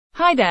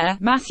Hi there,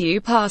 Matthew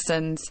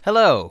Parsons.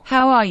 Hello.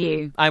 How are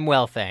you? I'm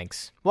well,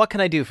 thanks. What can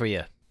I do for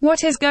you?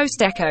 What is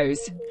Ghost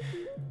Echoes?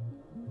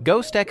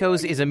 Ghost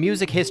Echoes is a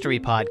music history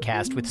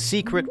podcast with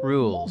secret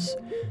rules.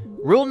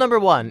 Rule number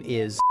 1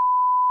 is...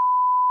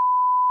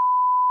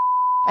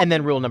 And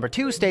then rule number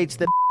 2 states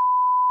that...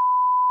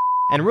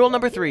 And rule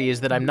number 3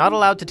 is that I'm not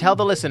allowed to tell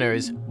the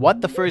listeners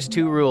what the first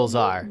 2 rules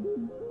are.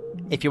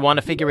 If you want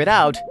to figure it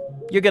out,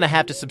 you're going to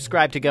have to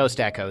subscribe to Ghost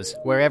Echoes,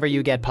 wherever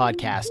you get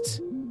podcasts.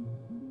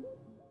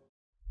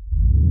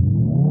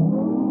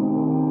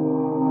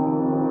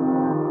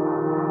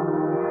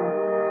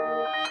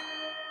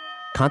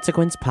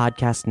 Consequence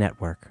Podcast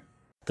Network.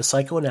 The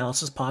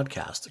Psychoanalysis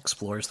Podcast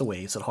explores the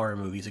ways that horror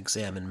movies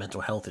examine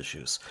mental health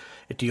issues.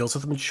 It deals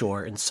with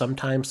mature and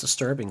sometimes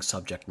disturbing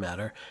subject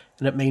matter,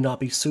 and it may not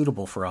be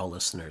suitable for all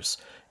listeners.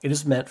 It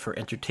is meant for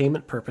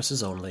entertainment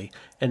purposes only,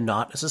 and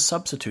not as a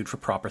substitute for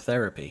proper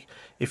therapy.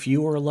 If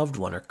you or a loved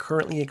one are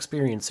currently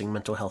experiencing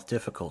mental health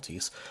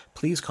difficulties,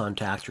 please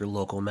contact your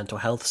local mental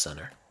health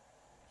center.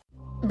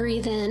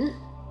 Breathe in.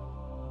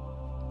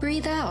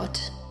 Breathe out.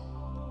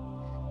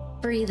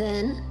 Breathe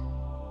in.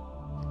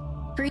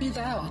 Breathe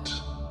out.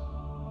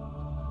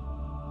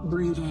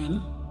 Breathe in.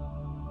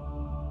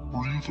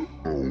 Breathe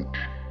out.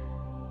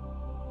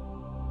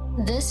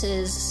 This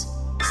is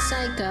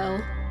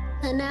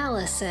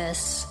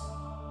Psychoanalysis.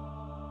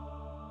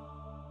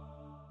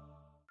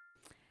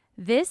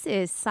 This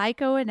is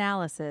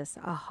Psychoanalysis,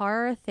 a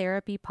horror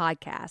therapy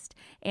podcast,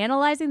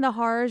 analyzing the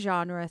horror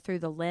genre through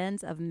the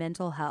lens of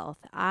mental health.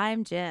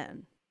 I'm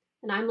Jen.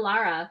 And I'm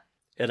Lara.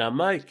 And I'm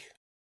Mike.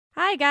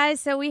 Hi, guys.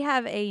 So we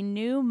have a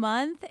new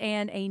month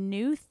and a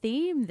new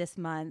theme this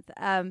month.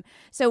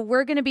 So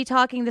we're going to be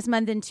talking this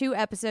month in 2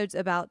 episodes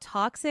about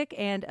toxic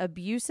and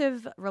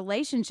abusive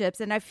relationships.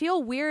 And I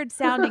feel weird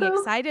sounding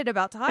excited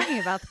about talking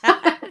about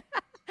that.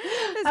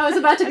 I was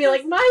about to be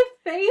like, my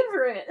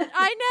favorite.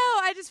 I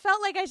know. I just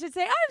felt like I should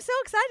say, I'm so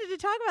excited to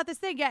talk about this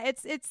thing. Yeah,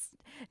 it's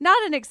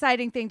not an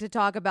exciting thing to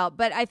talk about,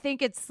 but I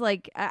think it's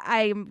like,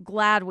 I'm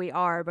glad we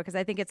are, because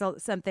I think it's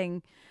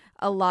something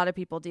a lot of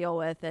people deal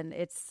with, and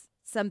it's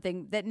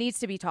something that needs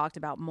to be talked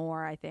about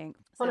more, I think.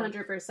 So.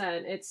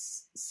 100%.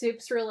 It's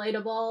Soup's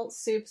relatable,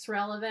 Soup's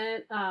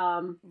relevant.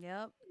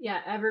 Yep.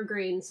 Yeah,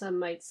 evergreen, some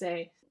might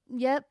say.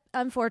 Yep,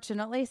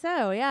 unfortunately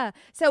so, yeah.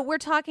 So we're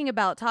talking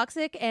about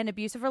toxic and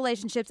abusive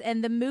relationships,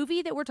 and the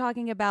movie that we're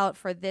talking about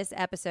for this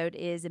episode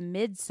is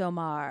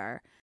Midsommar.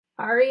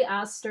 Ari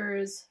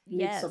Aster's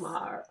Yes.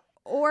 Midsommar.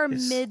 Or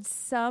Yes.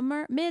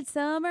 Midsummer.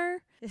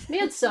 Midsummer.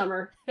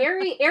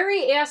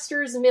 Ari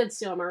Aster's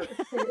Midsummer.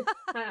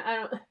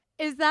 I don't...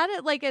 Is that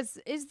it? Like, is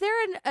there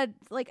a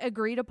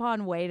agreed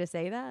upon way to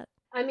say that?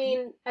 I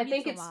mean, I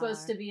think it's Midsommar.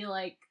 supposed to be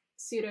like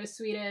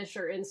pseudo-Swedish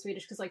or in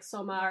Swedish, because like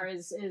sommar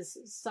is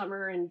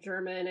summer in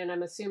German, and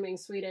I'm assuming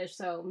Swedish,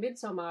 so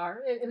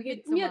Midsommar.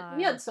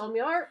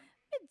 Midsommar.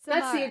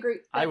 That's the agreed.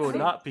 I will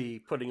not be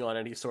putting on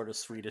any sort of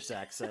Swedish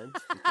accent.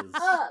 Because...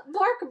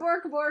 Bork,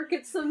 bork, bork,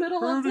 it's the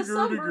middle of the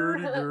summer.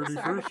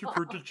 Sorry. First you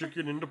put the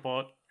chicken in the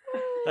pot.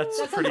 That's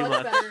a pretty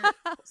much better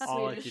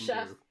all I Swedish can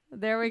chef do.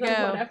 There we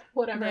than go.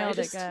 Whatever I Nailed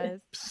it, just guys.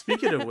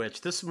 Speaking of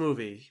which, this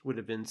movie would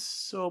have been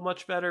so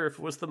much better if it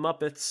was the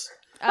Muppets.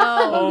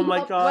 Oh, Oh my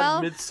god,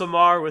 well,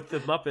 Midsommar with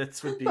the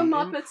Muppets would be The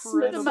Muppets,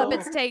 incredible. the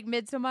Muppets take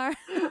Midsommar.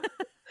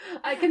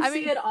 I can I see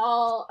mean- it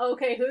all.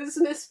 Okay, who's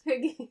Miss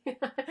Piggy?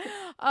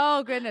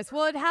 Oh goodness.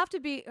 Well, it'd have to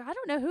be. I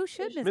don't know who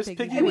should Miss Miss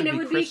Piggy. Piggy I mean, would it be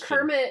would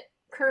Christian. be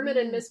Kermit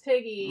and Miss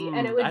Piggy,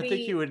 and it would I be.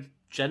 think you would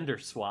gender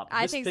swap.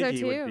 I Miss think so, Piggy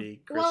too. would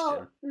be Christian.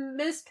 Well,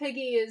 Miss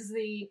Piggy is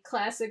the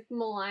classic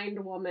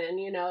maligned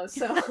woman,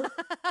 so.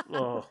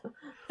 Oh.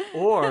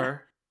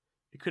 Or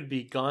it could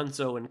be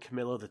Gonzo and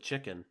Camilla the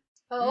chicken.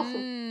 Oh,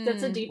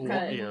 that's a deep Or,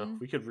 cut.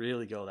 we could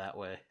really go that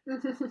way.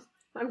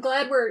 I'm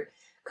glad we're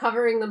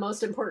covering the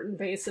most important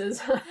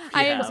bases.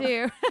 I am Yeah.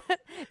 too.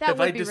 That Have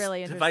would I be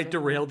really interesting. Have I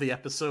derailed the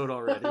episode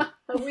already?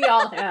 We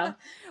all have.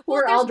 Well,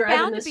 We're all there's driving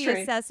bound this to be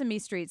train. a Sesame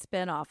Street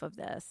spinoff of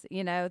this.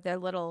 Their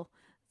little,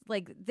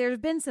 there's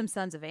been some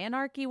Sons of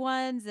Anarchy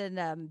ones,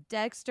 and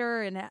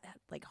Dexter, and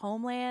like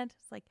Homeland.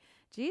 It's like,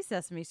 geez,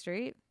 Sesame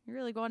Street, you're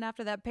really going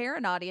after that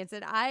parent audience,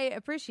 and I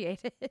appreciate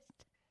it.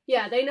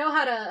 Yeah, they know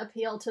how to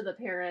appeal to the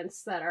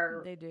parents that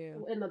are They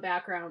do. in the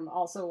background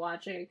also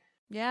watching.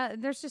 Yeah,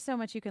 there's just so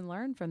much you can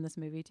learn from this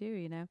movie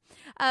too,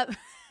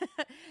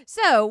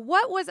 So,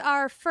 what was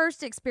our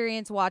first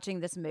experience watching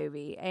this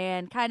movie,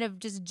 and kind of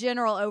just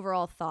general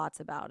overall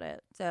thoughts about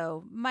it?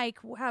 So, Mike,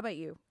 how about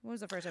you? When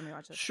was the first time you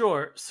watched this?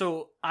 Sure.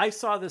 So I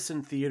saw this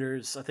in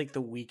theaters, I think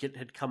the week it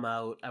had come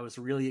out. I was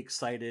really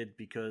excited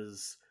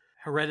because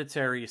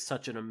Hereditary is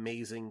such an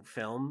amazing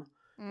film,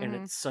 and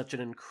it's such an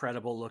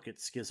incredible look at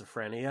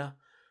schizophrenia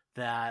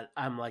that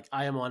I'm like,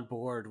 I am on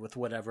board with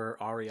whatever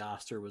Ari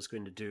Aster was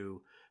going to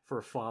do for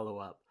a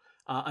follow-up.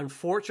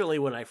 Unfortunately,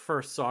 when I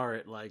first saw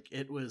it,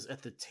 it was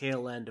at the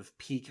tail end of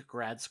peak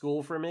grad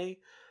school for me.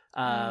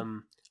 I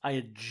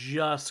had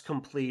just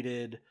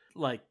completed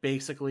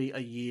basically a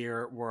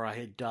year where I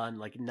had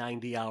done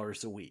 90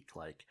 hours a week,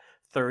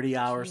 30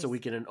 hours a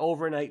week in an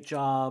overnight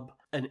job,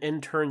 an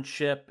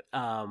internship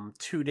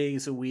 2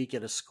 days a week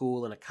at a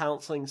school and a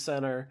counseling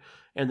center,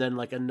 and then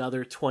like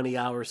another 20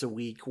 hours a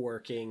week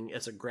working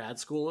as a grad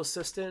school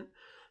assistant.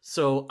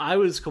 So I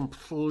was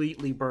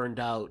completely burned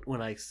out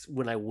when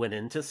I went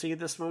in to see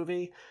this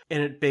movie.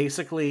 And it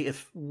basically,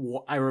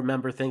 I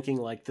remember thinking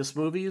like, this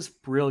movie is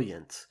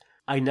brilliant.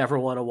 I never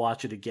want to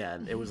watch it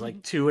again. It was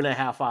like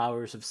 2.5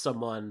 hours of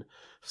someone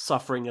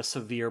suffering a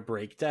severe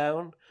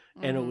breakdown.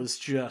 And it was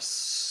just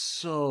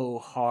so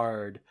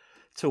hard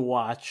to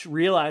watch,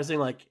 realizing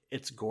like,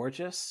 it's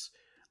gorgeous.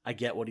 I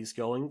get what he's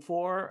going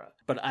for,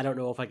 but I don't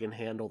know if I can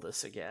handle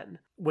this again.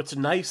 What's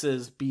nice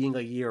is being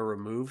a year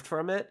removed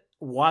from it,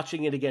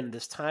 watching it again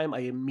this time,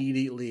 I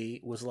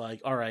immediately was like,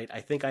 all right,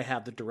 I think I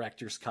have the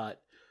director's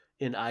cut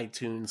in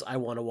iTunes. I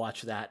want to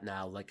watch that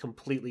now. Like,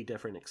 completely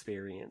different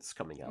experience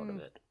coming out of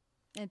it.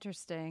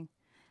 Interesting.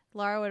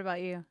 Laura, what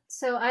about you?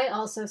 So I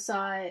also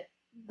saw it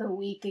the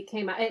week it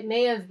came out. It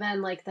may have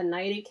been like the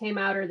night it came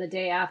out or the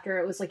day after.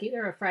 It was like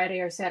either a Friday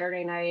or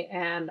Saturday night,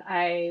 and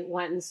I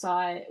went and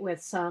saw it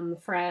with some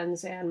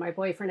friends and my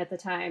boyfriend at the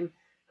time,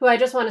 who I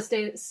just want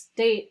to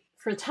state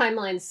for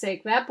timeline's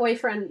sake, that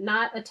boyfriend,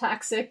 not a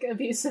toxic,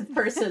 abusive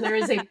person. There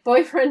is a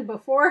boyfriend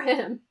before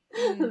him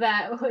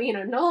that, you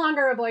know, no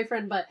longer a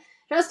boyfriend, but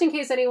just in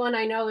case anyone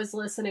I know is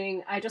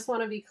listening, I just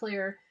want to be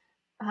clear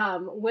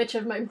which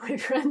of my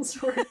boyfriends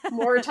were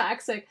more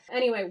toxic.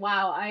 Anyway,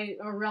 wow, I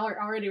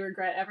already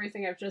regret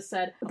everything I've just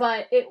said.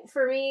 But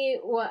for me,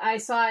 I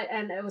saw it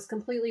and I was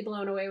completely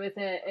blown away with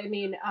it. I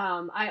mean,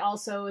 I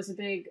also was a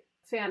big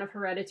fan of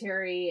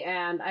Hereditary,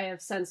 and I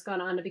have since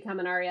gone on to become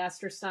an Ari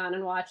Aster stan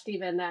and watched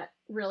even that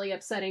really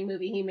upsetting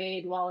movie he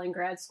made while in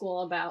grad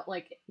school about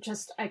like,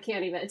 just, I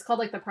can't even, it's called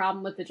like The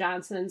Problem with the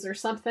Johnsons or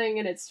something,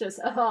 and it's just,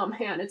 oh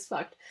man, it's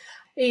fucked.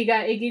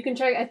 You can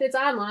check, if it's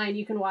online,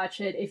 you can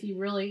watch it if you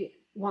really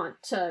want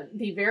to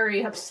be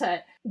very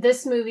upset.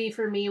 This movie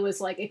for me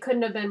was like, it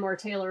couldn't have been more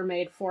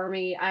tailor-made for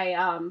me.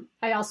 I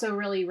also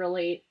really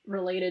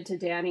related to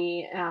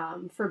Danny,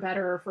 for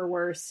better or for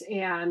worse,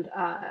 and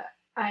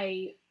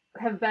I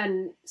have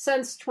been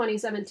since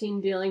 2017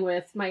 dealing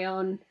with my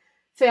own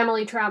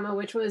family trauma,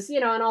 which was,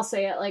 you know, and I'll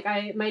say it, like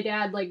my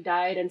dad like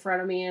died in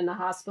front of me in the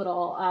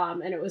hospital,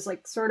 and it was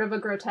like sort of a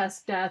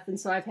grotesque death, and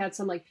so I've had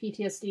some like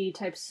PTSD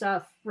type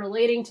stuff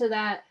relating to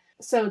that.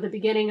 So the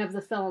beginning of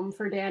the film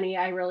for Danny,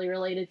 I really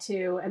related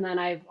to, and then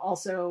I've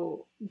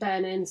also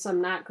been in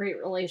some not great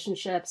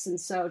relationships,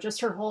 and so just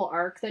her whole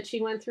arc that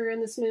she went through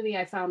in this movie,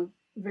 I found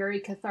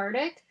very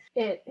cathartic.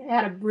 It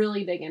had a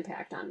really big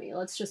impact on me.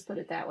 Let's just put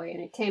it that way.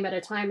 And it came at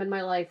a time in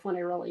my life when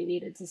I really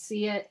needed to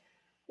see it.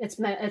 It's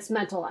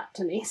meant a lot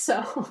to me.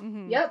 So,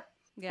 Yep.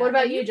 Yeah. What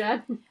about you,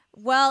 Jen?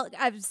 Well,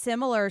 I have a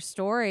similar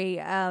story.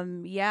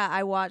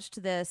 I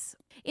watched this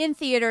in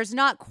theaters,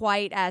 not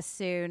quite as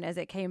soon as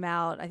it came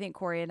out. I think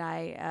Corey and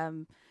I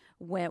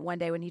went one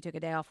day when he took a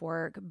day off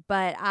work,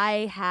 but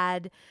I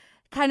had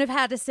kind of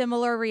had a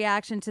similar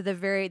reaction to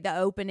the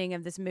opening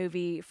of this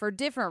movie for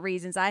different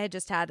reasons. I had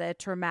just had a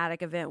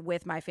traumatic event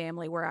with my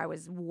family where I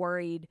was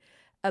worried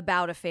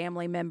about a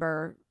family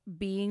member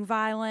being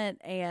violent.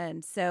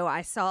 And so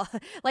I saw,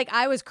 like,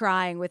 I was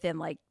crying within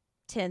like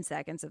 10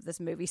 seconds of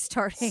this movie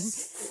starting.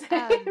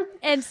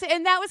 And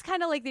that was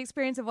kind of like the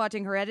experience of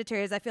watching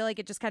Hereditary, is I feel like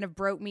it just kind of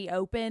broke me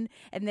open.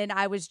 And then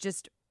I was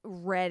just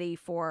ready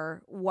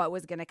for what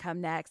was going to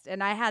come next.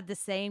 And I had the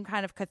same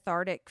kind of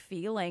cathartic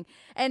feeling.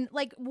 And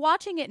like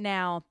watching it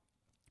now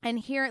and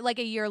hearing like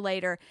a year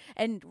later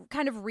and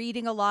kind of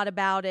reading a lot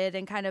about it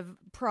and kind of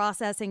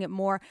processing it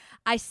more,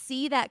 I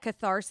see that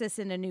catharsis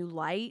in a new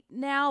light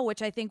now,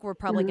 which I think we're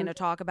probably going to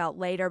talk about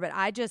later. But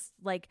I just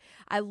like,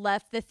 I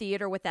left the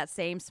theater with that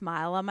same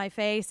smile on my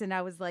face, and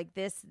I was like,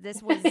 this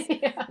was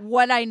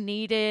what I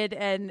needed.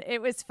 And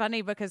it was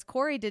funny because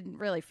Corey didn't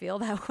really feel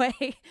that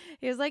way.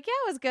 He was like, yeah,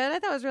 it was good. I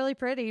thought it was really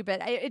pretty,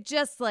 but it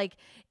just like,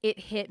 it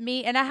hit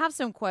me. And I have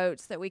some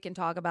quotes that we can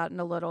talk about in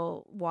a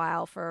little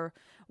while for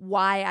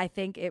why I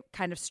think it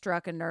kind of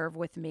struck a nerve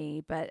with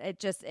me. But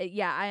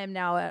I am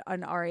now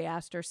an Ari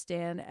Aster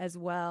stan as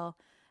well.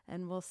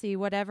 And we'll see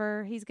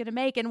whatever he's going to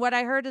make. And what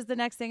I heard is the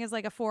next thing is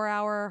like a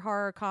 4-hour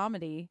horror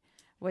comedy,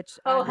 which...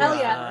 Oh, hell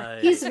yeah.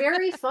 He's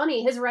very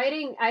funny. His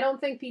writing, I don't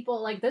think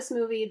people like this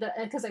movie,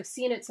 because I've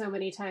seen it so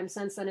many times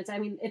since then.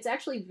 It's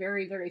actually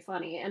very, very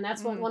funny. And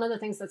that's one of the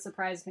things that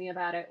surprised me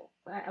about it.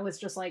 I was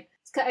just like,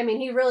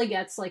 he really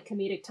gets like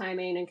comedic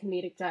timing and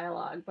comedic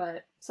dialogue,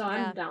 but so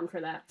I'm down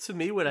for that. To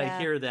me, when I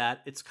hear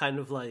that, it's kind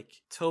of like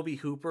Tobe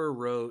Hooper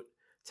wrote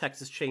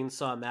Texas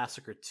Chainsaw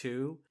Massacre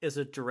 2 is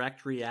a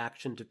direct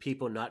reaction to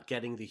people not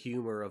getting the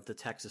humor of the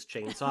Texas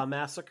Chainsaw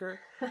Massacre,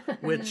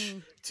 which,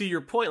 to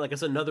your point, like,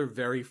 is another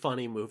very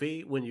funny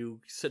movie. When you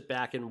sit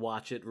back and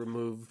watch it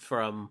removed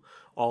from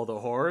all the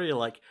horror, you're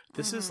like,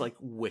 this is like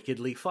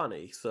wickedly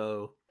funny.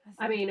 So,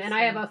 and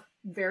I have a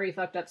very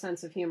fucked up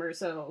sense of humor,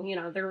 so, you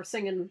know, they were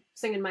singing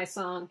my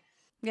song.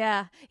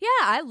 Yeah,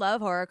 I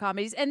love horror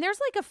comedies. And there's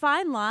like a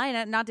fine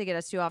line, not to get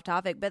us too off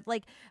topic, but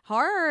like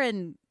horror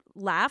and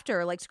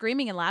laughter, like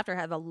screaming and laughter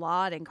have a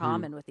lot in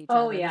common with each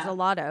Oh, other. yeah. There's a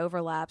lot of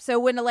overlap. So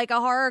when like a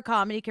horror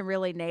comedy can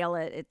really nail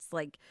it, it's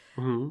like,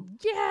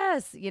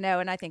 yes, you know,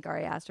 and I think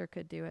Ari Aster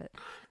could do it.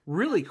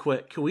 Really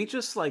quick, can we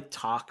just like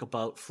talk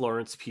about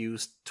Florence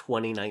Pugh's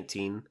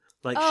 2019?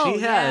 Like Oh,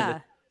 she yeah.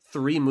 had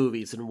 3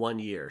 movies in 1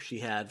 year. She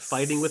had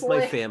Fighting with My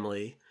Slick.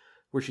 Family,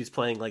 where she's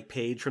playing like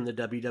Paige from the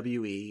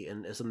WWE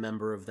and as a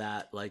member of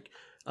that, like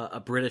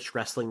a British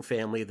wrestling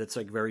family that's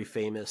like very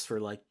famous for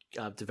like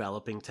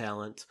developing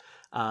talent.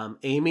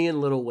 Amy and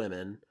Little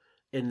Women,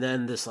 and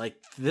then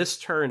this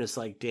turn is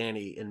like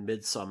Danny in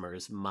Midsummer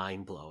is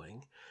mind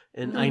blowing.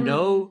 And I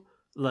know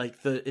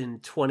like in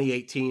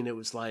 2018 it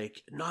was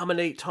like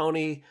nominate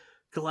Toni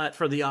Collette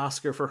for the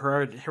Oscar for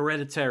her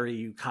Hereditary,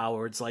 you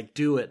cowards, like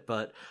do it.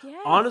 But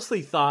Yeah.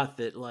 honestly thought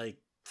that like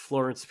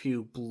Florence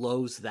Pugh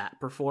blows that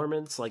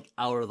performance like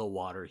out of the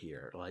water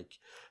here. Like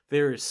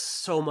there is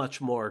so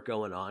much more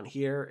going on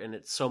here, and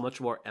it's so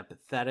much more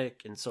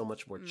empathetic and so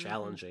much more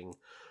challenging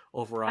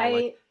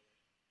overall.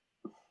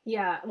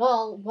 Yeah,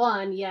 well,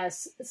 one,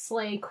 yes,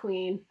 slay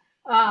queen.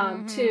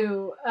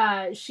 Two,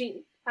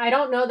 I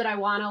don't know that I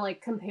want to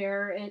like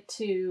compare it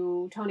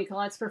to Toni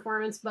Collette's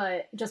performance,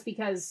 but just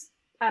because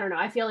I don't know,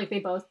 I feel like they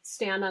both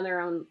stand on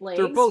their own legs.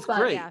 They're both but,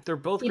 great. yeah. They're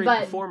both great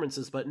But-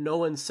 performances, but no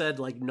one said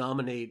like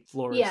nominate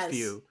Florence Yes.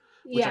 Pugh.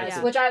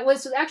 Yes, which I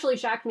was actually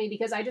shocked me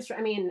because I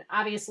mean,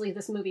 obviously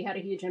this movie had a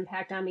huge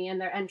impact on me, and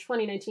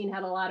 2019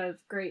 had a lot of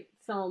great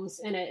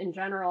films in it in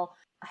general.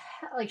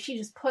 Like she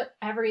just put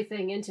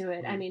everything into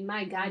it. I mean,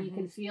 my God, you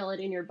can feel it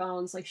in your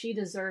bones. Like she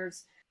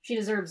deserves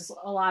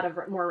a lot of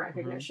more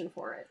recognition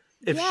for it.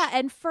 Yeah,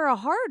 and for a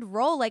hard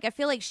role, like I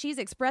feel like she's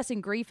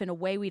expressing grief in a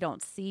way we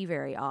don't see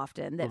very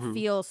often that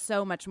feels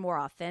so much more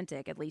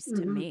authentic, at least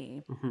to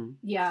me.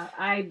 Yeah,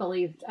 I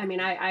believed. I mean,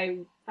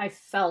 I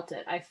felt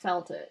it. I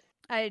felt it.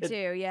 I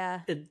do,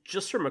 yeah. And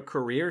just from a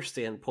career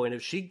standpoint,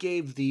 if she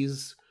gave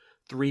these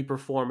 3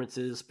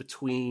 performances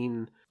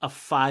between a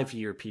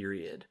 5-year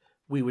period,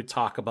 we would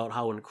talk about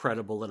how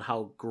incredible and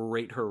how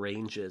great her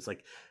range is.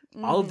 Like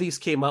all of these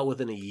came out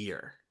within a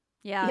year.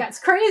 Yeah. Yeah, it's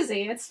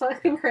crazy. It's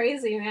fucking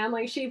crazy, man.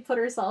 Like she put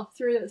herself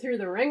through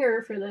the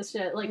ringer for this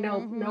shit. Like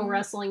no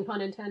wrestling, pun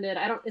intended.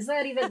 Is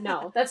that even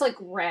no? That's like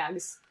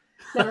rags.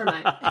 Never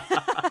mind.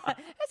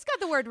 It's got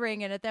the word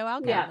ring in it, though.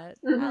 I'll count Yeah. it.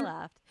 I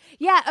laughed.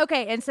 Yeah,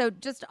 okay. And so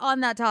just on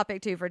that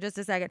topic, too, for just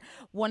a second,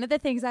 one of the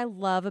things I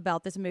love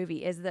about this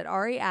movie is that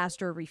Ari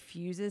Aster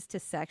refuses to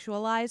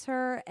sexualize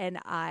her, and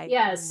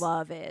I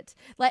love it.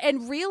 Like,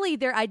 and really,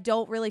 I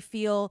don't really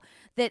feel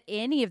that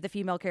any of the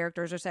female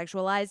characters are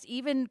sexualized,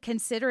 even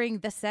considering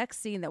the sex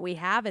scene that we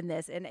have in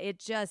this. And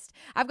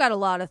I've got a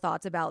lot of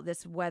thoughts about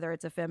this, whether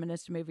it's a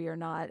feminist movie or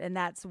not, and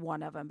that's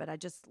one of them. But I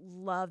just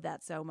love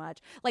that so much.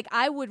 Like,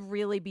 I would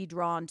really be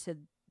drawn to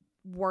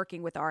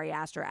working with Ari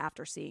Aster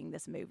after seeing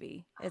this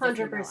movie.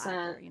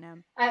 100%. You know,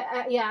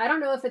 I don't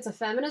know if it's a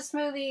feminist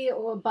movie,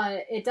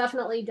 but it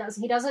definitely does.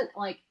 He doesn't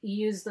like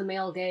use the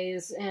male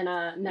gaze in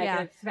a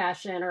negative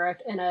fashion or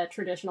in a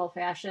traditional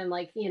fashion.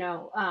 Like, you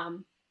know,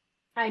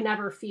 I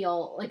never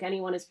feel like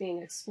anyone is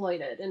being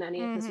exploited in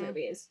any of his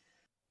movies.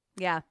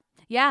 Yeah.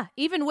 Yeah.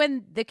 Even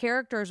when the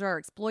characters are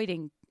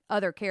exploiting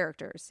other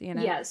characters, you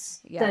know? Yes.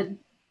 Yeah.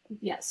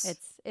 Yes.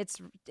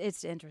 It's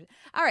interesting.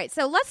 All right,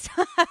 so let's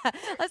talk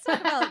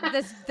about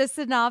the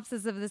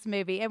synopsis of this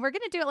movie, and we're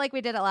going to do it like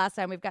we did it last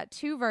time. We've got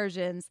 2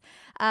 versions,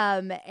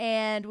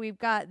 and we've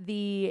got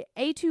the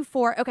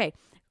A24. Okay,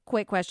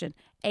 quick question: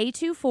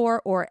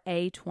 A24 or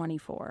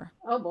A24?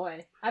 Oh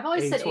boy, I've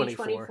always said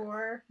A24.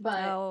 A24, but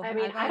I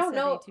mean, I've I don't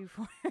always know.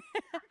 said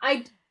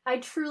A24. I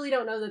truly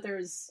don't know that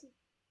there's.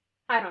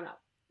 I don't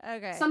know.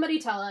 Okay,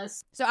 Somebody tell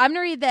us. so I'm going to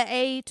read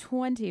the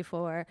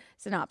A24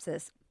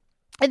 synopsis.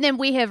 And then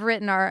we have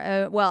written our,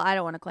 I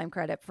don't want to claim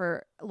credit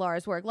for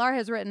Laura's work. Laura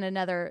has written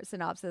another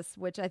synopsis,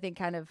 which I think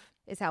kind of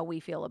is how we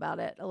feel about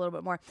it a little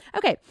bit more.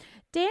 Okay.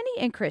 Danny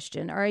and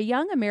Christian are a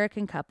young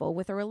American couple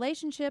with a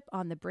relationship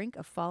on the brink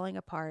of falling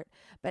apart.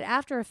 But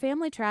after a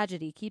family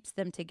tragedy keeps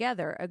them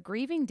together, a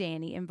grieving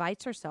Danny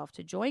invites herself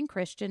to join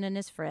Christian and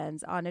his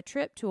friends on a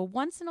trip to a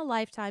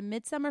once-in-a-lifetime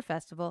midsummer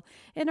festival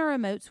in a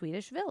remote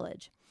Swedish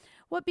village.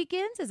 What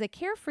begins as a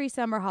carefree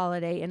summer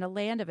holiday in a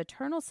land of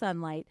eternal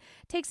sunlight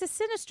takes a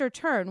sinister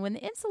turn when the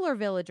insular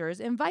villagers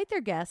invite their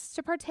guests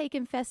to partake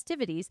in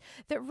festivities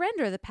that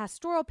render the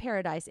pastoral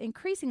paradise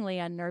increasingly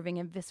unnerving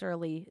and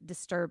viscerally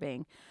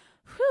disturbing.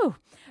 Whew.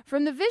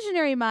 From the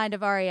visionary mind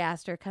of Ari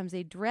Aster comes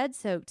a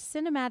dread-soaked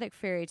cinematic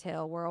fairy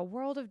tale where a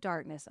world of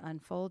darkness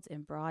unfolds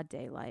in broad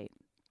daylight.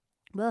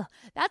 Ugh,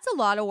 that's a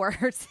lot of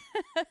words.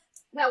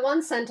 That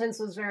one sentence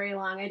was very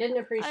long. I didn't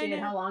appreciate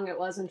how long it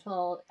was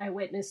until I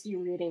witnessed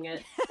you reading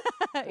it.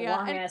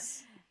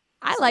 Longest.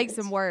 I like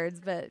some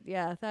words, but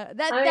yeah,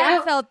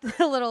 that felt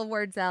a little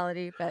word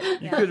salady. But You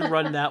yeah. could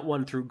run that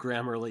one through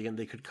Grammarly and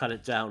they could cut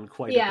it down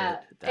quite a bit.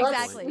 at that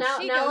Exactly. point.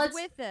 She Now goes let's-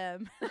 with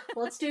them.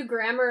 Let's do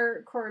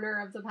grammar corner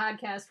of the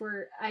podcast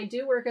where I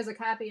do work as a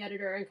copy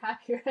editor and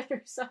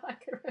copywriter, so I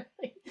can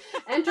really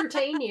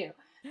entertain you.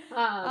 Oh,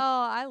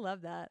 I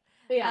love that.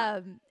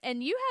 Yeah.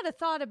 And you had a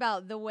thought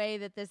about the way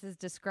that this is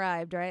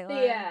described, right,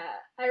 Laura? Yeah,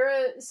 I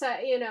wrote, so,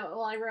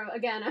 I wrote,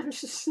 again,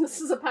 this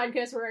is a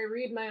podcast where I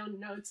read my own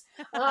notes,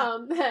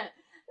 that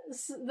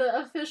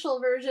the official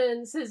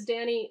version says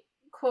Danny,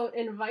 quote,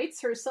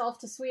 invites herself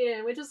to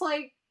Sweden, which is,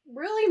 like,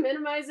 really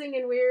minimizing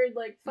and weird,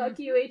 like, fuck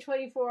you,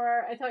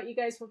 A24, I thought you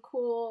guys were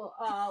cool,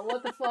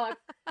 what the fuck.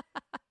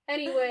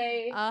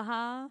 Anyway,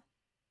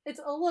 it's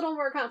a little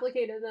more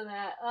complicated than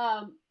that.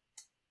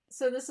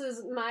 So this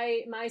is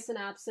my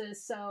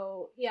synopsis.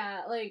 So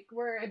yeah, like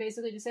where I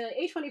basically just say like,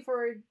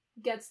 A24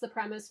 gets the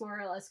premise more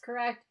or less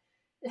correct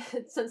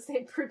since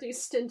they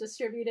produced and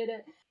distributed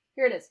it.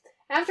 Here it is.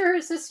 After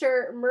her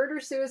sister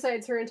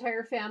murder-suicides her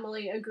entire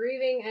family, a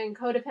grieving and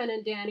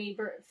codependent Danny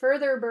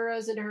further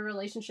burrows into her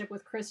relationship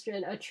with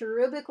Christian, a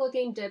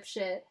cherubic-looking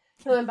dipshit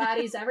who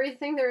embodies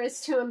everything there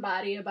is to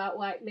embody about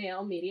white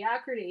male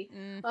mediocrity.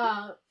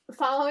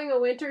 Following a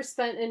winter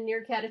spent in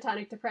near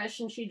catatonic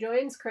depression, she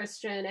joins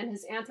Christian and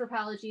his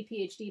anthropology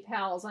PhD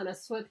pals on a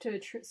swip to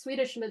a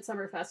Swedish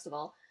midsummer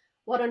festival.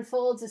 What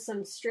unfolds is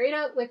some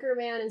straight-up Wicker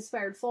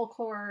Man-inspired folk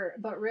horror,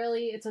 but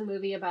really it's a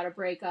movie about a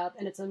breakup,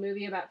 and it's a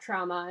movie about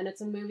trauma, and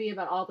it's a movie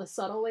about all the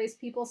subtle ways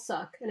people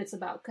suck, and it's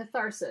about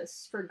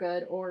catharsis, for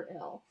good or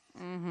ill.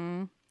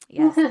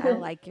 Yes, I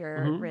like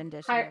your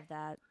rendition of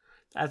that.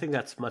 I think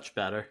that's much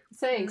better.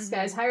 Thanks,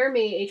 guys. Hire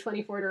me,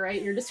 A24, to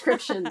write your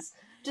descriptions.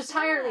 Just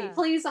hire me.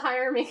 Please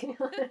hire me.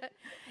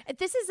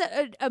 This is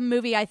a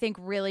movie I think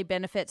really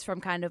benefits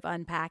from kind of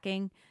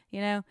unpacking,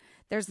 you know?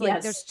 There's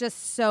there's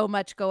just so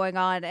much going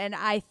on, and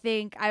I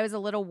think I was a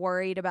little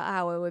worried about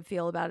how I would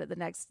feel about it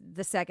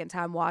the second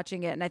time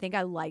watching it, and I think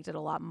I liked it a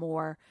lot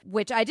more,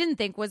 which I didn't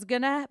think was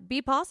gonna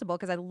be possible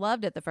because I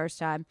loved it the first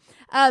time.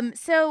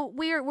 So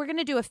we're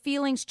gonna do a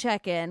feelings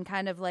check-in,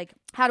 kind of like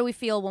how do we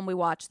feel when we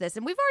watch this,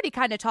 and we've already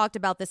kind of talked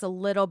about this a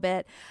little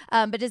bit,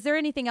 but is there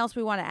anything else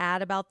we want to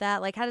add about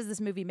that? Like, how does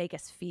this movie make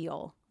us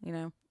feel? You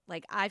know?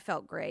 Like, I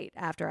felt great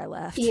after I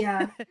left.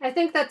 Yeah, I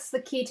think that's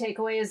the key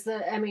takeaway is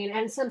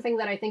and something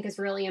that I think is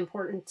really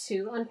important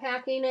to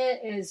unpacking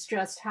it is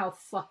just how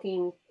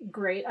fucking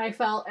great I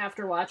felt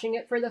after watching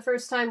it for the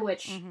first time,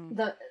 which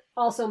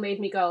also made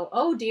me go,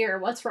 oh dear,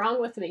 what's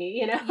wrong with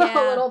me? A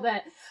little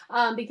bit.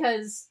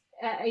 Because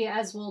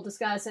as we'll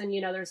discuss, and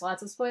there's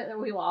lots of spoilers,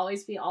 we will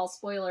always be all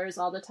spoilers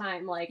all the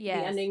time. Like, the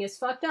ending is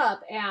fucked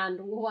up, and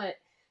what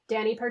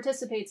Danny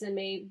participates in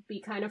may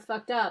be kind of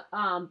fucked up.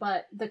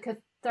 But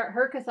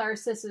her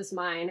catharsis is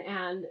mine,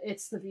 and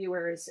it's the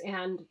viewers,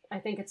 and I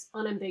think it's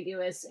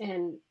unambiguous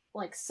in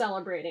like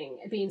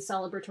being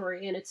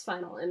celebratory in its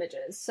final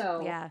images. So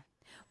yeah,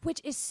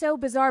 which is so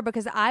bizarre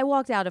because I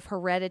walked out of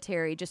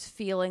Hereditary just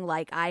feeling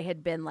like I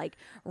had been like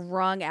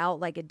wrung out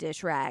like a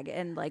dish rag,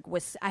 and like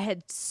I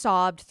had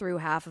sobbed through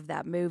half of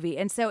that movie,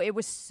 and so it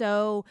was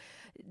so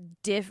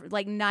different,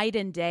 like night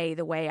and day,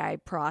 the way I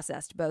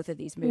processed both of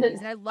these movies,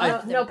 and I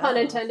love them no pun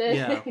both. intended.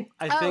 Yeah,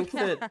 I think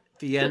that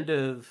the end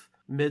of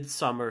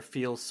Midsummer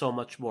feels so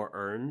much more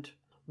earned.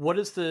 What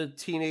is the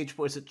teenage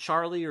boy? Is it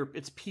Charlie or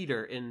it's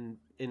Peter in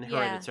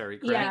Hereditary?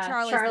 Correct? Yeah,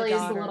 Charlie's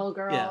the little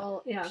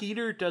girl. Yeah.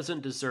 Peter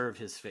doesn't deserve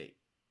his fate.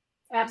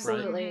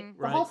 Absolutely.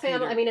 Right? The whole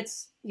family. Peter,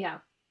 Yeah.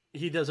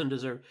 He doesn't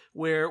deserve.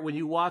 Where when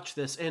you watch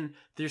this, and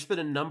there's been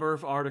a number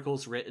of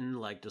articles written,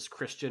 like, does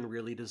Christian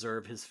really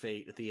deserve his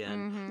fate at the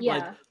end? Yeah.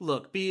 Like,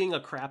 look, being a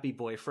crappy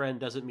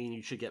boyfriend doesn't mean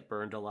you should get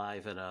burned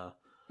alive in a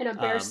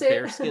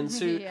bearskin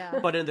suit.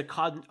 But in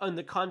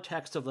the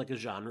context of like a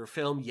genre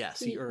film,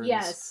 yes,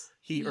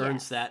 he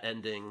earns that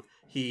ending.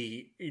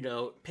 He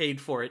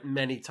paid for it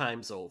many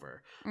times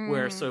over.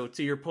 Where, so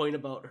to your point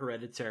about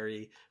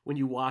Hereditary, when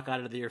you walk out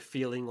of there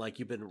feeling like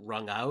you've been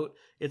wrung out,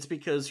 it's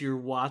because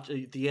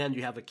at the end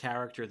you have a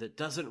character that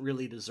doesn't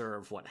really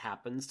deserve what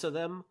happens to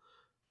them.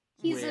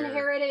 He's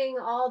inheriting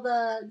all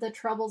the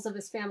troubles of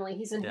his family.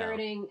 He's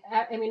inheriting,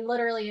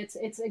 literally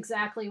it's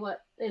exactly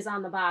what is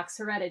on the box,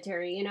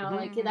 Hereditary,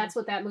 like that's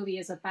what that movie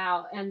is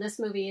about. And this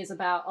movie is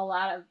about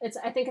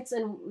I think it's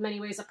in many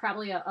ways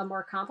probably a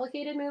more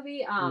complicated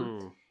movie.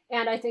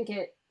 And I think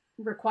it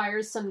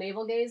requires some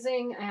navel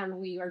gazing, and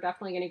we are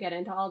definitely going to get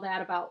into all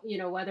that about,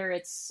 whether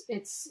it's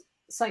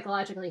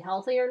psychologically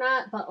healthy or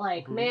not, but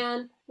like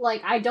man,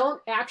 like I don't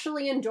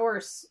actually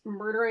endorse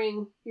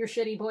murdering your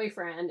shitty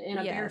boyfriend in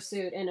a bear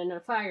suit and in a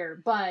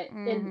fire, but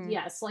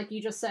yes, like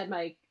you just said,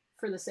 Mike,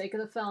 for the sake of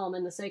the film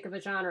and the sake of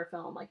a genre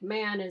film, like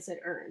man, is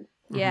it earned.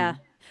 Yeah.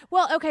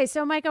 Well, okay,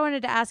 so Mike, I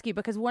wanted to ask you,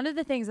 because one of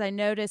the things I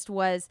noticed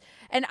was,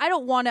 and I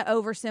don't want to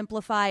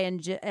oversimplify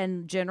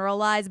and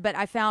generalize, but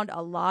I found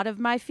a lot of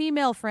my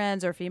female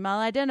friends or female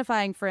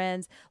identifying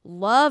friends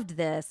loved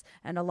this,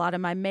 and a lot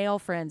of my male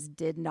friends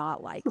did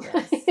not like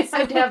this.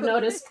 I have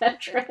noticed that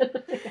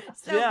trend.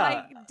 So,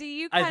 Mike, do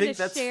you kind of share? I think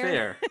that's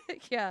fair.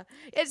 Yeah.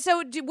 And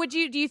so, do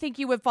you think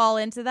you would fall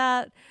into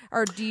that,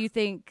 or do you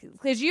think,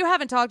 because you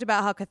haven't talked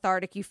about how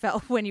cathartic you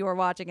felt when you were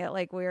watching it,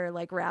 like we were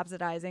like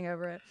rhapsodizing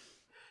over it.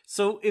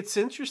 So it's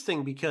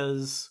interesting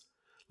because,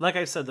 like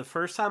I said, the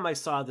first time I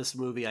saw this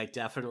movie, I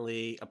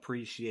definitely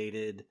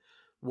appreciated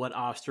what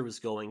Oster was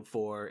going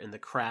for and the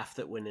craft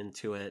that went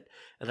into it.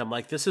 And I'm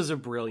like, this is a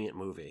brilliant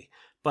movie.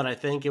 but I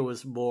think it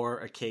was more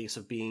a case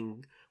of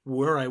being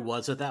where I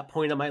was at that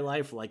point in my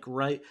life. Like,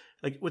 right.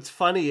 Like, what's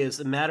funny is,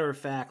 a matter of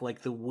fact,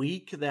 like the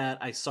week that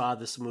I saw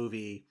this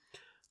movie,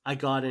 I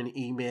got an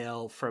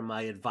email from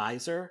my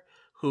advisor,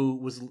 who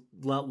was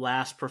the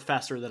last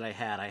professor that I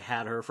had. I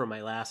had her for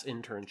my last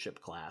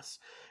internship class.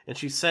 And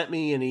she sent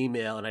me an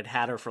email, and I'd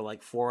had her for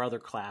like 4 other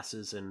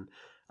classes. And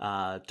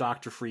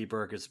Dr.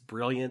 Freeberg is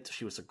brilliant.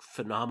 She was a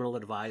phenomenal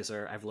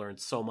advisor. I've learned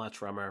so much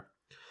from her.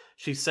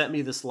 She sent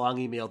me this long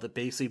email that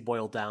basically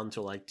boiled down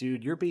to like,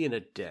 dude, you're being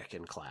a dick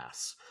in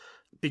class.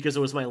 Because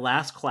it was my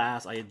last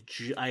class.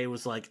 I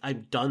was like,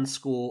 I'm done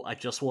school. I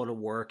just want to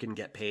work and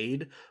get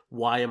paid.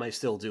 Why am I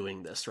still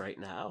doing this right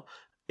now?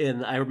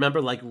 And I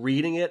remember like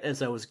reading it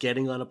as I was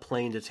getting on a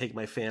plane to take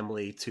my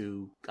family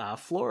to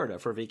Florida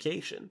for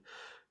vacation.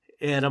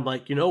 And I'm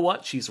like, you know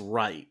what? She's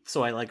right.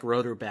 So I like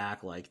wrote her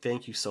back like,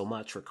 thank you so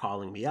much for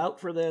calling me out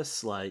for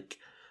this. Like,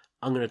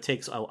 I'm going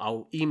to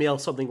I'll email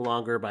something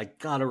longer, but I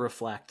got to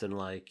reflect on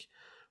like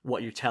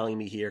what you're telling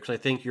me here. Cause I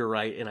think you're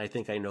right. And I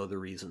think I know the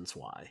reasons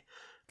why.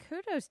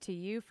 Kudos to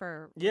you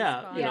for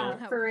Yeah, you know,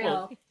 for real.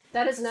 well,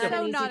 that is not so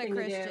an easy not a thing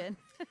Christian.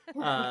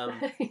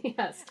 to do.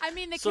 Yes. I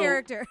mean the So-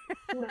 character.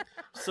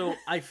 So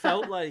I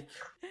felt like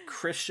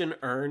Christian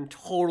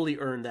totally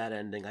earned that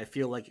ending. I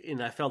felt like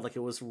it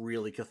was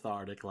really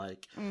cathartic.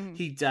 Like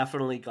he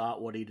definitely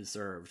got what he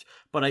deserved.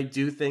 But I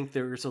do think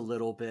there's a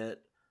little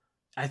bit.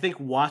 I think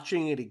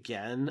watching it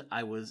again,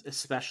 I was,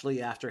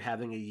 especially after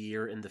having a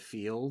year in the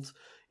field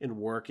and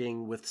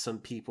working with some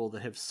people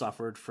that have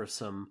suffered for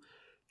some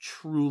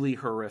truly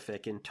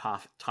horrific and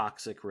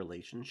toxic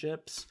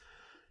relationships,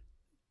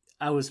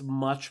 I was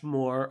much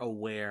more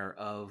aware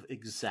of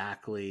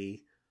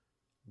exactly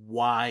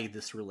why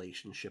this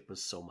relationship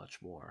was so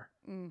much more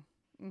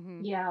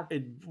Yeah.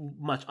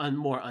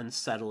 more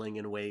unsettling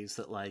in ways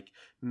that like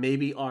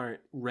maybe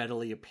aren't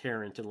readily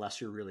apparent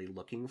unless you're really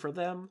looking for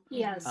them.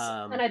 Yes.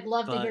 And I'd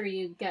love to but- hear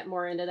you get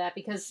more into that,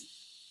 because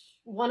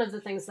one of the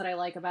things that I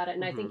like about it,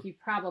 and I think you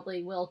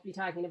probably will be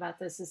talking about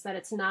this, is that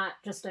it's not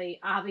just a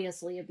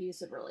obviously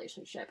abusive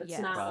relationship. It's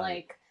Yes. not Right.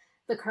 like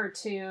the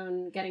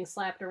cartoon getting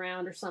slapped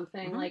around or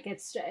something. Like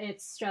it's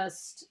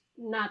just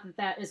not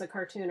that is a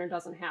cartoon or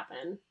doesn't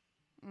happen,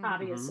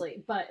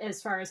 obviously. But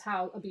as far as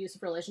how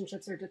abusive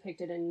relationships are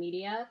depicted in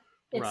media,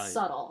 it's Right.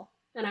 subtle.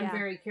 And I'm Yeah.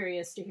 very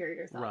curious to hear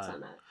your thoughts Right. on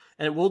that.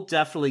 And we'll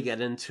definitely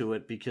get into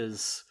it,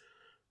 because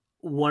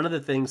one of the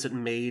things that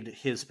made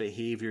his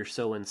behavior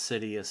so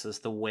insidious is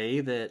the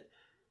way that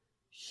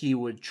he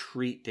would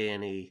treat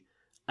Danny,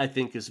 I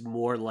think, is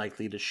more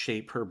likely to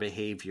shape her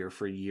behavior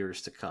for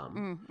years to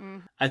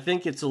come. I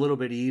think it's a little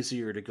bit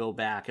easier to go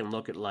back and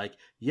look at like,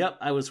 yep,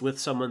 I was with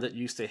someone that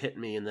used to hit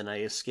me and then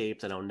I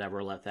escaped and I'll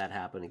never let that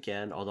happen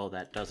again. Although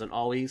that doesn't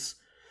always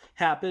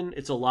happen.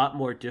 It's a lot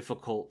more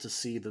difficult to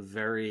see the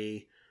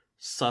very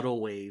subtle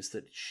ways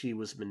that she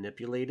was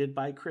manipulated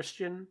by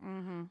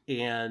Christian,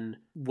 and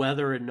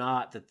whether or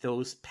not that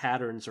those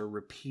patterns are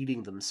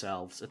repeating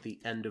themselves at the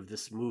end of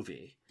this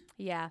movie.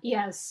 Yeah.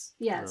 Yes.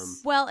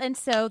 Yes. Well, and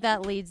so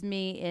that leads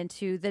me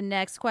into the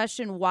next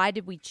question. Why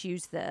did we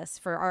choose this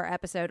for our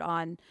episode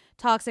on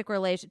toxic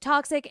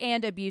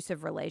and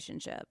abusive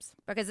relationships?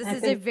 Because this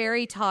is a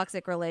very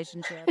toxic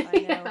relationship. I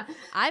know.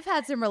 I've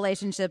had some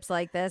relationships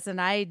like this,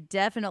 and I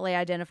definitely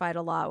identified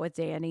a lot with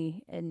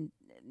Danny in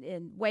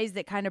ways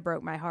that kind of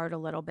broke my heart a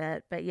little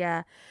bit. But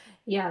yeah.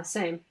 Yeah,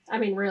 same. I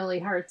mean, really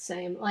hard,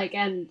 same. Like,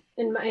 and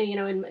in my,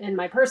 in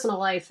my personal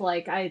life,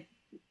 like I'm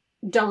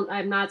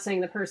not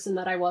saying the person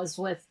that I was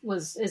with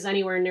is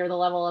anywhere near the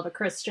level of a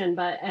Christian,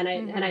 but, and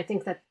I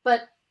think that,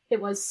 but it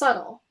was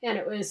subtle and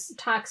it was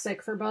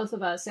toxic for both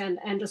of us. And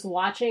just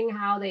watching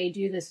how they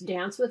do this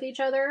dance with each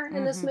other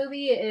in this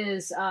movie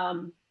is,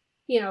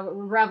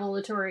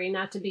 revelatory,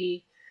 not to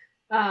be,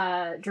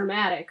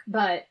 dramatic,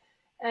 but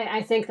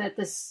I think that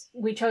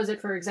we chose it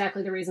for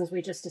exactly the reasons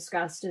we just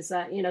discussed, is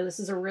that,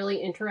 this is a really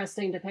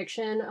interesting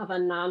depiction of a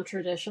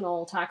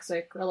non-traditional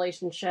toxic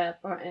relationship.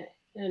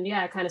 And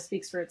yeah, it kind of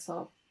speaks for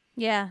itself.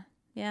 Yeah.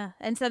 Yeah.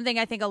 And something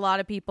I think a lot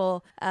of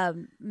people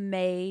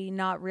may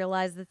not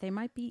realize that they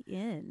might be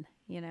in,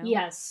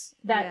 Yes.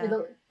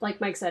 Like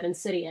Mike said,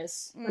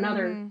 Insidious,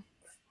 another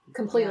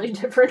completely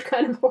Yeah. different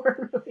kind of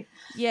horror movie.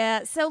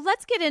 Yeah. So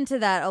let's get into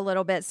that a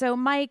little bit. So,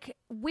 Mike,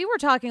 we were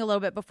talking a little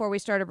bit before we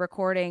started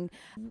recording,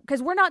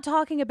 because we're not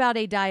talking about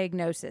a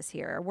diagnosis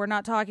here. We're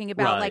not talking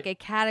about like a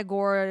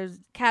categorical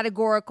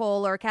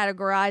or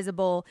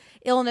categorizable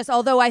illness,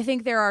 although I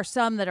think there are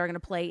some that are going to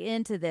play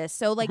into this.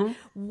 So, like,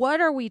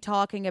 what are we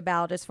talking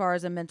about as far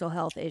as a mental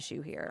health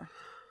issue here?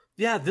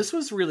 Yeah, this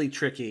was really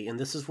tricky, and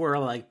this is where I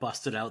like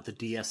busted out the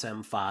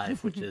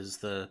DSM-5, which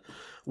is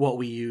what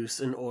we use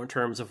in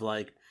terms of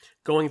like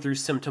going through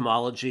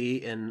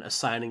symptomology and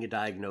assigning a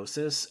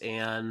diagnosis.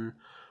 And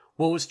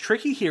what was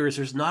tricky here is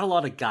there's not a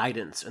lot of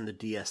guidance in the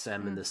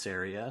DSM in this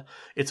area.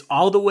 It's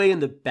all the way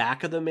in the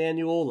back of the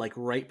manual, like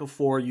right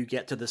before you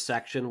get to the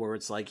section where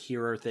it's like,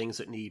 here are things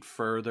that need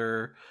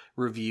further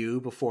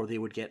review before they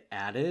would get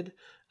added.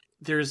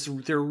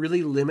 They're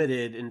really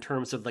limited in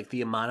terms of like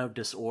the amount of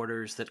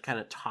disorders that kind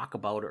of talk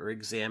about or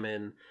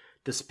examine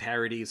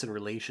disparities in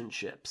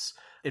relationships.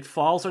 It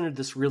falls under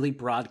this really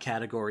broad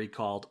category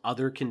called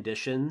other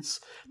conditions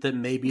that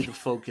may be the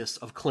focus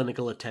of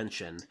clinical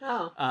attention.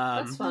 Oh,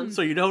 that's fun.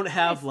 So you don't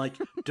have like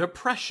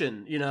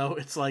depression,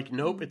 it's like,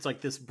 nope, it's like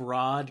this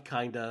broad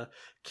kind of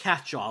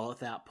catch-all at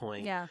that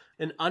point. Yeah.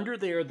 And under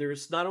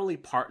there's not only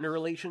partner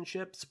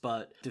relationships,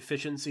 but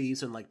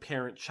deficiencies in like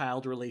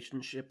parent-child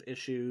relationship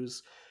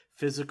issues,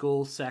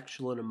 physical,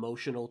 sexual, and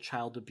emotional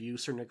child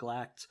abuse or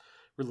neglect,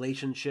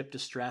 relationship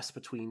distress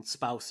between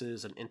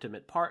spouses and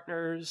intimate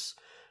partners.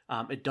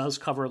 It does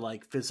cover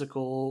like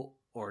physical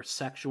or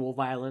sexual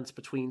violence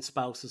between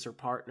spouses or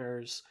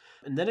partners.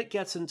 And then it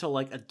gets into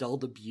like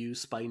adult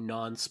abuse by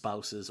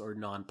non-spouses or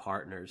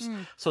non-partners.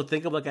 So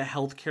think of like a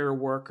healthcare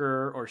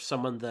worker or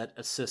someone that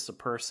assists a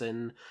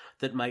person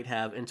that might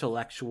have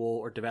intellectual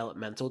or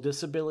developmental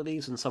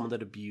disabilities and someone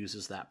that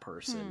abuses that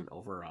person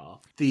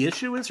overall. The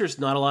issue is there's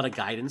not a lot of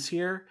guidance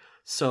here.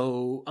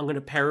 So I'm going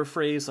to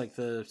paraphrase like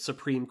the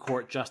Supreme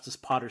Court Justice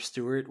Potter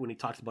Stewart when he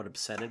talks about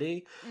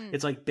obscenity.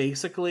 It's like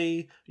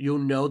basically you'll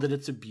know that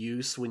it's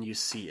abuse when you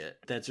see it,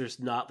 that there's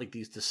not like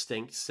these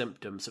distinct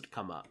symptoms that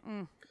come up.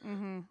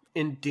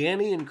 In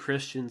Danny and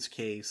Christian's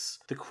case,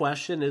 the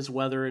question is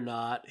whether or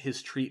not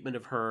his treatment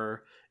of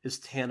her is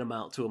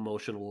tantamount to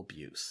emotional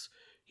abuse.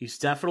 He's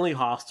definitely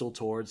hostile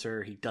towards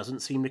her. He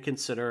doesn't seem to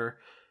consider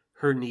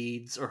her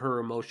needs or her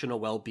emotional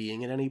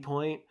well-being at any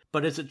point.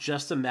 But is it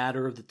just a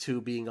matter of the two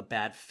being a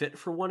bad fit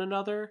for one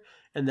another?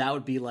 And that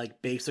would be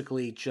like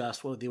basically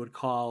just what they would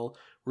call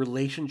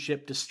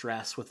relationship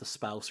distress with a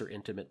spouse or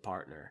intimate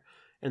partner.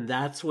 And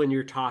that's when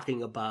you're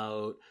talking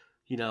about,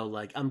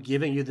 like I'm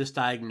giving you this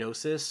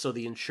diagnosis so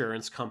the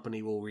insurance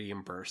company will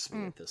reimburse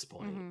me at this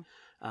point.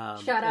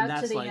 Shout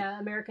out to the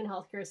American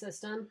healthcare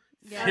system.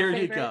 Yeah. There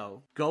you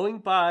go. Going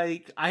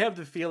by, I have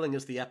the feeling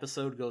as the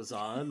episode goes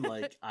on,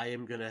 like I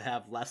am going to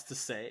have less to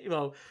say.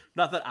 Well,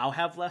 not that I'll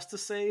have less to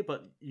say,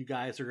 but you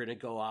guys are going to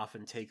go off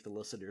and take the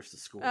listeners to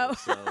school. Oh.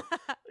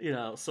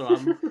 So,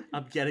 so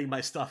I'm getting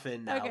my stuff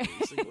in now,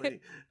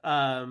 basically.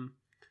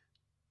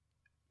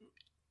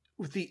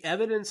 With the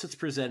evidence that's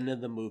presented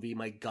in the movie,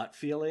 my gut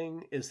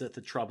feeling is that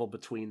the trouble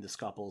between this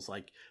couple is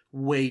like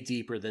way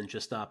deeper than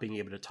just not being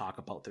able to talk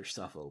about their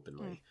stuff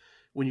openly.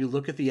 When you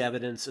look at the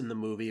evidence in the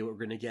movie, what we're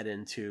going to get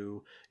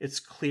into, it's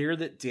clear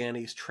that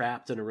Danny's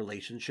trapped in a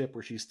relationship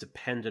where she's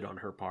dependent on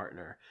her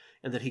partner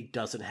and that he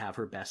doesn't have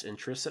her best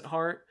interests at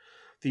heart.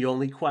 The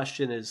only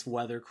question is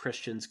whether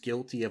Christian's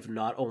guilty of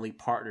not only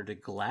partner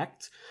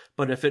neglect,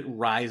 but if it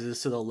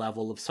rises to the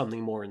level of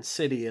something more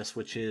insidious,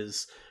 which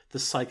is the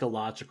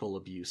psychological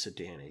abuse of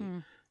Danny.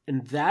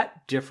 And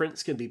that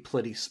difference can be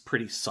pretty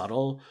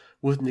subtle.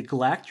 With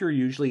neglect, you're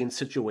usually in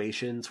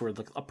situations where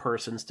a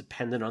person's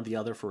dependent on the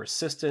other for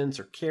assistance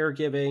or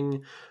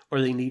caregiving, or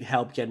they need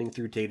help getting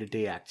through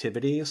day-to-day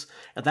activities.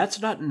 And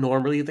that's not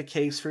normally the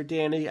case for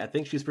Danny. I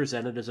think she's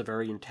presented as a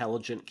very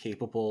intelligent,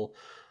 capable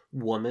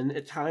woman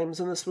at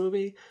times in this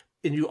movie.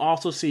 And you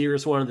also see her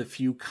as one of the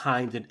few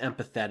kind and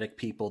empathetic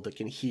people that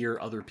can hear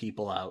other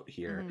people out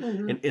here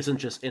and isn't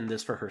just in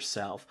this for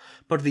herself.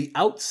 But at the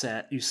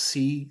outset, you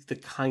see the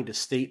kind of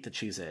state that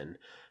she's in.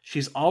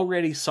 She's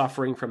already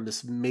suffering from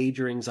this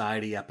major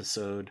anxiety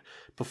episode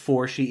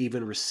before she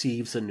even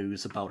receives the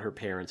news about her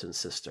parents and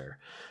sister.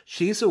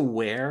 She's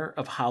aware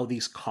of how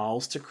these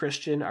calls to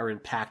Christian are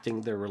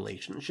impacting their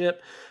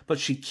relationship, but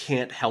she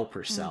can't help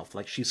herself.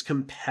 Like she's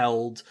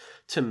compelled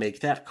to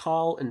make that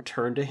call and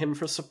turn to him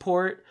for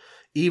support,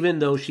 even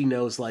though she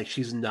knows like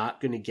she's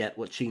not going to get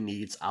what she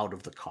needs out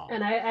of the call.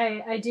 And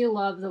I do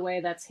love the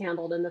way that's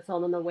handled in the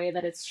film, and the way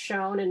that it's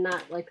shown and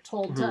not like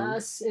told to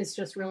us is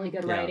just really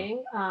good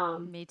writing.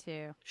 Me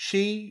too.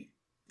 She,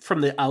 from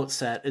the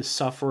outset, is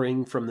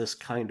suffering from this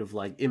kind of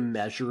like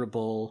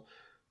immeasurable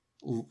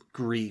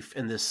grief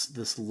and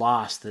this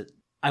loss that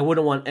I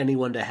wouldn't want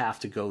anyone to have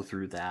to go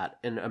through that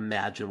and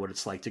imagine what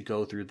it's like to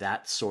go through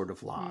that sort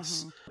of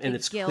loss. And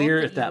it's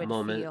clear at that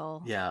moment.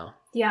 Feel.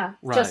 Yeah,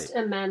 right. Just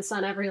immense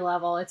on every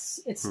level.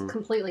 It's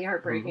completely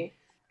heartbreaking.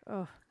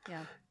 Oh,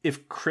 yeah.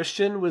 If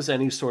Christian was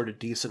any sort of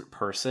decent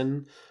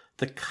person,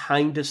 the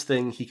kindest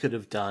thing he could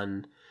have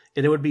done,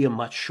 and it would be a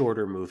much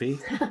shorter movie,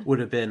 would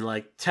have been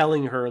like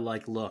telling her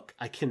like, look,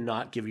 I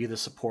cannot give you the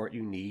support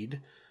you need.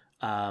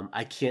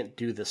 I can't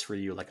do this for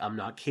you. Like, I'm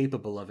not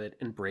capable of it,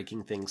 and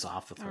breaking things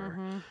off with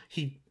her.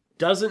 He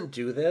doesn't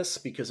do this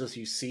because, as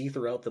you see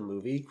throughout the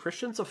movie,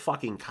 Christian's a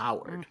fucking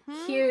coward.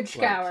 Huge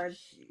coward.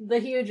 The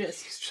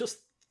hugest.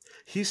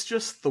 He's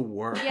just the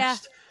worst. Yeah,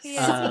 he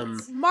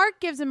is. Mark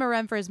gives him a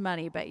run for his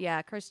money, but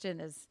yeah, Christian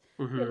is...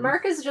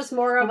 Mark is just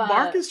more of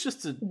Mark is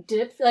just a...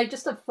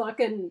 just a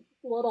fucking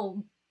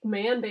little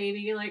man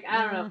baby. Like,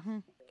 I don't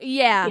know.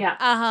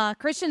 Yeah.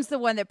 Christian's the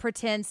one that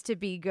pretends to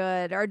be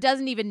good or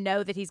doesn't even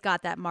know that he's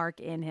got that mark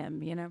in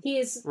him, you know?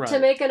 He's, to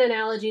make an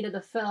analogy to the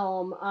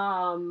film,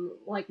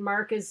 like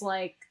Mark is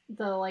like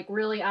the like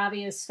really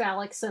obvious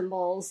phallic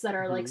symbols that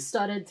are like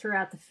studded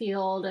throughout the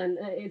field and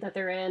that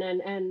they're in,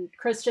 and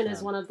Christian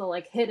is one of the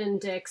like hidden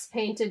dicks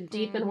painted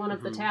deep in one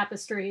of the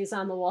tapestries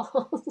on the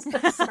walls.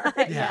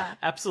 Sorry. Yeah,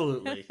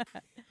 absolutely.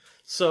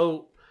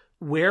 So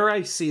Where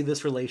I see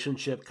this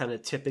relationship kind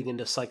of tipping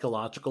into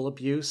psychological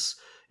abuse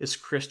is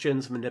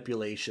Christian's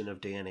manipulation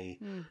of Danny.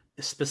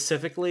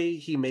 Specifically,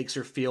 he makes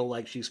her feel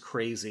like she's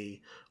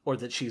crazy or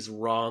that she's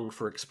wrong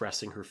for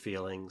expressing her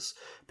feelings,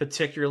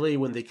 particularly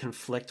when they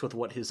conflict with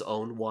what his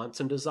own wants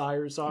and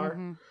desires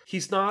are.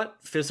 He's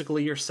not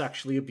physically or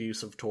sexually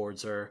abusive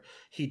towards her.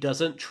 He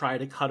doesn't try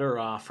to cut her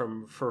off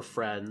from her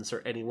friends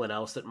or anyone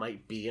else that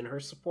might be in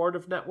her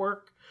supportive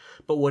network.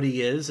 But what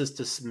he is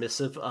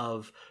dismissive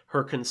of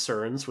her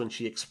concerns when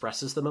she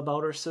expresses them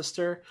about her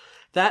sister.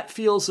 That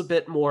feels a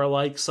bit more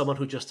like someone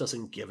who just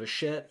doesn't give a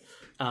shit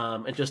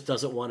and just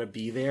doesn't want to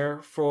be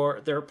there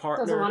for their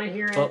partner. Doesn't want to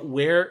hear But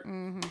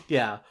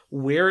it.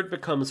 where it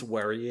becomes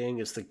worrying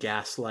is the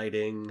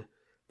gaslighting,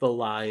 the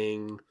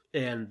lying,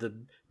 and the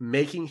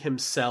making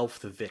himself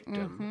the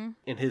victim,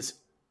 and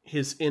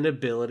his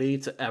inability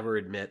to ever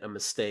admit a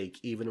mistake,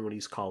 even when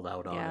he's called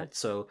out on it.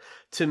 So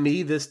to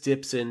me, this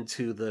dips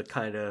into the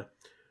kind of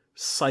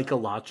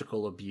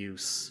psychological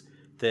abuse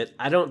that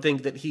I don't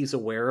think that he's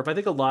aware of. I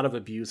think a lot of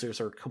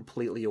abusers are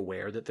completely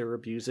aware that they're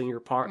abusing your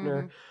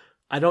partner.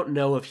 I don't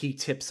know if he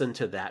tips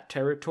into that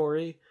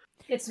territory.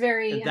 It's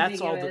very And that's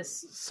all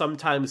ambiguous.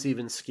 sometimes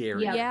even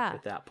scary Yeah.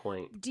 at that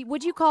point.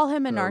 Would you call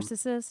him a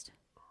narcissist,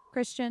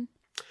 Christian?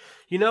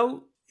 You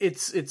know,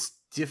 it's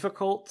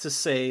difficult to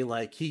say.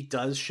 Like, he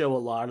does show a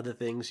lot of the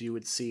things you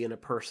would see in a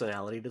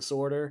personality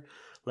disorder,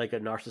 like a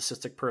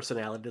narcissistic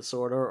personality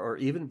disorder, or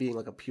even being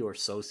like a pure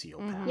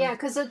sociopath. Yeah,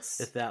 because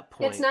it's At that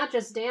point, it's not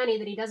just Danny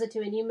that he does it to,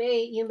 and you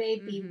may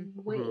be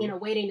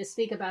waiting to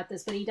speak about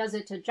this, but he does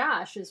it to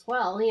Josh as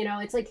well. You know,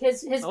 it's like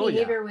his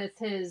behavior with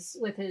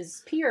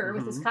his peer,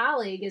 with his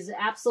colleague, is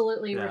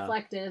absolutely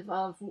reflective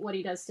of what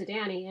he does to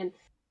Danny, and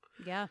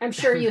I'm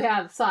sure you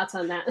have thoughts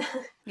on that.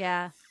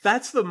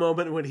 That's the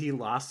moment when he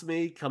lost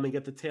me coming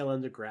at the tail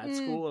end of grad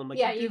school. I'm like,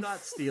 you do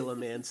not steal a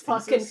man's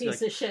fucking thesis.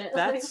 piece of shit.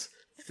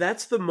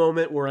 That's the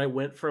moment where I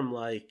went from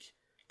like,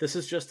 this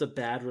is just a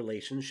bad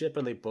relationship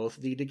and they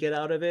both need to get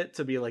out of it,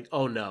 to be like,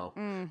 oh no,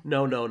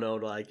 no,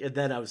 like, and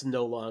then I was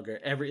no longer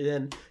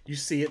then you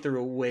see it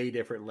through a way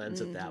different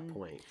lens at that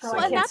point. Oh, So-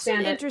 Well, and that's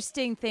an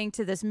interesting thing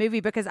to this movie,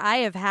 because I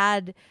have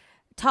had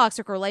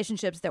toxic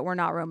relationships that were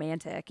not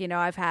romantic. You know,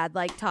 I've had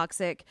like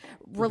toxic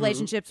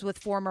relationships with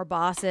former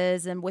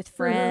bosses and with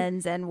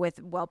friends and with,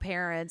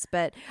 parents.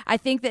 But I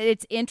think that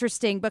it's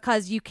interesting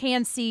because you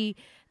can see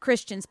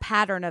Christian's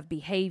pattern of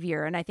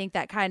behavior, and I think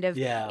that kind of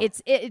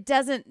it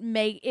doesn't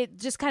make it,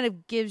 just kind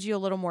of gives you a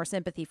little more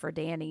sympathy for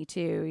Danny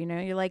too. You know,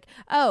 you're like,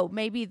 oh,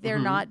 maybe they're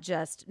not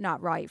just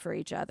not right for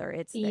each other.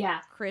 It's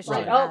that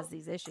Christian has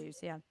these issues.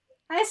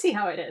 I see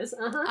how it is.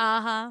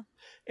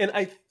 And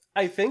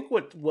I think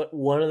what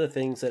one of the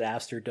things that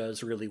Aster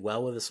does really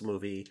well with this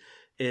movie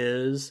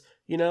is,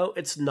 you know,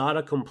 it's not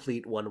a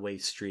complete one-way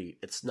street.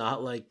 It's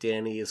not like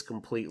Danny is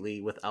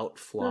completely without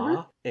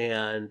flaw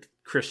and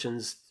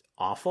Christian's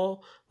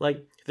awful.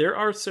 Like, there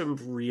are some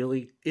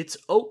really,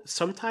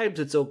 sometimes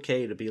it's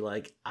okay to be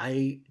like,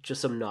 I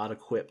just am not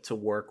equipped to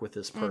work with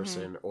this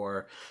person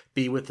or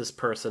be with this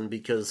person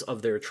because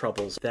of their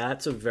troubles.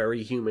 That's a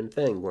very human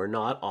thing. We're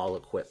not all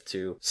equipped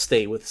to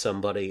stay with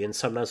somebody, and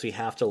sometimes we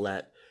have to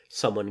let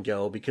someone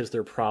go because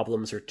their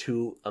problems are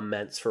too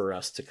immense for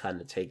us to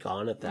kind of take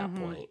on at that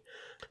point.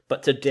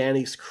 But to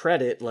Danny's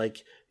credit,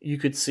 like, you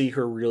could see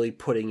her really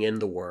putting in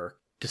the work.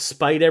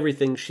 Despite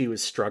everything she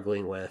was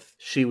struggling with,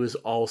 she was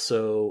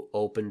also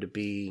open to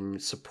being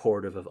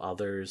supportive of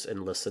others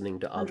and listening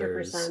to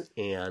others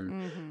 100%.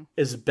 and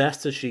as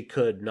best as she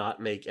could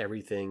not make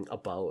everything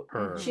about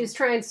her. She's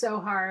trying so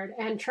hard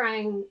and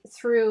trying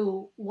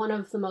through one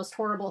of the most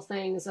horrible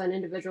things an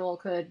individual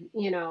could,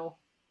 you know,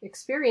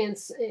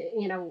 experience,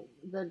 you know,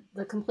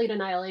 the complete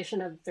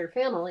annihilation of their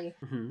family,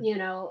 you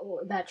know,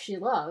 that she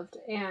loved,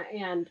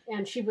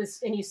 and she was,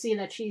 and you see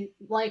that she,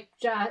 like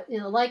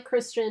like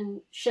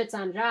Christian shits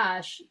on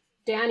Josh,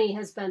 Danny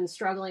has been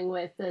struggling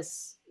with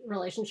this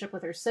relationship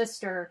with her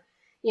sister,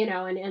 you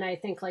know, and I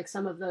think like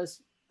some of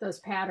those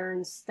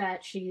patterns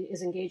that she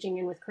is engaging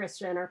in with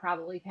Christian are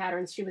probably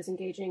patterns she was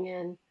engaging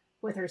in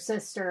with her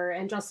sister.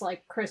 And just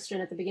like Christian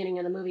at the beginning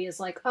of the movie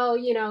is like, oh,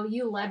 you know,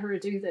 you let her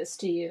do this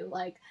to you,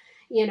 like,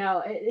 you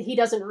know, he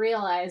doesn't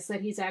realize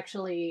that he's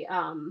actually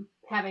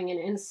having an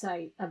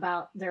insight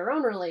about their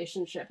own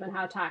relationship and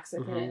how toxic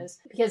it is.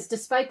 Because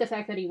despite the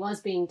fact that he was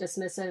being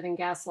dismissive and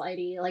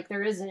gaslighty, like,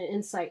 there is an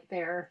insight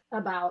there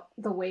about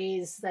the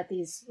ways that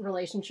these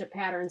relationship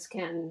patterns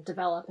can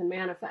develop and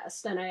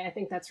manifest. And I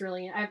think that's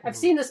really, I've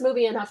seen this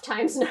movie enough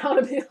times now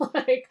to be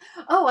like,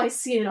 oh, I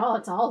see it all.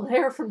 It's all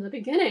there from the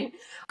beginning.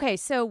 Okay,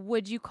 so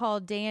would you call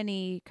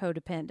Danny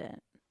codependent?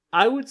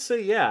 I would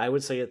say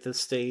at this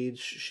stage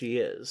she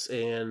is.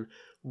 And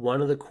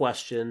one of the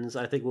questions,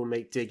 I think we'll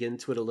dig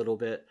into it a little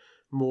bit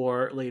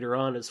more later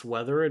on, is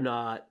whether or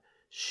not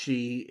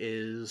she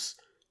is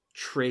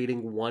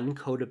trading one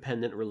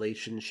codependent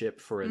relationship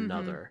for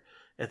another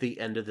at the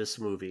end of this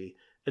movie.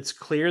 It's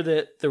clear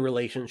that the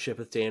relationship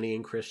with Danny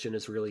and Christian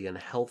is really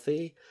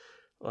unhealthy.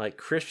 Like,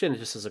 Christian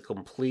just has a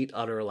complete,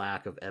 utter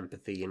lack of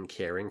empathy and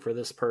caring for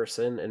this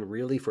person, and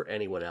really for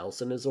anyone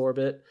else in his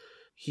orbit.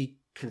 He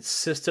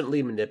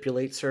consistently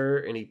manipulates her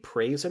and he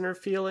preys on her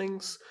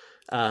feelings.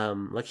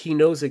 Like he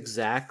knows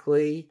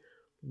exactly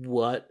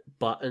what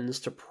buttons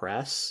to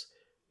press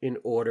in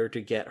order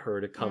to get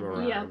her to come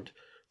around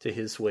to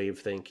his way of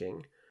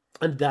thinking.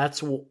 And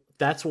that's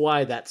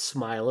why that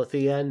smile at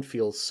the end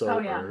feels so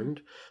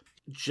earned.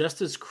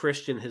 Just as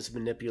Christian has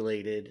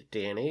manipulated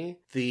Danny,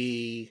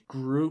 the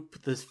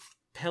group, the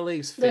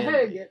Pele's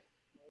family,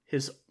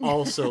 has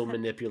also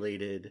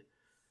manipulated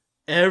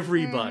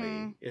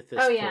everybody at this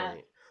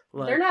point.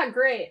 Like, they're not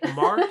great.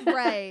 Mark,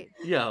 Right.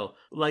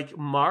 Like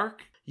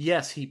Mark,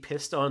 yes, he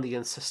pissed on the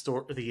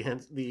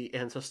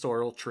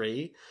ancestral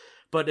tree,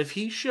 but if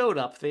he showed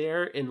up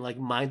there and like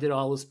minded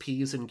all his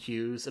P's and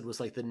Q's and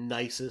was like the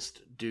nicest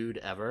dude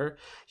ever,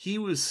 he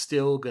was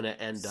still gonna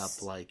end up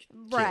like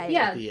killed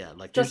at the end.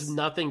 Like there's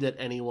nothing that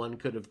anyone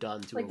could have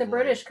done to like avoid. the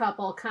British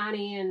couple,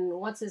 Connie and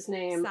what's his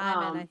name,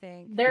 Simon, I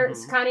think. They're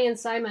Connie and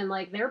Simon.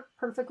 Like they're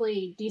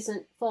perfectly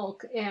decent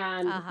folk,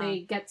 and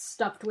they get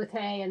stuffed with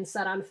hay and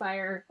set on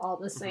fire all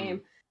the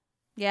same.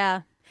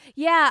 Yeah,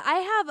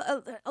 I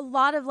have a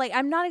lot of like,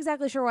 I'm not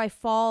exactly sure where I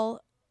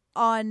fall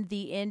on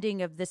the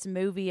ending of this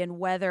movie and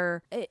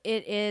whether it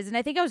is, and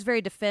I think I was very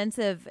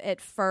defensive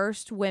at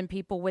first when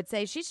people would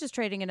say she's just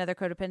trading another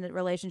codependent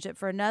relationship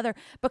for another,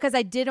 because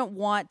I didn't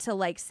want to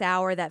like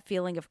sour that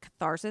feeling of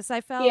catharsis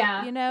I felt.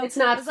 It's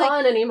not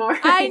fun anymore.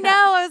 I know.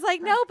 I was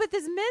like, no, but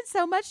this meant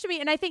so much to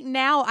me, and I think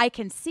now I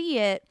can see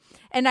it,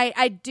 and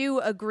I do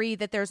agree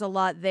that there's a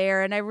lot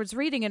there. And I was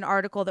reading an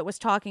article that was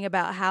talking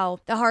about how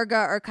the Harga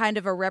are kind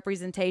of a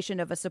representation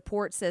of a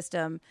support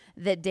system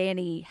that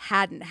Danny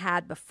hadn't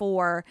had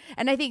before.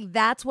 And I think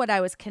that's what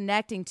I was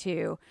connecting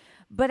to.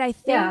 But I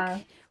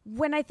think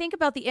when I think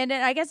about the end,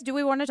 and I guess, do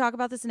we want to talk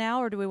about this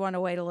now or do we want to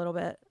wait a little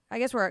bit? I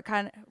guess we're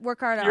kind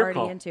of already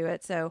into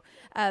it. So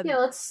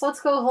let's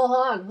go whole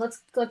hog.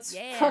 Let's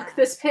cook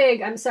this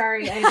pig. I'm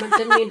sorry, I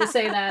didn't mean to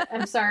say that.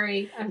 I'm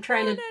sorry. I'm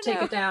trying to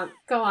take it down.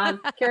 Go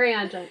on, carry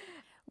on, Jen.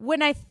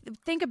 When I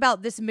think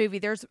about this movie,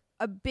 there's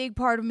a big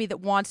part of me that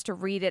wants to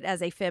read it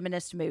as a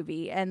feminist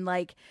movie, and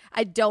like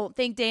I don't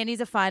think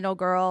Danny's a final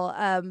girl,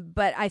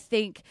 but I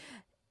think.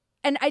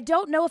 And I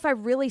don't know if I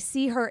really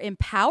see her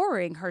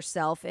empowering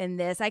herself in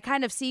this. I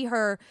kind of see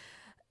her,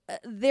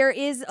 there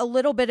is a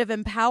little bit of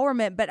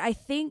empowerment, but I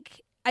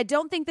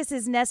don't think this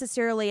is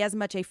necessarily as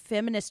much a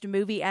feminist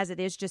movie as it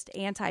is just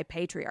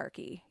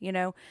anti-patriarchy.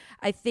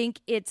 I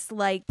think it's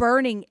like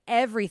burning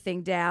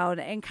everything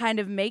down and kind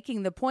of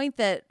making the point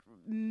that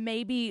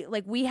maybe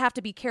like we have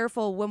to be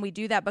careful when we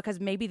do that, because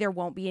maybe there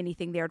won't be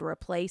anything there to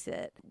replace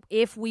it.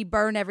 If we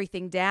burn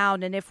everything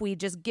down and if we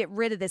just get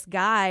rid of this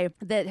guy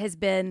that has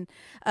been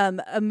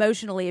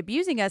emotionally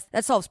abusing us,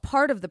 that solves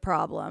part of the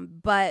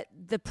problem. But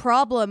the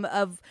problem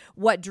of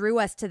what drew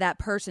us to that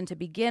person to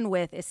begin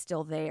with is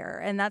still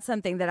there. And that's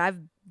something that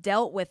I've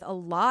dealt with a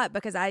lot,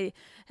 because I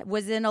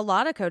was in a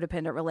lot of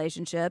codependent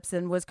relationships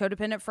and was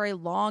codependent for a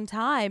long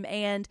time.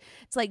 And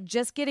it's like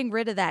just getting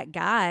rid of that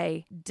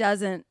guy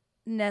doesn't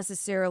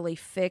necessarily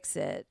fix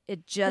it.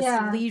 It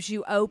just leaves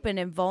you open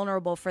and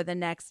vulnerable for the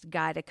next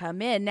guy to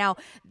come in. Now,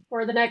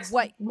 or the next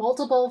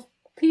multiple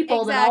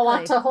people that all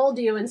want to hold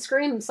you and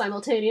scream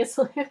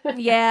simultaneously.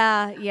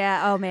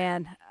 Yeah. Oh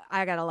man,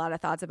 I got a lot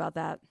of thoughts about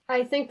that.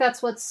 I think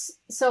that's what's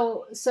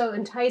so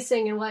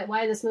enticing, and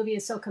why this movie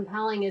is so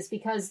compelling is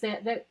because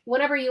that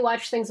whenever you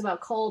watch things about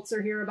cults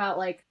or hear about,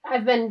 like,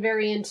 I've been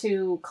very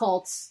into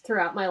cults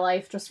throughout my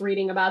life, just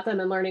reading about them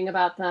and learning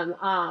about them.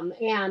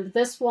 And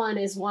this one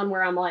is one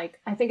where I'm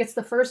like, I think it's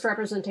the first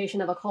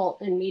representation of a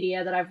cult in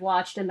media that I've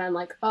watched and been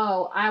like,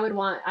 oh,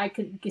 I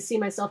could see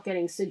myself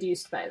getting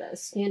seduced by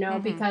this,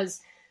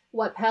 because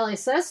what Pele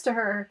says to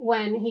her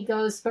when he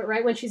goes, but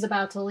right when she's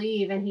about to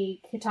leave, and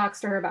he talks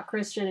to her about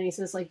Christian, and he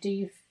says, like,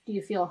 do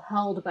you feel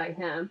held by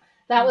him?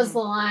 That was the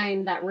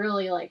line that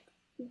really, like,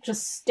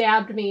 just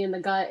stabbed me in the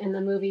gut in the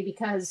movie,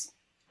 because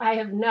I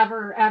have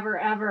never, ever,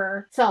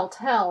 ever felt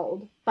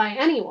held by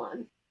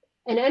anyone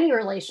in any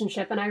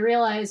relationship. And I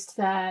realized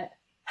that,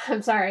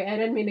 I'm sorry, I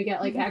didn't mean to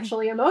get, like,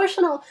 actually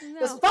emotional. No.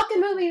 This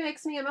fucking movie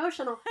makes me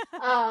emotional.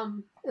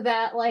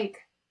 That, like,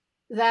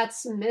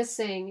 that's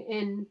missing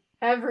in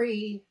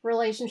every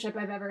relationship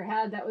I've ever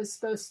had that was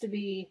supposed to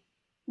be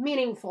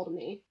meaningful to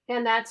me.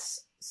 And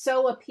that's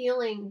so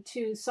appealing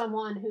to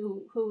someone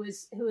who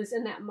is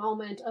in that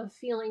moment of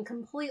feeling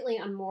completely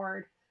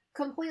unmoored,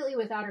 completely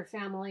without her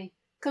family,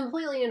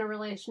 completely in a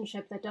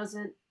relationship that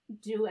doesn't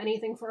do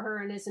anything for her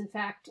and is in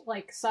fact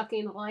like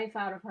sucking the life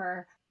out of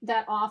her.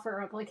 That offer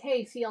of like,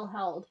 hey, feel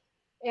held.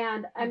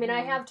 And I mean,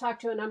 I have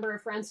talked to a number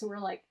of friends who were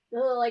like,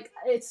 oh, like,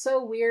 it's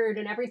so weird,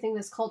 and everything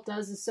this cult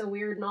does is so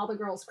weird, and all the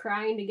girls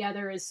crying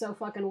together is so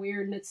fucking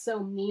weird, and it's so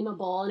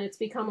memeable, and it's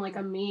become like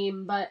a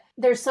meme. But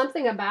there's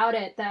something about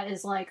it that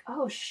is like,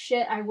 oh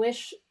shit, I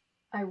wish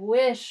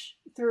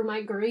through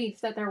my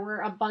grief that there were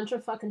a bunch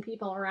of fucking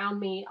people around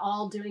me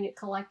all doing it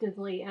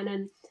collectively. And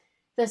in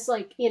this,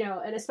 like,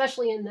 and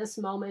especially in this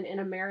moment in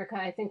America,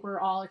 I think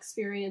we're all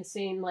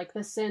experiencing like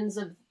the sins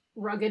of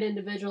rugged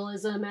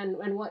individualism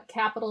and what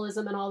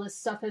capitalism and all this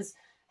stuff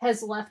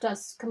has left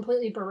us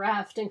completely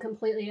bereft and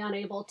completely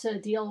unable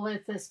to deal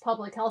with this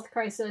public health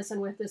crisis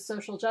and with this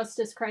social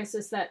justice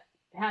crisis that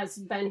has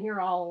been here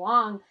all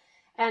along.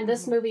 And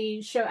this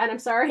movie and I'm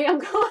sorry, I'm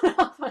going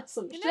off on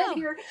some shit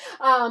here.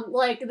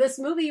 Like, this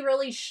movie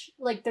really,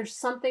 like, there's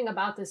something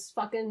about this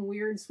fucking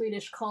weird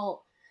Swedish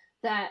cult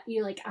that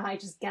you, like, I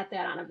just get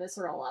that on a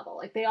visceral level.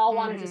 Like, they all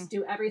want to just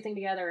do everything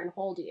together and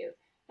hold you.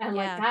 And,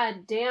 like,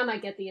 god damn, I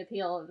get the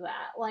appeal of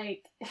that.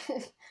 Like,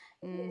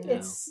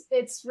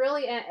 it's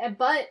really,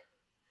 but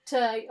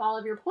to all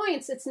of your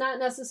points, it's not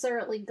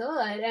necessarily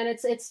good, and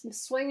it's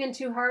swinging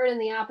too hard in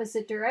the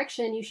opposite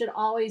direction. You should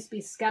always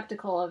be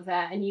skeptical of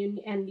that,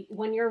 and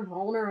when you're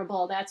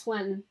vulnerable, that's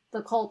when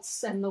the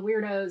cults and the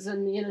weirdos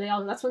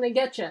and that's when they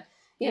get you.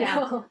 You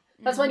know,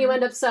 that's when you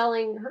end up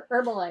selling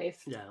Herbalife.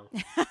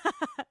 Yeah.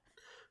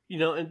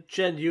 And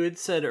Jen, you had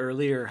said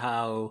earlier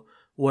how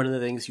one of the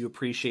things you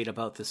appreciate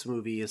about this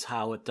movie is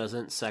how it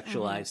doesn't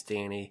sexualize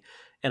Danny.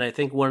 And I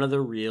think one of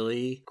the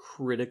really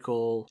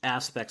critical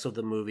aspects of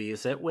the movie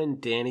is that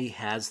when Danny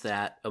has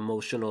that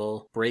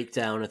emotional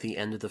breakdown at the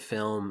end of the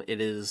film,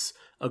 it is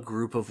a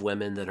group of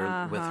women that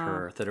are with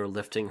her, that are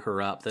lifting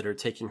her up, that are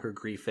taking her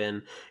grief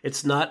in.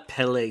 It's not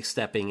Pelle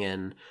stepping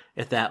in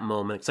at that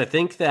moment. Because I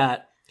think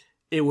that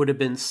it would have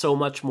been so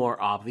much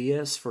more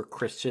obvious for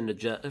Christian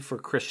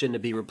to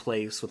be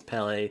replaced with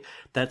Pelle.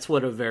 That's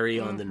what a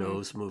very on the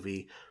nose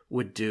movie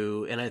would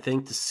do. And I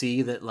think to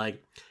see that,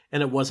 like,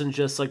 and it wasn't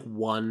just like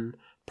one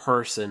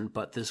person,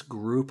 but this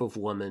group of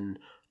women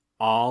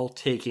all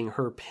taking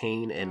her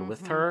pain in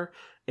with her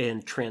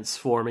and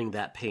transforming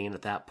that pain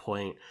at that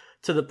point,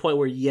 to the point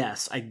where,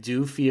 yes, I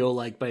do feel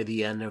like by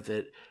the end of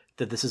it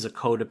that this is a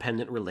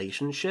codependent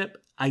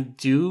relationship. I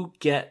do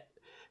get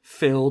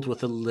filled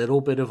with a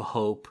little bit of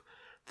hope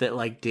that,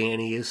 like,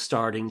 Danny is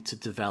starting to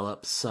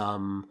develop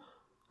some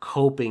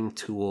coping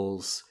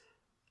tools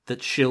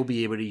that she'll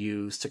be able to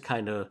use to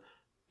kind of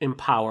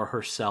empower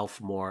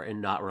herself more and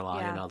not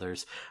rely on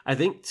others. I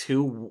think,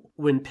 too,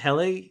 when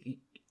Pelle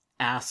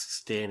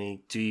asks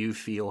Danny, do you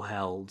feel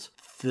held?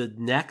 The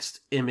next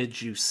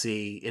image you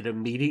see, it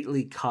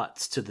immediately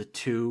cuts to the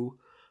two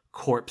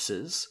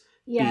corpses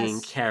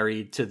being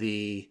carried to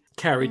the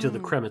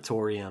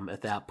crematorium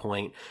at that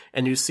point.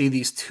 And you see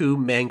these two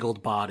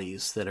mangled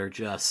bodies that are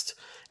just,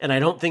 and I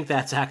don't think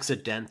that's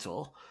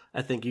accidental.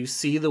 I think you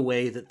see the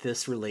way that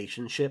this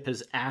relationship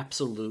has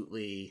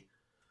absolutely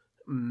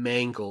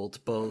mangled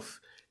both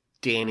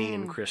Danny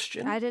and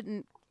Christian. I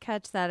didn't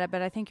catch that,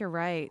 but I think you're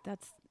right.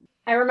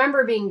 I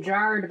remember being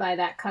jarred by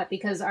that cut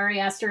because Ari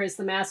Aster is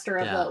the master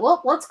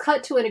of let's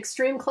cut to an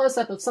extreme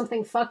close-up of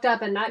something fucked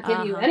up and not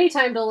give you any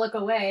time to look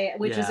away,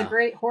 which is a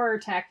great horror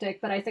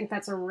tactic, but I think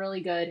that's a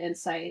really good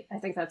insight. I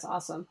think that's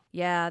awesome.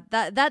 Yeah,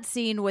 that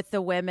scene with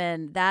the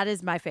women, that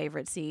is my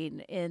favorite scene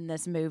in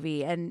this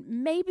movie, and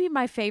maybe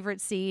my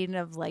favorite scene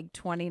of, like,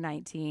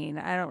 2019.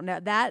 I don't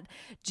know.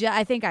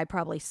 I think I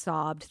probably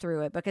sobbed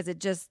through it because it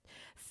just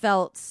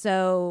felt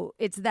so,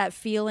 it's that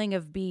feeling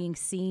of being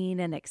seen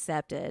and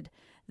accepted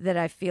that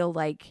I feel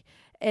like,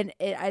 and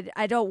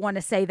I don't want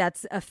to say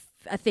that's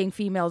a thing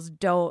females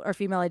don't, or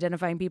female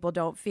identifying people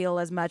don't feel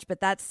as much, but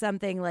that's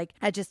something, like,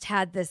 I just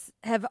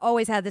have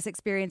always had this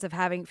experience of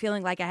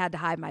feeling like I had to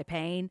hide my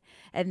pain,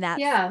 and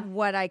that's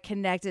what I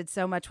connected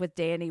so much with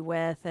Danny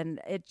with,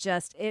 and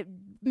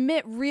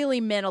it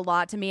really meant a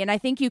lot to me. And I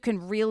think you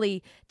can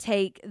really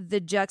take the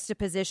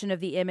juxtaposition of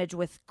the image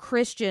with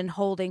Christian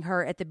holding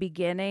her at the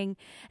beginning,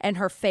 and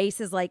her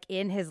face is, like,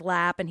 in his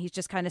lap, and he's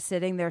just kind of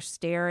sitting there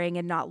staring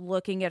and not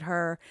looking at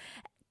her.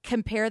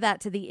 Compare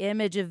that to the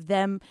image of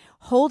them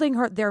holding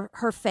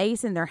her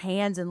face in their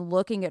hands and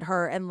looking at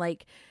her and,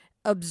 like,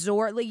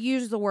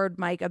 use the word,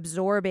 Mike,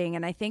 absorbing.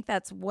 And I think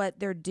that's what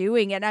they're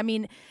doing. And I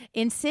mean,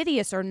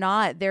 insidious or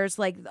not, there's,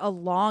 like, a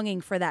longing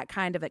for that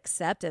kind of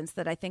acceptance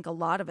that I think a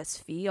lot of us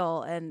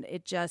feel. And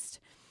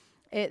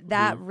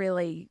that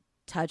really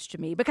touched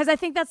me, because I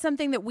think that's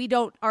something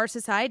that our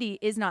society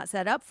is not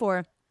set up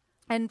for.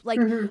 And,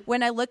 like,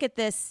 when I look at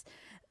this,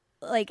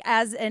 like,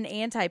 as an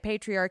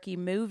anti-patriarchy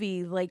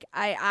movie, like,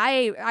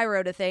 I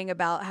wrote a thing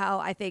about how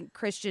I think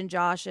Christian,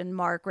 Josh, and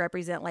Mark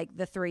represent, like,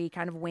 the three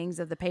kind of wings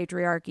of the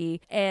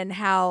patriarchy, and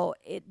how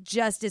it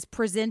just is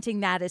presenting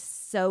that as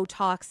so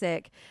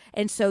toxic.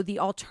 And so the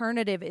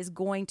alternative is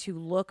going to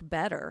look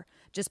better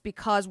just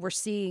because we're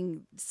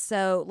seeing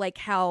so, like,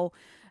 how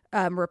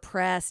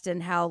repressed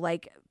and how,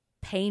 like,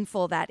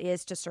 painful that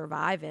is to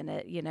survive in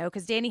it,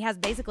 because Danny has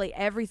basically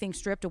everything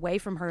stripped away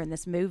from her in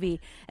this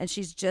movie, and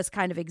she's just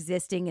kind of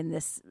existing in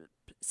this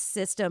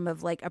system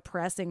of, like,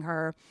 oppressing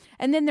her.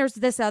 And then there's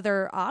this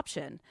other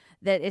option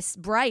that is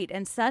bright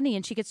and sunny,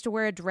 and she gets to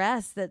wear a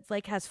dress that,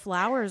 like, has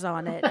flowers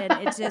on it,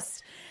 and it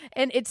just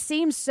and it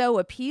seems so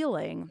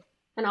appealing.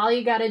 And all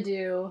you got to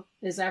do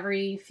is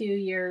every few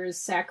years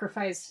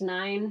sacrifice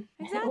 9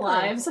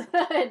 lives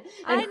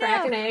and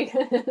crack an egg.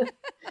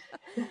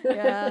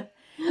 Yeah.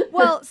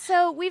 Well,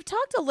 so we've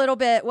talked a lot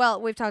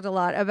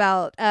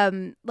about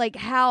like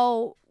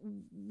how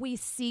we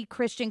see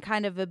Christian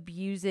kind of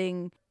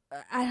abusing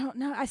I don't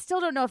know. I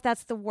still don't know if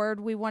that's the word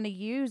we want to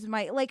use.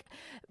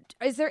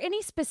 Is there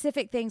any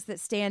specific things that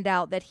stand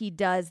out that he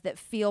does that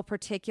feel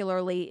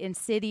particularly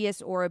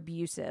insidious or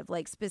abusive?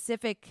 Like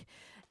specific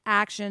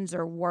actions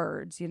or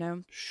words, you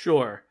know?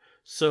 Sure.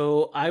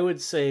 So I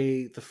would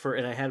say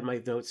and I had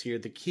my notes here,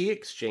 the key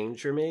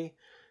exchange for me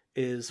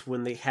is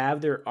when they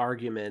have their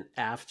argument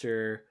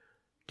after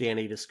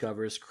Danny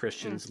discovers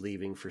Christian's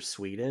leaving for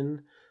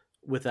Sweden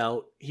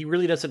he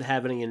really doesn't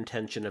have any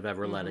intention of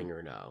ever letting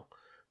her know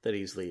that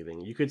he's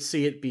leaving. You could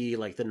see it be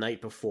like the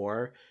night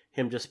before,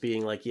 him just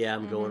being like, yeah,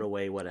 I'm going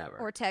away, whatever.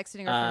 Or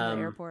texting her from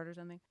the airport or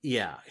something.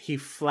 Yeah. He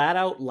flat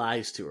out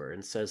lies to her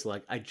and says,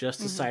 like, I just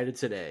decided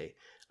today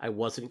I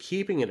wasn't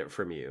keeping it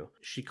from you.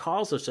 She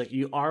calls us like,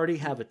 you already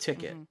have a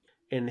ticket.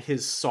 And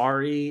his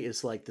sorry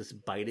is like this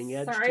biting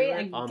edge to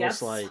it.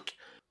 Almost like,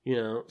 you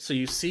know, so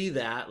you see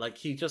that, like,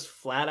 he just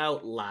flat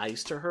out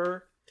lies to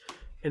her.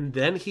 And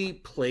then he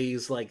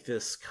plays like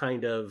this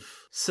kind of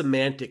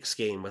semantics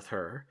game with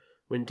her.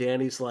 When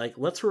Danny's like,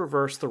 let's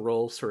reverse the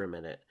roles for a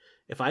minute.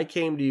 If I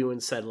came to you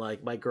and said,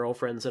 like, my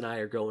girlfriends and I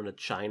are going to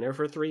China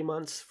for 3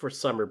 months for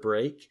summer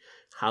break,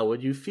 how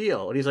would you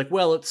feel? And he's like,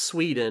 well, it's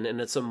Sweden and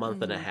it's a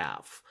month and a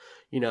half.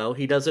 You know,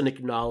 he doesn't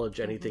acknowledge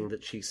anything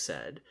that she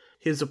said.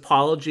 His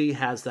apology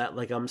has that,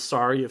 like, I'm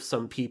sorry if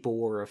some people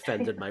were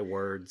offended by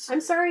words.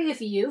 I'm sorry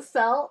if you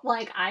felt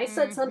like I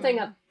said something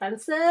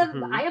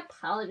offensive. I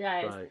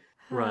apologize.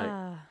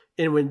 Right.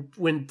 And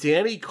when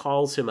Danny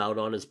calls him out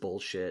on his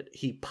bullshit,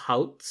 he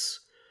pouts.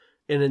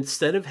 And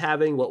instead of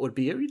having what would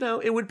be, you know,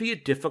 it would be a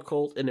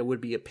difficult and it would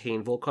be a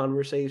painful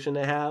conversation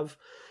to have,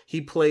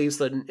 he plays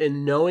that,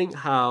 and knowing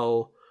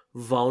how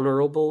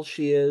vulnerable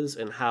she is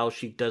and how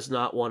she does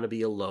not want to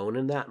be alone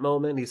in that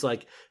moment, he's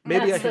like,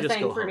 maybe I should just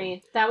go home.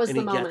 Me. That was and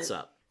the he moment. Gets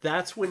up.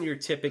 That's when you're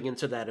tipping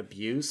into that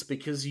abuse,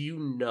 because you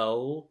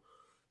know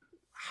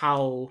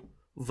how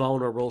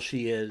vulnerable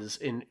she is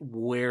and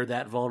where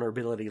that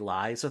vulnerability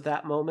lies at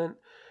that moment.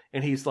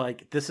 And he's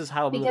like, this is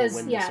how I'm going to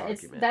win this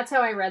argument. That's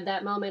how I read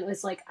that moment,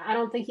 was like, I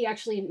don't think he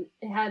actually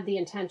had the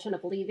intention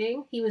of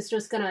leaving. He was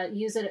just going to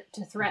use it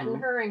to threaten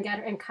her and get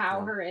her and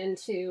cow her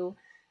into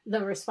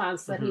the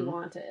response that he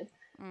wanted.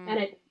 And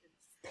it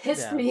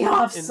pissed me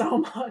off so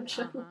much.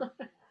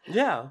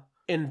 Yeah.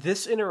 And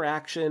this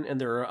interaction, and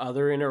there are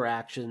other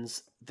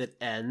interactions that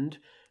end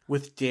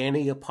with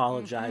Danny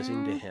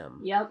apologizing to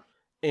him. Yep.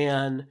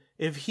 And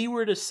if he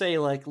were to say,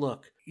 like,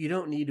 look, you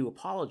don't need to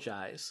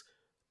apologize,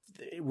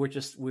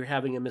 we're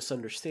having a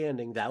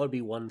misunderstanding, that would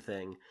be one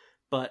thing.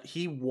 But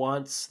he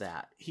wants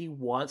that. He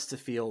wants to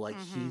feel like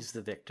he's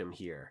the victim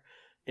here.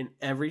 And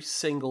every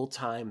single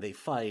time they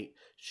fight,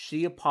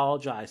 she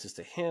apologizes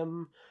to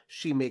him.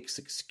 She makes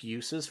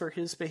excuses for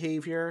his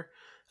behavior.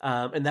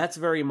 And that's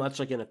very much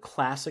like in a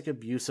classic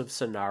abusive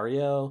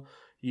scenario.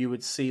 You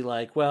would see,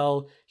 like,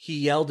 well, he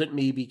yelled at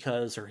me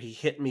because, or he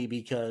hit me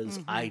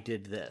because I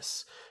did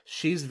this.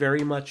 She's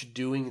very much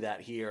doing that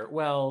here.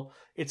 Well,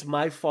 it's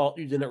my fault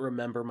you didn't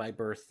remember my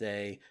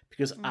birthday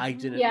because I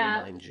didn't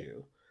remind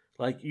you.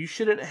 Like, you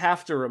shouldn't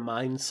have to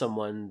remind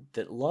someone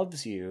that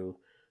loves you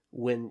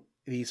when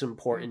these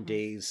important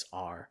days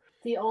are.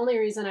 The only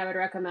reason I would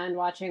recommend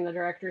watching the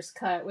director's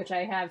cut, which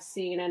I have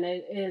seen, and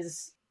it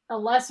is a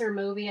lesser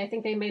movie. I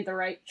think they made the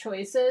right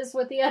choices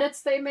with the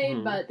edits they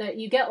made, but that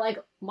you get, like,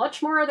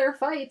 much more of their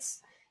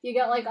fights. You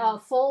get, like, a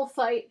full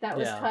fight that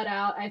was cut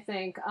out, I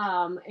think,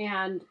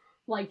 and,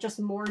 like, just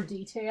more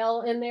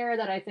detail in there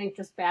that I think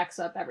just backs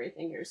up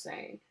everything you're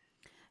saying.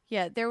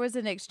 Yeah, there was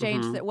an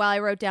exchange that, while I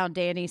wrote down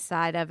Danny's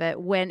side of it,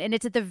 and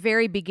it's at the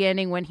very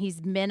beginning when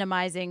he's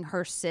minimizing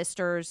her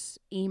sister's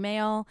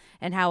email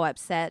and how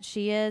upset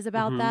she is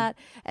about that.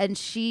 And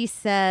she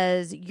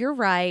says, "You're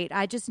right.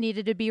 I just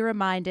needed to be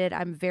reminded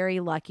I'm very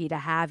lucky to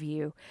have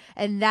you."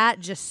 And that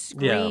just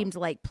screamed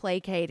like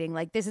placating,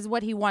 like this is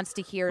what he wants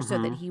to hear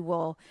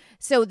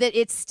so that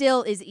it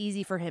still is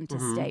easy for him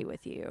to stay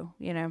with you,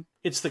 you know?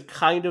 It's the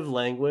kind of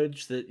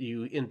language that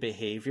in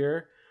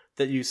behavior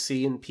that you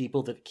see in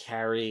people that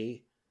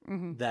carry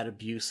that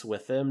abuse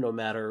with them,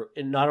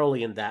 not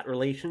only in that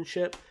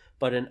relationship,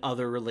 but in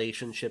other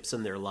relationships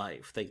in their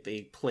life.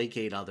 They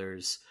placate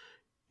others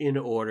in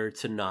order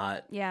to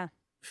not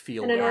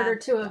feel and in order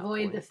to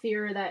avoid the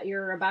fear that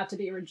you're about to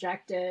be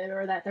rejected,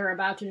 or that they're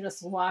about to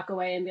just walk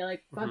away and be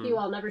like, fuck you,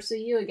 I'll never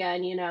see you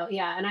again, you know?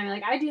 Yeah. And I'm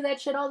like, I do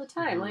that shit all the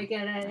time. Like,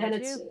 and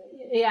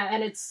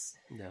it's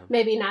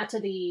maybe not to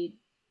the,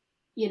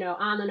 you know,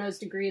 on the nose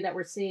degree that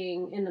we're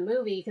seeing in the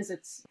movie, because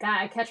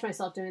I catch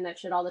myself doing that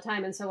shit all the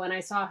time. And so when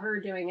I saw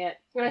her doing it,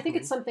 and I think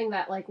it's something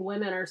that, like,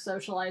 women are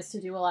socialized to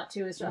do a lot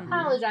too, is to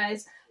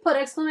apologize, put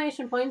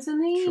exclamation points in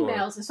the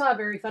emails. I saw a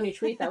very funny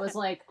tweet that was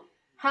like,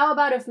 how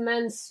about if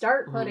men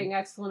start putting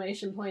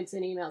exclamation points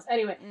in emails?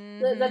 Anyway,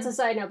 that's a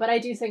side note, but I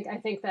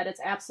think that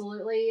it's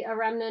absolutely a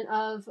remnant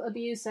of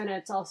abuse, and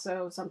it's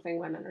also something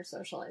women are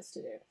socialized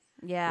to do.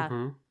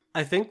 Yeah.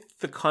 I think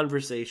the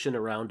conversation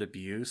around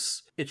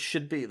abuse, it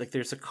should be like,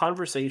 there's a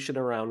conversation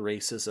around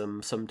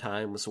racism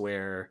sometimes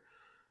where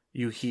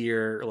you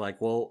hear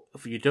like, well,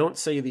 if you don't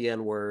say the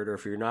N-word, or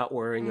if you're not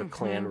wearing a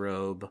Klan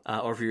robe,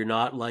 or if you're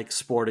not like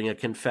sporting a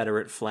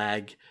Confederate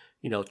flag,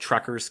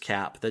 trucker's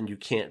cap, then you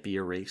can't be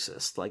a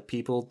racist. Like,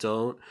 people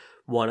don't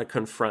want to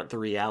confront the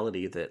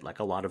reality that, like,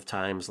 a lot of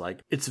times,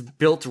 like, it's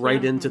built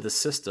right into the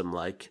system.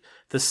 Like,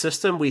 the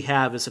system we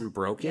have isn't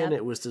broken.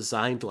 It was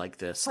designed like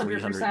this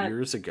 300 100%.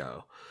 years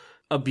ago.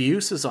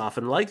 Abuse is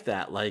often like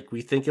that. Like,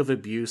 we think of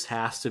abuse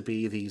has to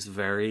be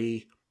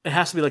it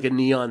has to be like a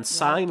neon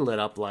sign lit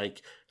up,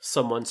 like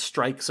someone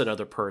strikes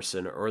another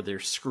person or they're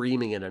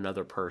screaming at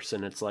another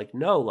person. It's like,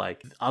 no,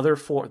 like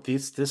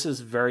this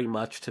is very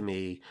much to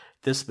me,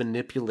 this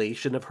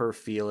manipulation of her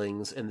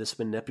feelings and this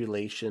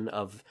manipulation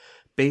of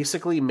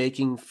basically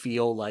making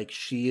feel like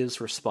she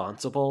is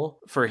responsible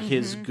for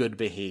his good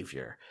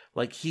behavior.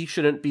 Like, he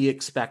shouldn't be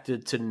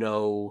expected to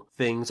know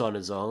things on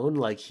his own.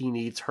 Like, he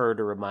needs her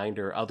to remind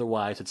her.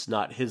 Otherwise, it's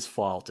not his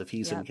fault if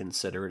he's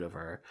inconsiderate of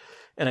her.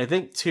 And I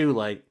think, too,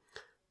 like,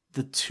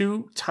 the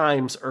 2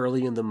 times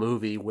early in the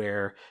movie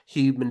where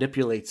he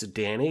manipulates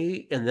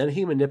Danny and then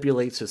he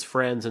manipulates his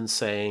friends and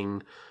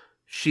saying,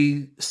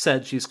 she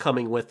said she's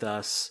coming with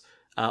us,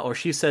 or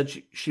she said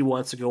she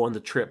wants to go on the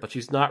trip, but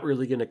she's not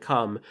really going to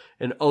come.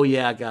 And, oh,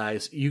 yeah,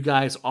 guys, you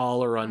guys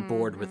all are on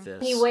board with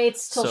this. He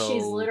waits till So,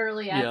 she's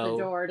literally at the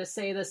door to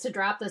say this, to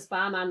drop this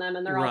bomb on them,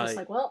 and they're all just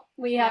like, well,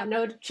 we have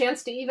no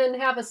chance to even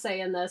have a say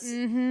in this.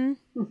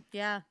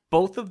 Yeah.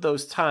 Both of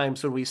those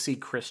times when we see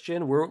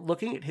Christian, we're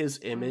looking at his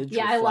image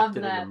I love reflected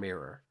in that. a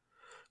mirror.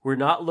 We're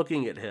not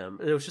looking at him.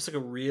 It was just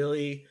like a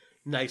really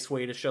nice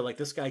way to show, like,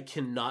 this guy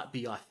cannot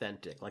be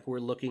authentic. Like, we're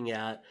looking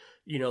at,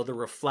 the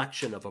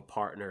reflection of a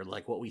partner,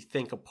 like what we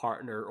think a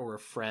partner or a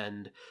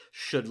friend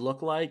should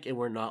look like, and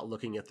we're not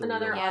looking at the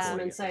Another real awesome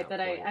Corey at insight that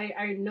point.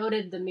 I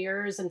noted the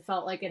mirrors and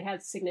felt like it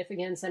had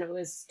significance and it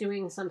was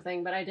doing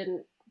something, but I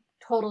didn't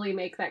totally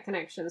make that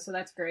connection, so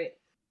that's great.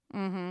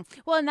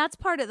 Well, and that's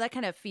part of that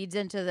kind of feeds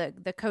into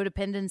the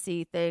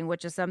codependency thing,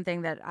 which is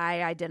something that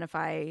I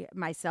identify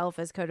myself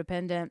as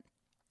codependent.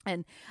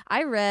 And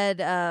I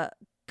read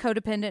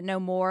Codependent No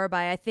More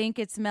by, I think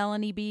it's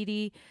Melanie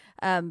Beattie,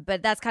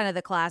 but that's kind of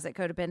the classic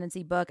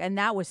codependency book. And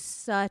that was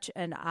such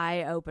an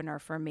eye-opener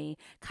for me,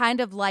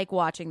 kind of like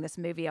watching this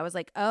movie. I was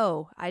like,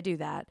 oh, I do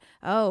that.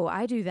 Oh,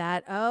 I do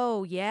that.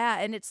 Oh, yeah.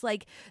 And it's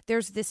like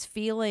there's this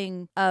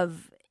feeling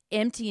of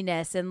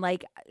emptiness and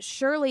like,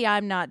 surely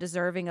I'm not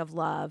deserving of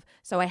love,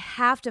 so I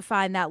have to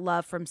find that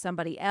love from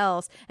somebody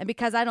else. And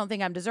because I don't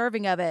think I'm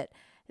deserving of it,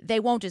 they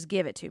won't just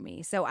give it to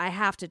me. So I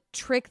have to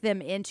trick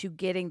them into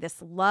getting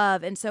this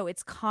love. And so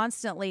it's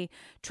constantly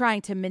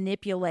trying to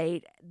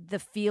manipulate the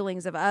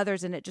feelings of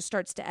others. And it just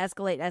starts to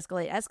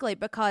escalate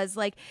because,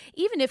 like,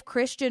 even if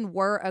Christian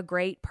were a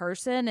great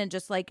person and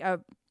just like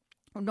a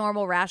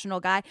normal, rational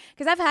guy,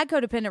 because I've had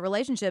codependent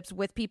relationships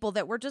with people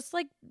that were just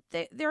like,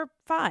 they're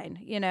fine,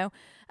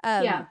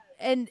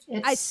 and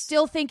I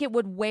still think it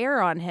would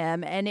wear on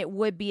him and it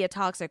would be a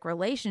toxic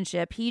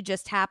relationship. He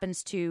just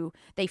happens to,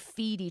 they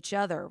feed each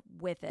other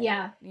with it.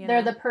 Yeah,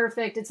 they're the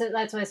perfect.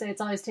 That's why I say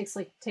it's always takes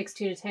 2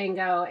 to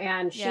tango.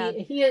 And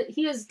he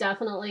is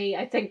definitely,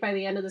 I think by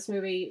the end of this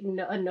movie,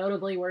 a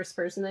notably worse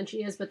person than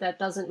she is. But that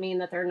doesn't mean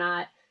that they're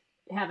not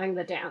having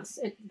the dance.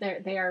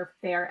 They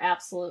are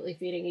absolutely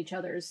feeding each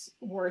other's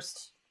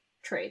worst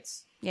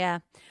traits. Yeah.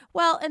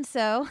 Well, and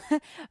so,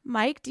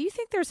 Mike, do you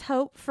think there's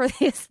hope for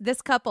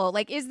this couple?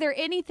 Like, is there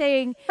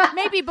anything,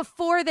 maybe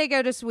before they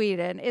go to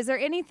Sweden, is there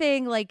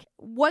anything, like,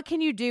 what can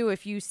you do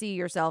if you see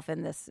yourself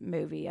in this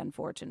movie,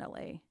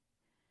 unfortunately?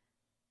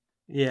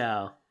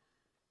 Yeah.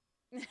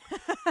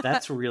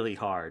 That's really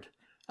hard.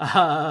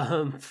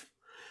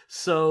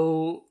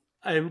 So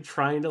I'm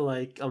trying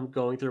to, I'm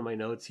going through my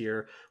notes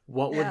here.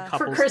 What would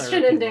couples for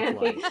Christian therapy and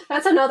look Danny? like?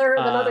 That's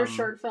another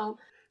short film.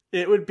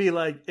 It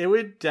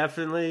would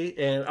definitely,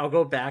 and I'll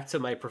go back to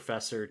my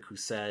professor who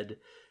said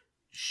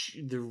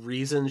the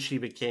reason she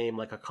became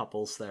like a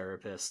couples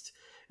therapist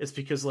is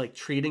because like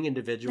treating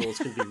individuals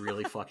can be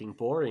really fucking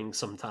boring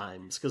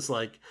sometimes. Because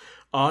like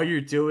all you're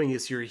doing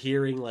is you're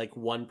hearing like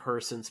one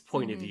person's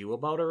point of view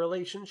about a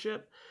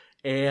relationship,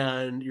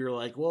 and you're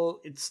like, well,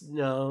 it's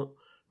no.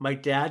 My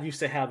dad used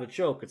to have a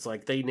joke. It's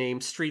like they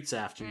name streets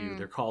after you.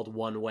 They're called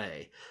One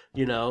Way,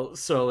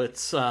 So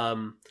it's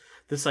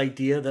this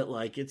idea that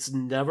like it's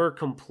never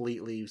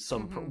completely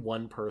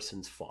one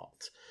person's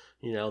fault.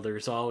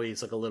 There's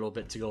always like a little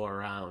bit to go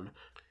around.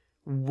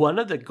 One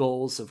of the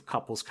goals of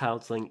couples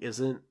counseling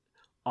isn't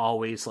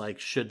always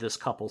like, should this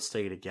couple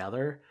stay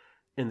together?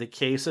 In the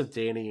case of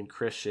Danny and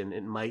Christian,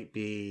 it might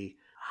be,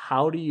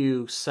 how do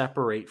you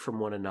separate from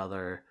one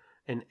another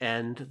and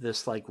end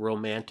this like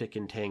romantic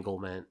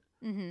entanglement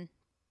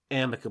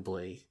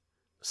amicably,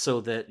 so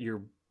that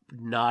you're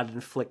not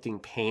inflicting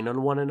pain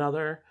on one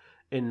another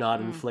and not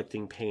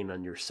inflicting pain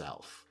on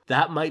yourself.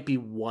 That might be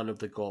one of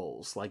the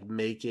goals, like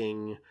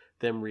making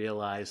them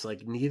realize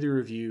like neither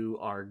of you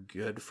are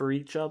good for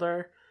each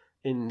other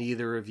and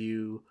neither of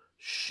you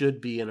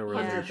should be in a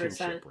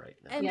relationship 100%. right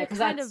now. And to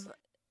kind of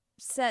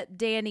set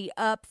Danny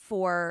up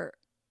for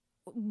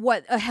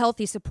what a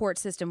healthy support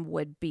system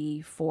would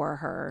be for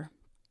her.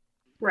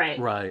 Right.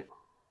 Right.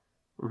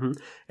 hmm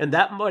And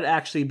that might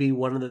actually be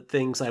one of the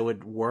things I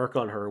would work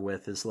on her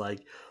with is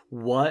like,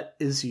 what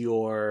is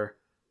your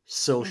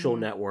social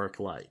network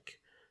like?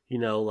 You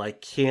know,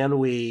 like, can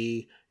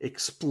we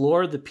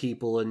explore the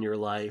people in your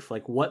life?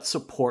 Like, what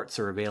supports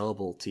are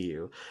available to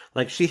you?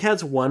 Like, she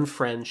has one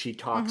friend she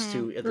talks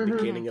to at the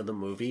beginning of the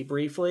movie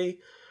briefly,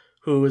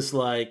 who is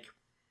like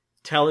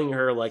telling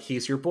her, like,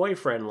 he's your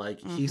boyfriend. Like,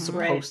 he's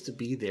supposed to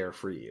be there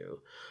for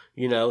you.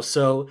 You know,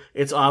 so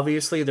it's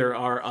obviously there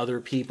are other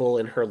people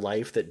in her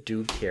life that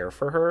do care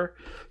for her.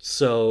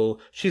 So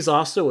she's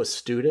also a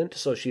student.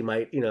 So she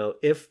might, you know,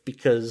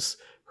 because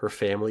her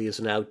family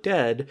is now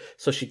dead,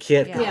 so she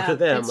can't go to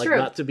them. it's like, true.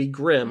 not to be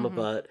grim,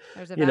 but,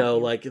 There's a you know,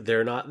 vacuum. like,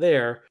 they're not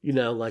there. You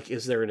know, like,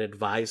 is there an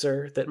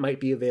advisor that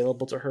might be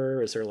available to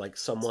her? Is there, like,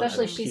 someone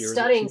Especially at a if she's peer that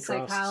studying she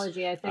trusts?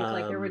 psychology, I think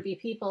like there would be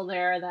people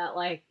there that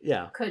like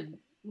Yeah. could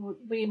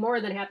be more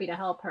than happy to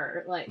help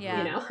her. Like, Yeah.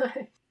 you know,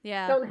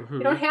 Yeah.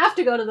 you don't have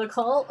to go to the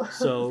cult.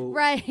 So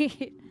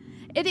Right.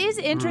 It is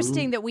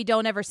interesting that we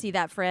don't ever see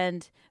that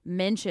friend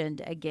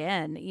mentioned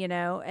again, you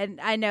know?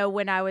 And I know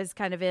when I was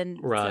kind of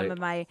in Right. some of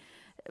my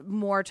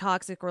more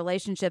toxic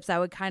relationships, I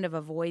would kind of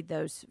avoid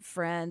those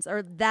friends,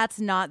 or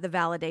that's not the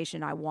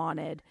validation I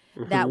wanted.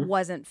 That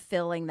wasn't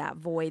filling that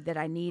void that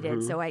I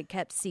needed. So I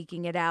kept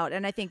seeking it out.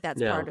 And I think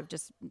that's Yeah. part of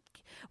just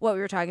what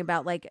we were talking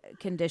about, like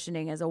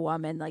conditioning as a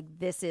woman. Like,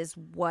 this is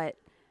what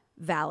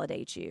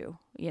validates you,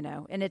 you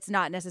know, and it's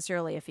not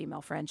necessarily a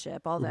female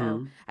friendship,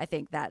 although I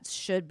think that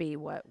should be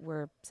what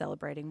we're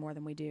celebrating more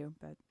than we do.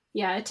 But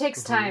Yeah, it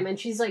takes time, and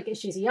she's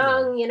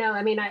young, you know.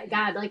 I mean,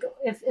 God, like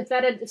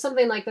if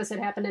something like this had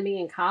happened to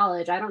me in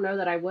college, I don't know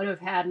that I would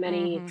have had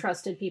many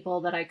trusted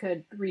people that I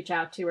could reach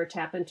out to or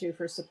tap into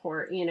for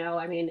support. You know,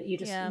 I mean,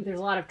 there's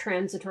a lot of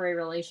transitory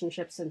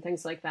relationships and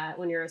things like that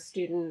when you're a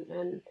student,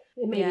 and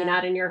maybe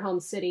not in your home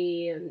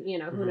city, and you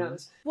know, who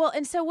knows. well,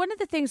 and so one of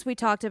the things we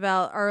talked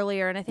about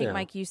earlier, and I think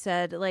Mike, you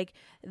said like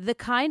the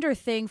kinder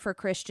thing for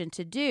Christian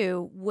to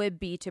do would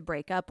be to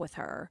break up with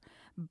her,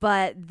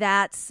 but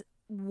that's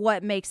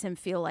what makes him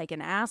feel like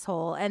an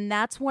asshole. And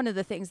that's one of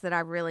the things that I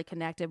really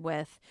connected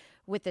with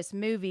this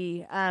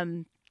movie.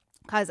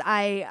 Because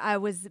I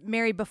was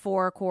married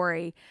before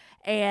Corey,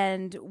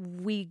 and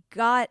we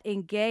got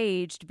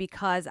engaged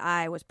because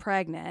I was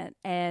pregnant,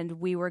 and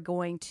we were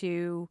going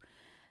to,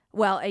 we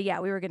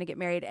were going to get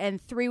married.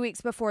 And 3 weeks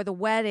before the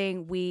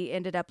wedding, we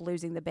ended up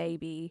losing the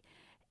baby.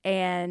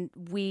 And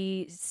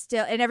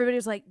everybody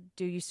was like,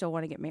 do you still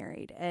want to get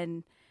married?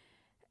 And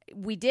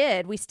we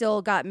did. We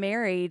still got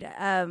married.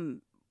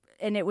 And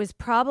it was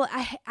probably,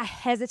 I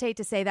hesitate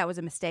to say that was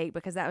a mistake,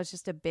 because that was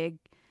just a big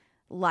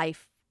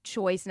life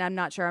choice. And I'm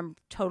not sure I'm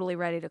totally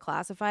ready to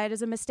classify it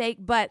as a mistake.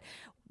 But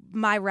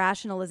my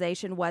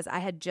rationalization was I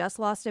had just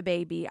lost a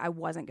baby. I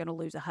wasn't going to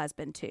lose a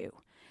husband too.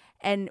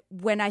 And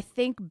when I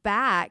think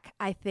back,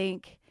 I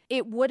think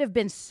it would have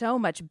been so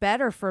much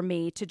better for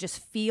me to just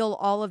feel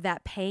all of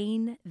that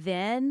pain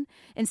then,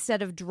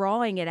 instead of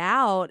drawing it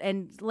out.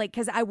 And like,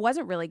 because I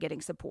wasn't really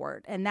getting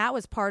support. And that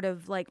was part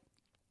of, like,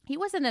 he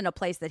wasn't in a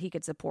place that he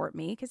could support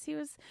me, because he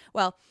was,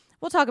 well,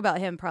 we'll talk about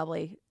him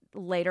probably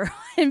later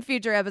in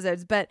future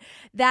episodes, but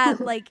that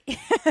like,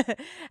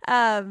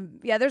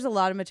 there's a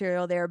lot of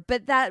material there,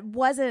 but that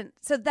wasn't,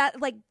 so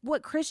that like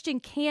what Christian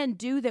can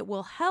do that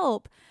will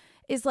help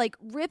is like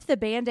rip the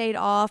Band-Aid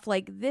off.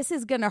 Like, this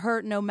is going to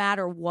hurt no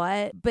matter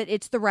what, but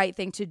it's the right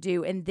thing to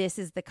do. And this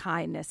is the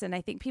kindness. And I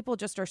think people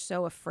just are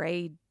so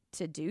afraid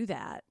to do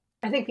that.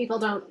 I think people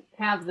don't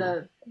have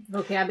the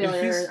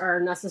vocabulary or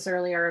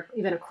necessarily are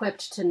even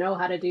equipped to know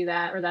how to do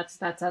that, or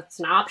that's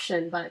an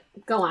option. But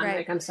go on, Right.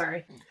 Mike. I'm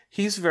sorry.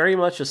 He's very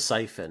much a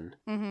siphon.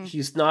 Mm-hmm.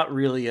 He's not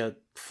really a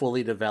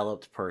fully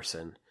developed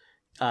person.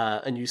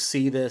 And you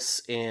see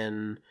this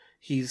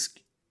he's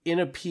in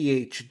a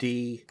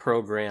PhD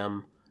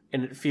program,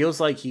 and it feels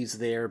like he's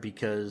there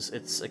because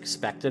it's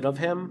expected of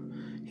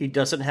him. He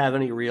doesn't have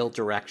any real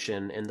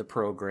direction in the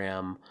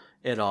program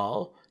at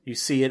all. You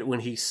see it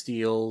when he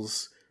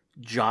steals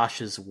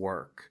Josh's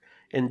work.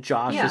 And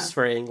Josh is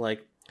saying,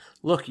 like,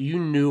 look, you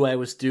knew I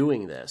was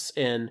doing this.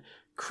 And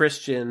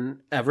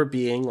Christian, ever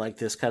being like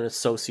this kind of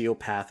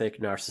sociopathic,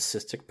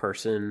 narcissistic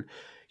person,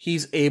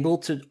 he's able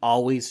to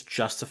always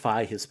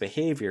justify his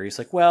behavior. He's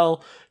like,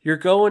 well, you're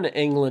going to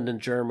England and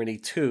Germany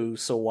too,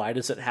 so why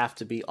does it have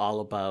to be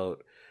all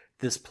about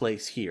this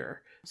place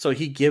here? So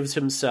he gives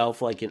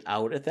himself like an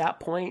out at that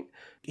point.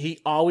 He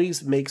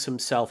always makes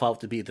himself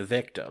out to be the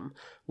victim.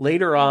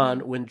 Later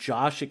on, when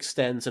Josh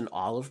extends an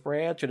olive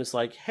branch and is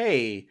like,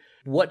 hey,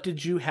 what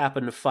did you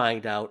happen to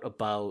find out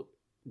about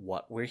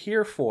what we're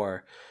here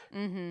for?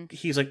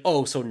 He's like,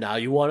 oh, so now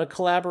you want to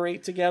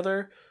collaborate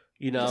together?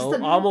 You know,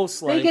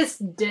 almost like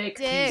biggest dick.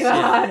 Dick.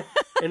 God.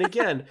 And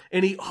again,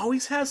 and he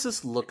always has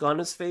this look on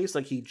his face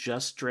like he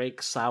just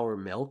drank sour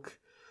milk.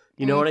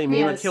 You know what I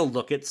mean? Like Yes. he'll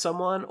look at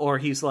someone, or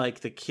he's like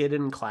the kid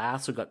in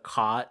class who got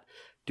caught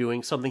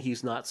doing something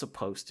he's not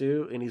supposed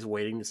to, and he's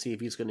waiting to see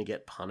if he's going to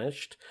get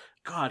punished.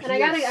 God, And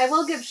I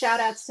will give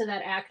shout outs to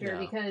that actor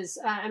because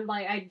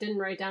I didn't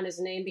write down his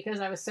name because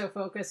I was so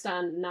focused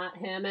on not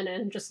him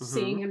and just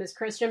seeing him as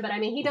Christian. But I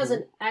mean, he does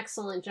an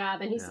excellent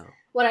job. And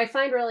what I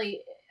find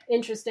really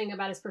interesting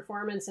about his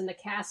performance and the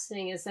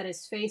casting is that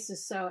his face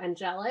is so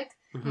angelic.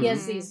 He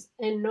has these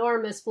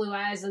enormous blue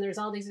eyes, and there's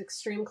all these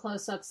extreme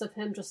close-ups of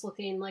him just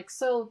looking like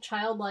so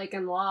childlike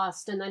and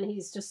lost. And then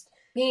he's just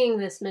being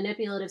this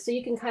manipulative. So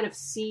you can kind of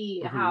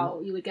see how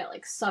you would get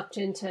like sucked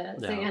into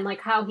thing, and like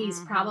how he's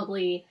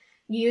probably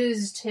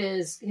used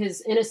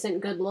his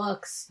innocent good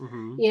looks,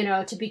 you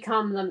know, to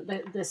become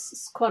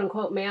this quote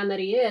unquote man that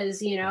he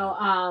is, you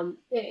know.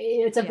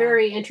 It's a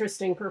very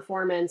interesting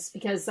performance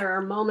because there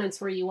are moments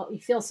where you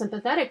feel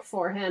sympathetic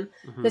for him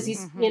because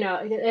he's, you know,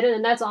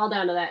 and that's all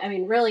down to that. I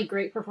mean, really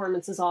great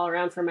performances all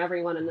around from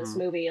everyone in this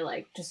movie,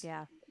 like just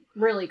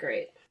really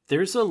great.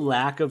 There's a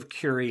lack of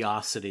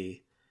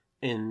curiosity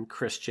in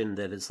Christian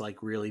that is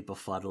like really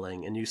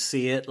befuddling, and you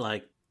see it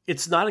like.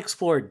 It's not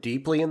explored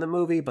deeply in the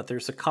movie, but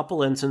there's a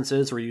couple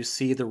instances where you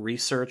see the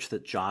research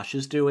that Josh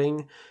is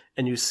doing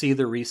and you see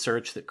the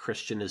research that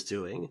Christian is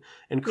doing.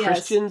 And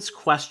Christian's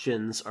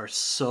questions are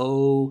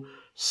so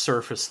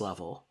surface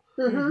level,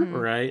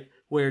 right?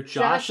 Where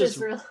Josh is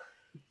really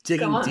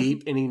digging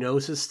deep and he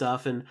knows his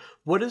stuff. And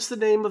what is the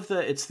name of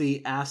it's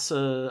the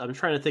I'm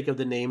trying to think of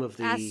the name of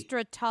the...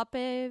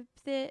 Astratope...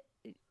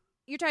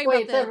 You're talking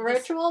about the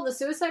ritual? The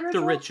suicide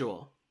ritual? The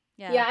ritual.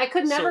 Yeah, I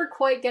could never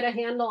quite get a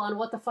handle on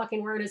what the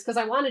fucking word is because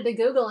I wanted to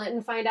Google it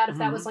and find out if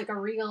that was like a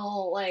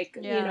real, like,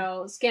 you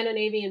know,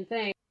 Scandinavian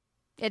thing.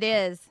 It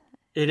is.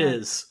 It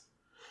is.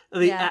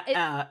 The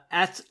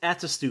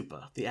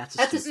Atastupa. The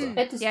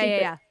Atastupa.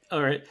 Yeah.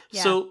 All right.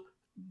 Yeah. So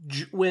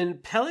when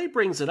Pelle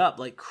brings it up,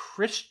 like,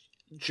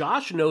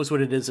 Josh knows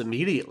what it is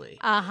immediately.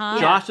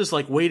 Josh is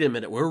like, wait a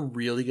minute, we're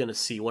really going to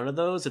see one of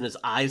those? And his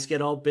eyes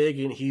get all big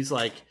and he's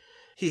like...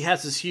 He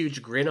has this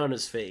huge grin on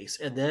his face,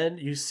 and then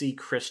you see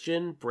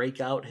Christian break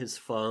out his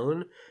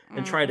phone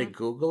and try to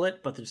Google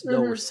it, but there's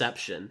no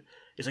reception.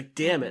 He's like,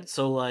 damn it.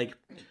 So, like,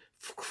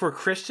 for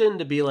Christian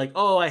to be like,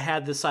 oh, I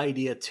had this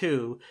idea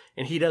too,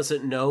 and he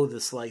doesn't know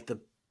this, like, the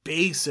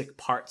basic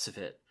parts of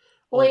it.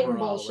 Blatant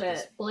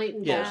bullshit.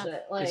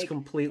 Bullshit. Like, it's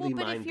completely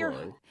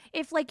mind-blowing.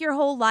 If, like, your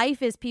whole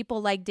life is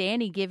people like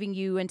Danny giving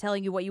you and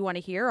telling you what you want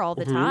to hear all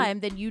the time,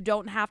 then you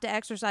don't have to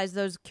exercise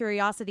those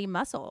curiosity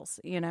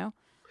muscles, you know?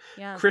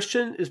 Yeah.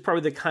 Christian is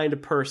probably the kind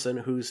of person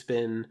who's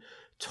been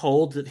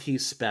told that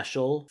he's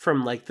special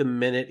from like the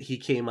minute he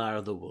came out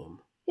of the womb.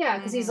 Yeah,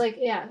 because he's like,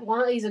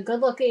 he's a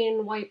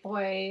good-looking white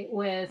boy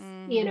with,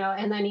 you know,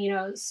 and then, you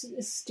know,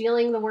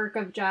 stealing the work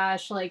of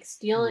Josh, like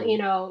stealing, you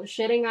know,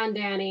 shitting on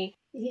Danny.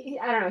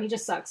 I don't know, he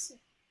just sucks.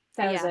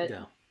 That was it.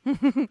 Yeah.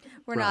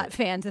 We're not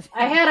fans of him.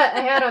 I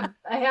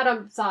had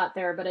a thought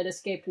there, but it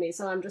escaped me,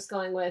 so I'm just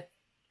going with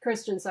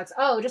Christian sucks.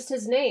 Oh, just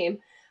his name.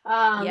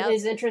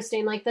 Is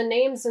interesting. Like the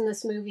names in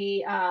this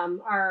movie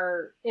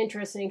are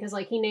interesting because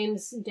like he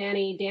names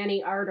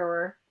Danny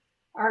Ardor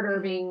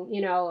being, you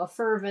know, a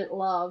fervent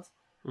love,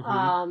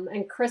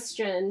 and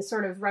Christian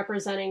sort of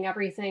representing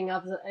everything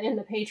in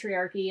the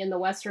patriarchy, in the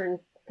Western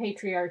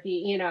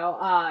patriarchy, you know.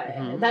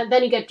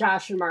 Then you get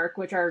Josh and Mark,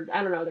 which are,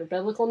 I don't know, they're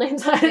biblical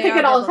names. I think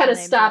it all kind of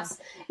stops.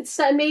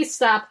 It may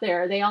stop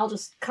there. They all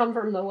just come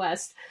from the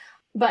West.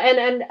 But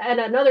and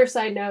another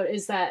side note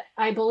is that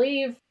I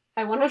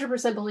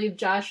 100% believe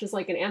Josh is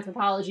like an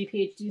anthropology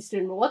PhD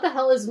student, but what the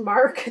hell is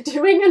Mark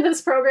doing in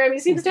this program? He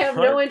seems to have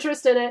no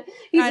interest in it.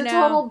 He's a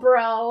total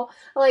bro.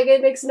 Like,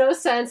 it makes no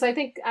sense. I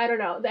don't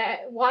know,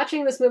 that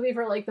watching this movie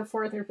for like the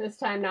 4th or 5th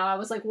time now, I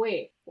was like,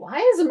 wait, why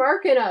is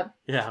Mark in a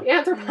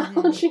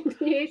anthropology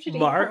PhD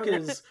Mark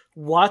program? Is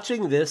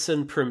watching this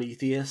and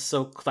Prometheus,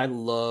 so I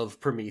love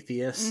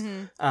Prometheus,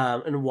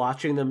 and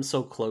watching them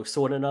so close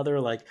to one another.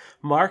 Like,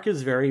 Mark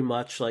is very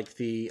much like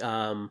the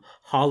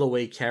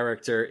Holloway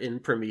character in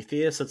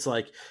Prometheus. It's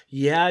like,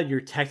 yeah,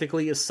 you're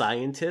technically a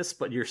scientist,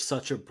 but you're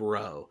such a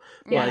bro.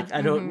 Yeah. Like,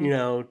 I don't,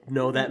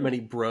 know that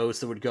many bros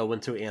that would go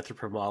into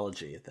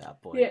anthropomology at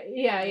that point.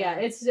 Yeah.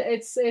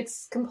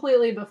 It's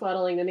completely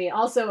befuddling to me.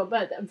 Also,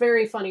 but a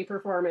very funny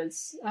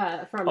performance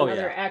from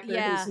another actor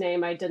whose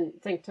name I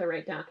didn't think to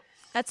write down.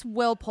 That's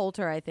Will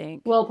Poulter, I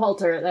think. Will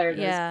Poulter, there it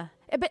is. Yeah.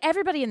 But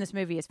everybody in this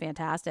movie is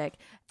fantastic.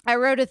 I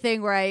wrote a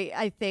thing where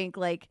I think,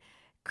 like,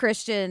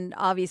 Christian,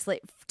 obviously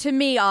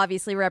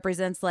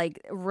represents, like,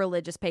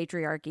 religious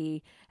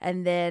patriarchy.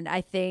 And then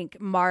I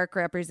think Mark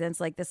represents,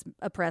 like, this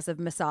oppressive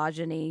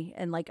misogyny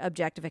and, like,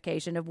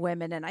 objectification of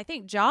women. And I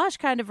think Josh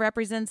kind of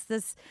represents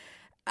this...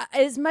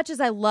 as much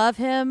as I love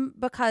him,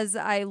 because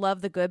I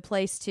love The Good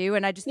Place too,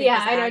 and I just think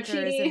this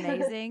actor is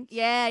amazing.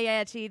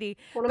 Yeah, Chidi.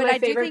 One of my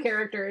favorite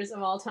characters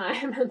of all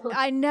time.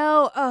 I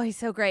know. Oh, he's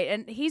so great.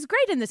 And he's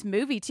great in this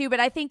movie too,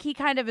 but I think he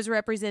kind of is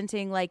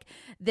representing like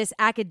this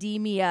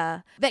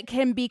academia that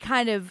can be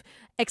kind of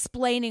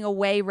explaining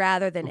away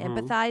rather than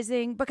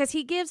empathizing, because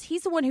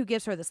he's the one who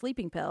gives her the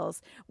sleeping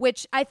pills,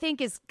 which I think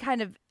is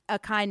kind of a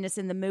kindness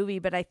in the movie,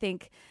 but I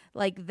think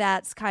like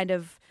that's kind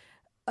of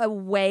a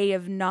way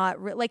of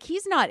not like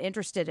he's not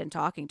interested in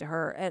talking to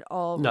her at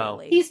all. No.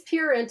 Really. He's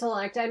pure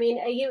intellect. I mean,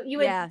 you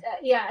would,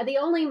 Yeah. the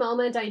only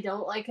moment I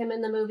don't like him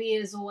in the movie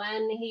is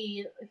when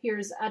he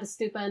hears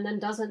Atastupa and then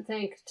doesn't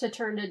think to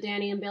turn to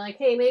Danny and be like,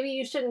 hey, maybe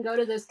you shouldn't go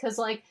to this because,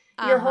 like,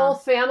 your whole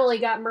family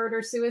got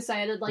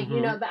murder-suicided. Like, you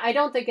know, but I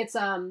don't think it's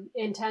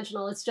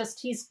intentional. It's just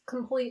he's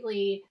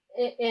completely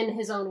in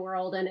his own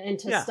world and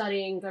into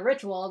studying the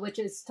ritual, which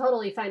is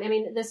totally fine. I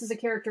mean, this is a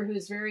character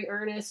who's very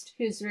earnest,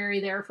 who's very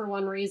there for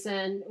one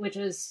reason, which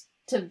is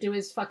to do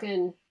his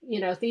fucking, you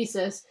know,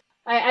 thesis.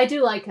 I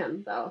do like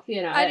him, though.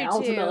 You know, I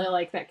ultimately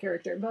like that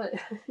character, but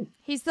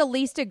he's the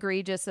least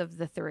egregious of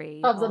the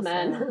three. Of the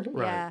men.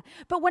 Right. Yeah.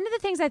 But one of the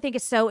things I think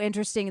is so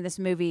interesting in this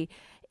movie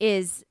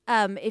is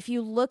if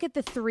you look at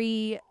the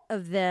three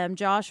of them,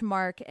 Josh,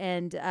 Mark,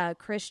 and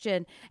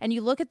Christian, and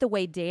you look at the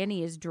way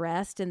Danny is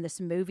dressed in this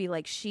movie,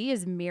 like she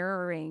is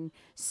mirroring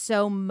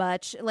so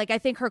much. Like I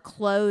think her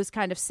clothes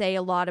kind of say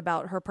a lot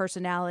about her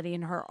personality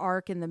and her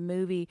arc in the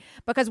movie,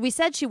 because we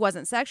said she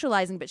wasn't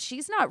sexualizing, but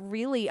she's not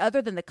really,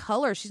 other than the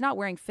color, she's not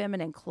wearing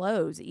feminine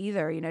clothes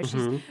either. You know,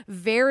 she's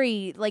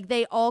very, like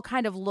they all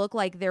kind of look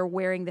like they're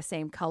wearing the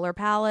same color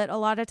palette a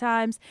lot of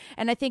times.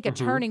 And I think a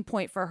turning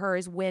point for her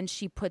is when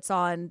she puts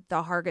on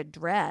the Harga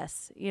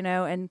dress, you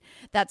know, and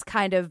that's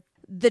kind of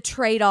the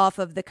trade-off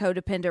of the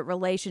codependent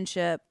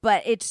relationship.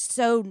 But it's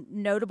so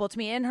notable to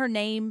me. And her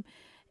name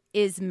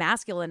is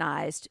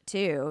masculinized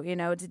too. You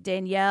know, it's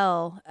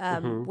Danielle,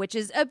 which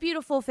is a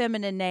beautiful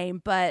feminine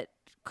name, but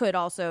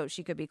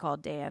she could be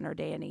called Dan or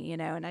Danny, you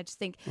know. And I just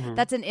think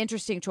that's an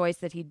interesting choice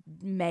that he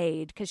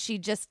made, because she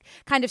just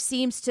kind of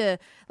seems to,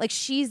 like,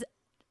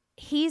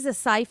 he's a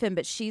siphon,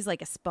 but she's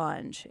like a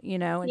sponge, you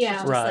know, and she's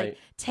just like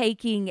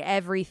taking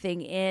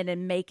everything in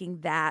and making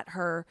that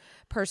her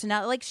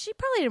personality. Like she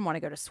probably didn't want to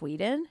go to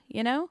Sweden,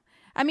 you know.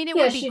 I mean, it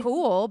would be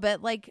cool,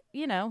 but like,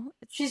 you know,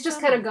 she's just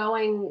kind of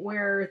going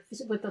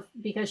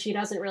because she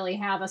doesn't really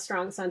have a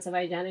strong sense of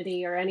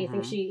identity or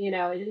anything. She, you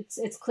know,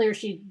 it's clear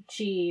she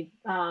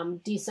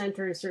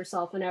decenters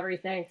herself and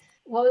everything.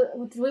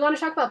 Well, do we want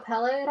to talk about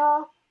Pelle at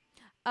all?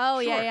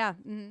 Oh, sure. Yeah.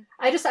 Mm-hmm.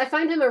 I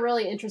find him a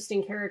really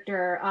interesting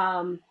character.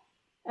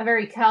 A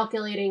very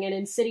calculating and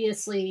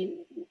insidiously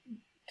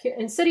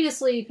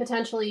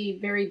potentially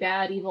very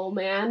bad evil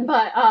man,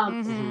 but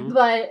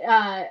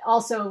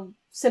also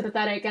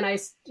sympathetic. And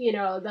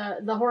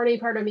the horny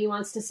part of me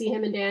wants to see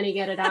him and Danny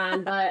get it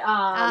on, but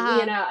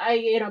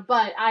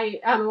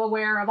I'm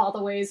aware of all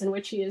the ways in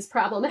which he is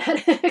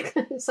problematic.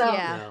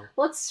 So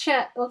let's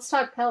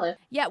talk Pelle.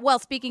 Yeah, well,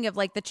 speaking of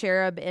like the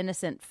cherub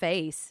innocent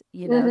face,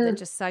 you know, that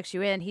just sucks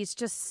you in, he's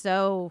just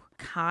so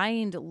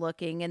kind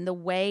looking, and the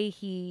way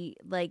he,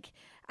 like,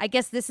 I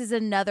guess this is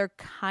another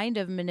kind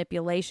of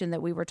manipulation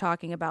that we were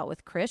talking about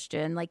with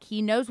Christian. Like,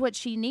 he knows what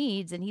she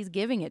needs and he's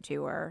giving it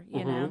to her,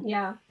 you know?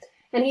 Yeah.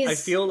 And I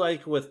feel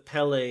like with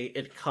Pelle,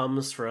 it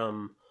comes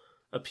from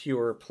a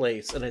pure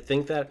place. And I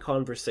think that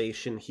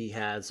conversation he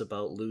has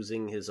about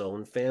losing his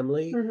own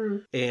family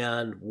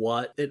and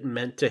what it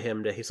meant to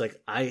him, he's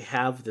like, I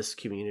have this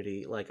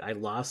community. Like, I've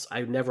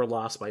never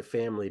lost my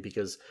family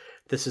because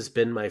this has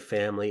been my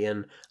family.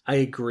 And I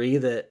agree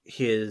that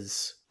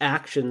his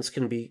actions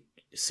can be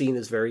seen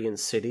as very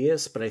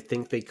insidious, but I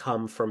think they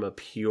come from a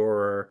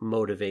pure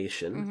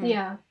motivation.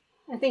 Yeah.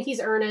 I think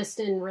he's earnest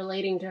in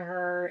relating to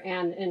her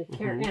and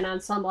on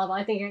some level,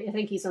 I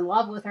think he's in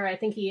love with her. I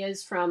think he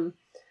is from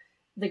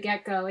the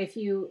get-go. If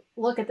you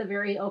look at the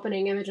very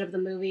opening image of the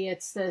movie,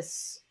 it's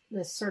this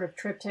sort of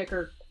triptych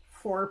or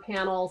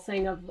 4-panel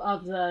thing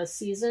of the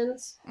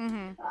seasons.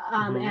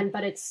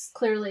 But it's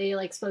clearly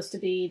like supposed to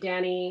be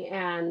Danny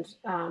and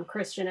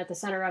Christian at the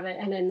center of it.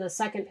 And in the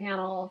second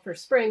panel for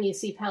spring, you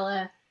see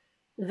Pelle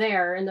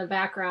there in the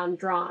background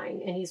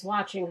drawing, and he's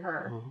watching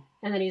her.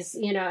 And then he's,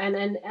 you know, and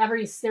then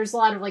there's a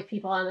lot of like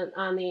people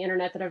on the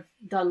internet that have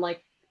done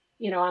like,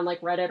 you know, on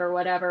like Reddit or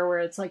whatever, where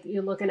it's like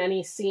you look at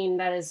any scene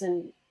that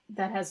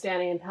has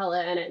Danny and Pelle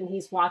in it, and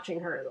he's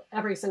watching her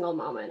every single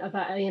moment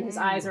and his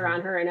eyes are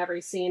on her in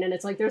every scene. And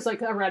it's like, there's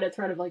like a Reddit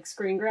thread of like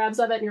screen grabs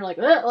of it, and you're like,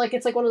 ugh! Like,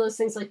 it's like one of those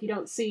things like you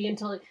don't see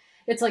until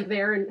it's like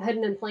there and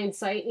hidden in plain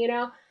sight, you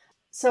know?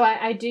 So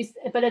I do,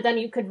 but then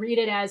you could read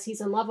it as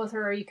he's in love with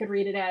her, or you could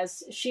read it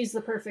as she's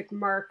the perfect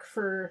mark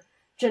for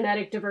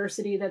genetic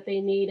diversity that they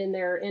need in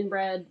their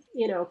inbred,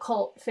 you know,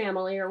 cult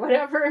family or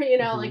whatever, you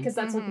know, like, because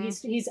that's what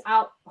he's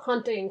out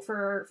hunting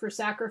for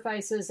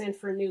sacrifices and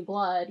for new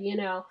blood, you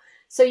know.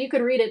 So you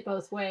could read it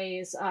both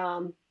ways.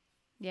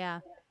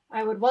 Yeah,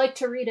 I would like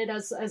to read it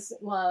as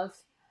love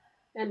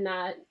and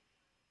not,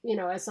 you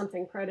know, as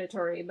something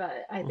predatory,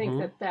 but I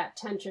think that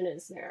tension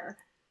is there.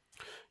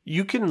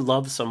 You can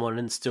love someone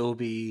and still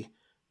be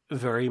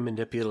very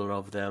manipulative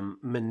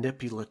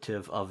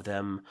of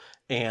them,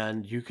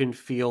 and you can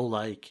feel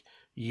like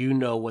you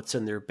know what's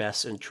in their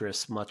best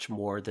interest much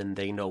more than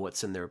they know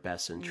what's in their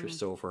best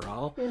interest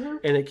overall.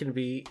 And it can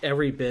be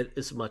every bit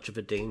as much of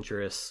a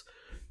dangerous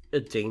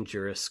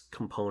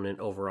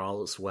component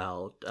overall as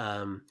well.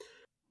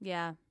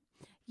 Yeah.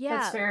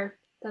 That's fair.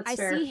 I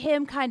see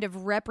him kind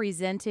of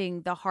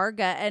representing the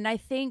Harga, and I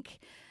think,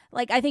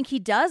 like, I think he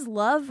does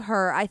love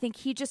her. I think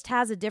he just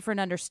has a different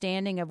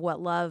understanding of what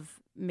love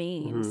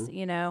means,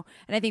 you know?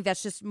 And I think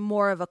that's just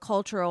more of a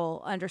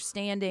cultural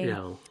understanding.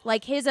 Yeah.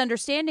 Like, his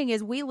understanding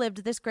is we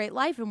lived this great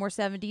life and we're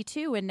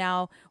 72 and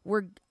now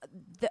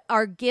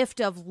our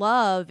gift of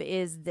love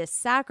is this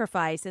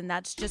sacrifice, and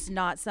that's just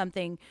not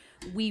something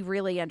we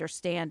really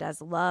understand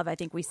as love. I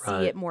think we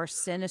see it more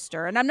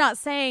sinister. And I'm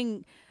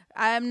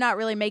not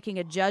really making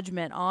a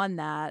judgment on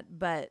that,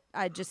 but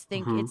I just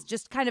think it's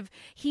just kind of,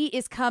 he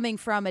is coming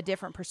from a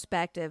different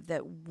perspective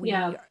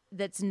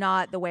that's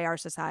not the way our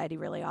society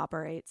really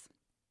operates.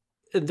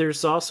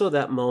 There's also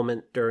that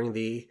moment during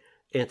the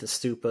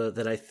Antistupa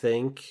that I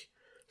think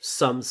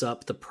sums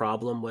up the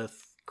problem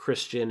with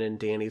Christian and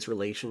Danny's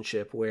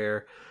relationship,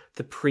 where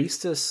the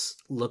priestess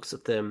looks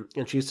at them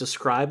and she's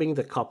describing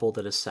the couple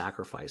that is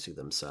sacrificing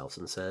themselves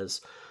and says,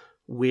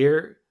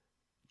 we're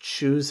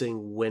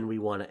choosing when we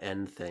want to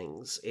end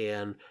things,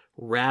 and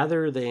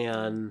rather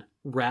than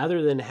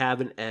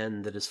have an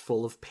end that is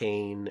full of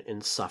pain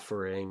and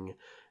suffering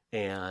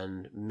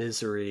and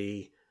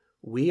misery,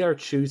 we are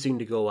choosing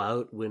to go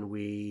out when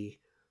we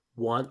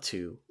want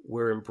to.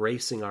 We're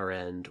embracing our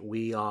end.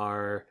 We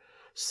are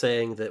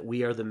saying that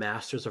we are the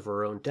masters of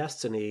our own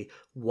destiny.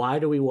 Why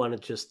do we want to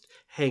just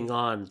hang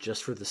on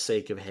just for the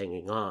sake of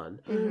hanging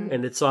on?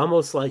 And it's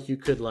almost like you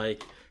could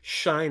like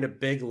shine a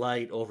big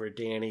light over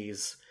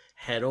Danny's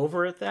head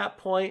over at that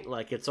point.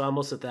 Like, it's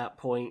almost at that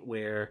point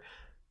where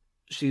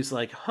she's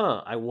like,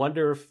 I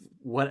wonder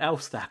what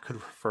else that could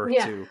refer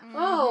to.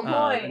 Oh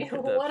boy,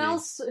 what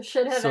else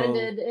should have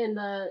ended in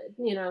the,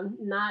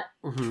 not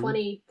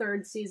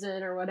 23rd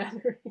season or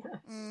whatever.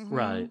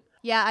 Right.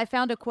 Yeah, I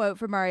found a quote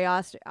from Ari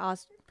Aster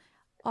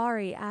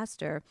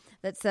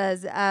that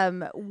says,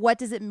 what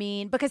does it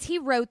mean? Because he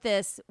wrote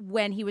this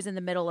when he was in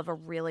the middle of a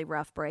really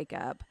rough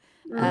breakup.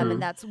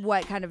 And that's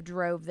what kind of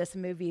drove this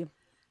movie.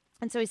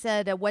 And so he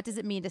said, what does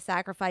it mean to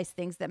sacrifice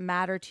things that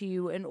matter to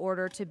you in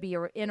order to be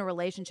in a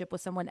relationship with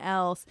someone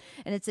else?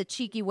 And it's a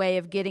cheeky way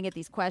of getting at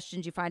these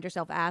questions you find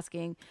yourself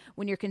asking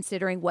when you're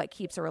considering what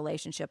keeps a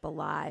relationship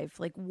alive.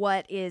 Like,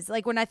 what is,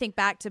 like, when I think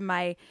back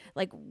to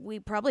we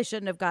probably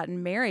shouldn't have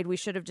gotten married. We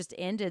should have just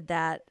ended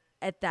that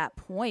at that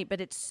point.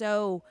 But it's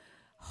so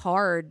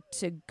hard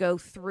to go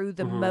through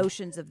the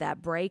motions of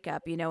that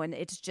breakup, and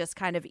it's just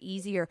kind of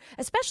easier,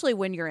 especially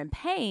when you're in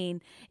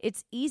pain.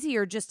 It's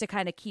easier just to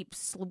kind of keep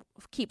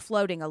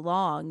floating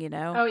along,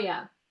 Oh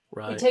yeah,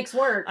 right. It takes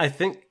work. I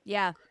think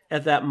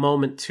at that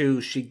moment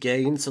too, she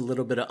gains a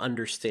little bit of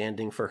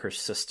understanding for her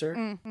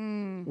sister.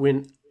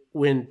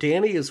 When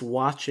Danny is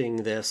watching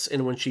this,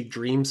 and when she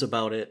dreams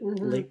about it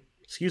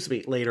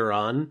later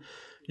on,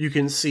 you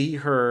can see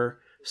her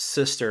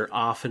sister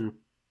often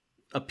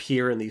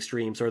appear in these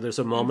dreams, or there's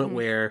a moment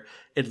where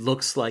it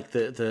looks like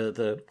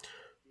the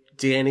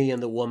Danny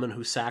and the woman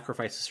who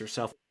sacrifices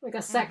herself, like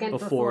a second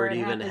before it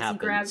even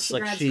happens. She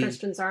grabs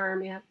Christian's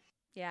arm.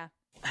 Yeah.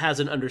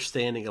 Has an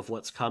understanding of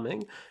what's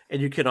coming,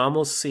 and you can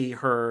almost see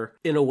her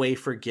in a way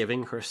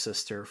forgiving her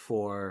sister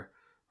for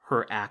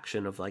her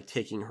action of like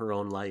taking her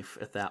own life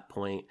at that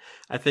point.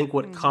 I think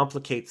what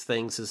complicates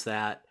things is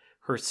that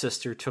her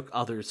sister took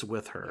others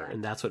with her,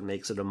 and that's what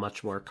makes it a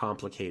much more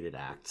complicated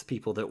act.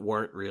 People that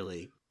weren't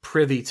really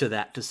privy to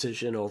that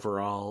decision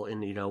overall,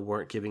 and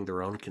weren't giving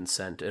their own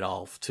consent at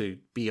all to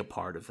be a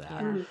part of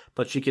that.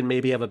 But she can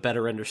maybe have a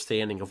better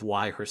understanding of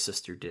why her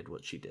sister did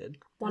what she did.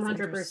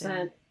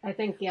 100%. I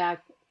think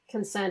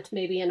consent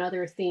may be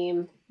another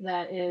theme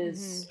that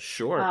is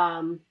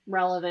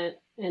relevant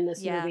in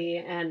this movie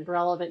and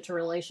relevant to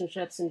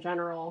relationships in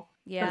general.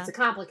 But it's a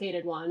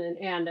complicated one,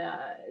 and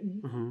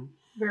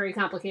very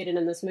complicated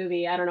in this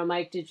movie. I don't know,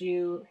 Mike, did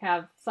you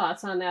have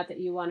thoughts on that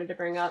you wanted to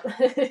bring up?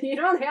 You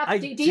don't have to.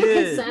 Do you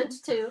consent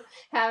to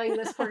having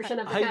this portion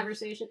of the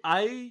conversation?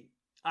 I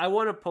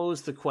want to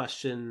pose the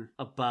question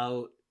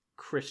about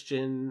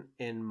Christian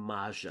and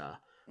Maja,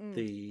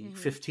 the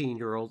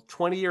 15-year-old,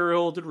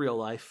 20-year-old in real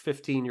life,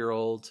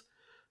 15-year-old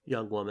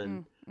young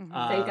woman.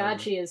 Thank God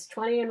she is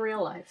 20 in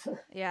real life.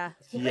 Yeah.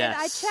 Yes,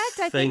 I checked.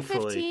 I think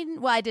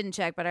 15. Well, I didn't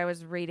check, but I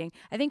was reading.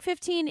 I think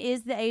 15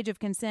 is the age of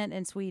consent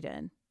in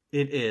Sweden.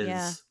 It is.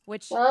 Yeah.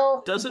 Which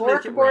doesn't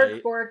make it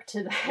right. Bork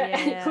to that.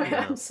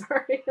 Yeah. I'm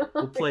sorry.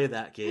 We'll play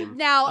that game.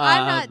 Now,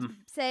 I'm not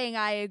saying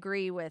I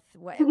agree with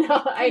what. No,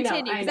 I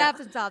know. Because I have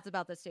some thoughts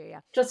about this too.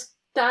 Yeah. Just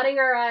dotting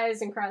our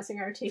I's and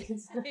crossing our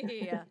T's.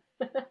 Yeah.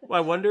 Well,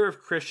 I wonder if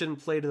Christian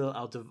played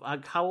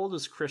how old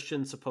is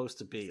Christian supposed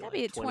to be? That'd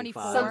be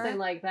 25? Something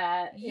like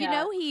that.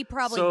 Yeah. He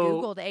probably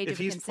Googled age of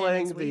consent. If he's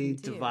playing the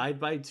divide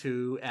by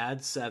 2,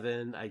 add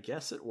 7, I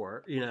guess it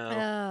worked. he's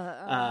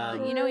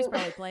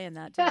probably playing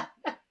that too.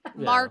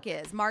 Mark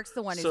is. Mark's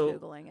the one who's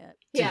Googling it.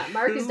 Yeah,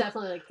 Mark is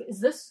definitely like, is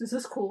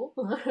this cool?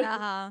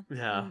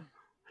 Yeah.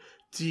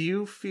 Do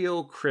you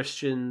feel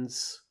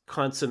Christian's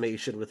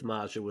consummation with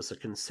Maja was a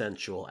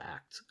consensual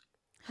act?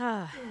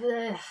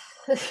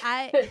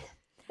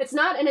 It's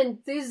not an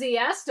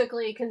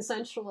enthusiastically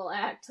consensual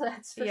act,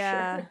 that's for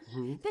sure.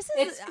 This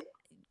is...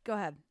 Go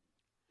ahead.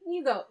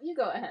 You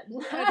go ahead.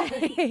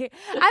 Okay.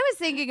 I was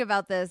thinking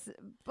about this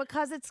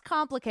because it's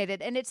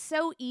complicated and it's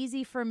so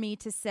easy for me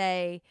to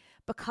say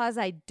because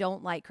I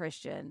don't like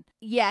Christian.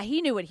 Yeah,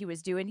 he knew what he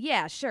was doing.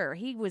 Yeah, sure.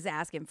 He was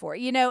asking for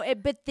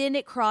it, but then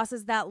it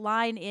crosses that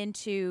line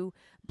into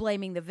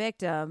blaming the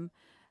victim.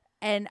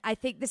 And I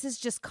think this is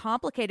just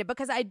complicated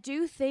because I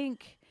do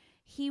think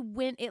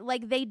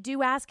they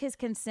do ask his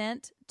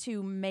consent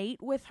to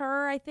mate with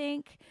her, I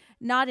think.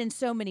 Not in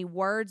so many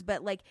words,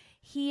 but like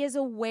he is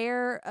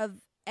aware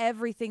of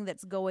everything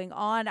that's going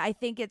on. I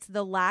think it's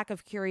the lack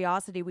of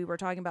curiosity we were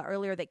talking about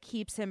earlier that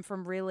keeps him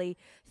from really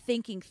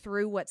thinking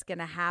through what's going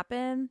to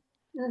happen.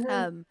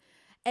 Mm-hmm.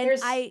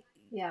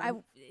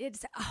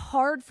 It's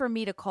hard for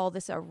me to call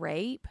this a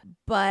rape,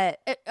 but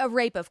a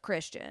rape of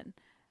Christian.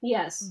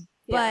 Yes.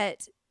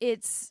 But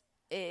this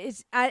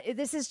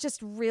is just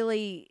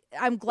really,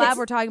 I'm glad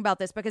we're talking about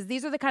this because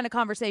these are the kind of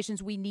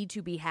conversations we need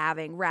to be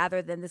having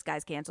rather than this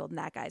guy's canceled and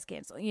that guy's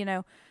canceled,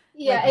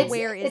 Yeah, like,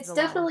 it's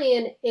definitely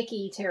an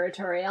icky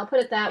territory. I'll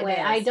put it that way.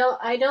 Is.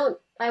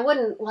 I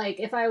wouldn't like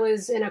if I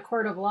was in a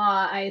court of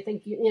law. I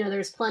think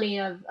there's plenty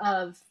of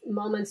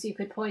moments you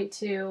could point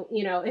to.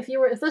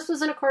 If this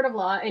was in a court of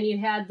law and you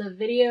had the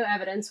video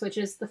evidence, which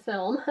is the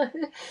film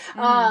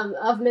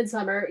of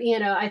Midsommar,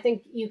 I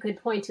think you could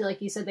point to,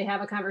 like you said, they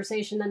have a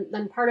conversation.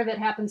 Then part of it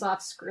happens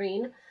off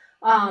screen.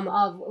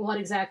 Of what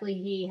exactly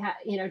he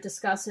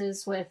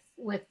discusses with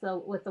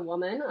the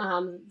woman,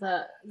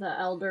 the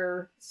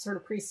elder sort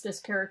of priestess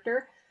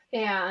character,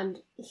 and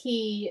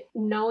he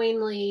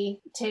knowingly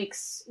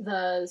takes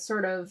the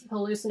sort of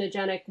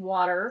hallucinogenic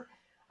water.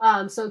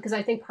 So because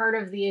I think part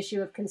of the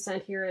issue of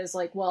consent here is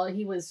like, well,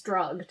 he was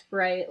drugged,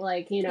 right?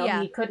 Like he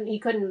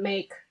couldn't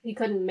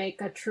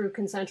make a true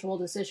consensual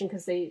decision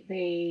because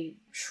they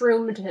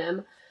shroomed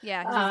him.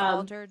 Yeah, he's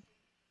altered.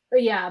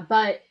 Yeah,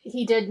 but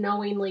he did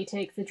knowingly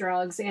take the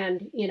drugs,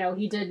 and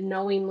he did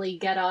knowingly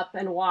get up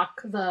and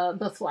walk the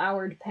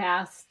beflowered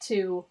path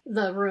to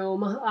the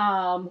room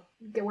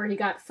where he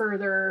got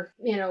further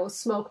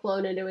smoke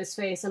blown into his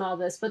face and all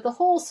this. But the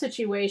whole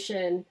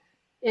situation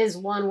is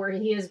one where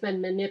he has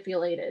been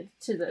manipulated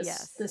to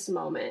this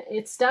moment.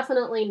 It's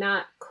definitely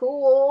not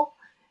cool.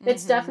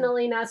 It's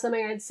definitely not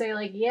something I'd say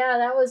like, yeah,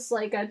 that was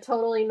like a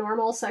totally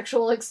normal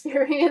sexual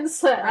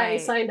experience that I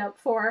signed up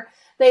for.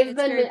 It's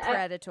very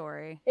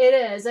predatory. It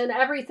is, and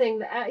everything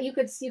that you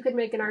could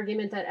make an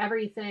argument that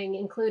everything,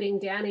 including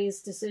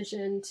Danny's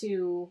decision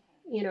to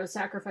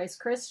sacrifice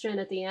Christian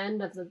at the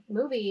end of the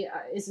movie,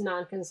 is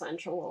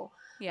non-consensual.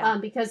 Yeah,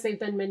 because they've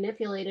been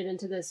manipulated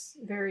into this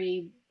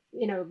very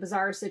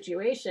bizarre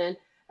situation.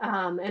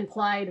 And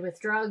plied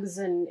with drugs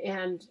and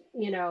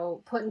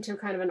put into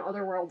kind of an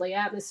otherworldly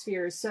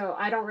atmosphere. So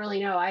I don't really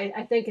know.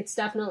 I think it's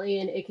definitely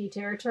an icky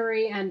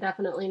territory and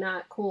definitely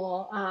not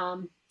cool.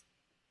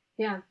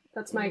 Yeah,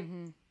 that's my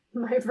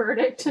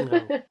verdict.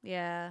 No.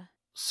 Yeah.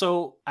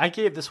 So I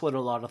gave this one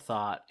a lot of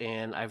thought,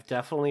 and I've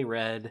definitely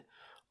read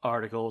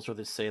articles where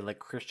they say like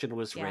Christian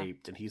was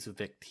raped and he's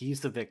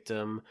the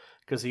victim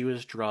because he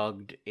was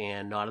drugged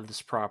and not of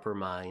his proper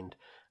mind.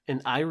 And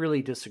I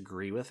really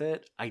disagree with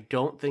it. I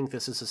don't think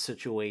this is a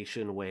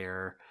situation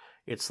where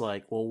it's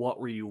like, well, what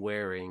were you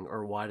wearing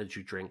or why did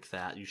you drink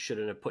that? You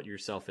shouldn't have put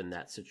yourself in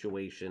that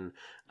situation.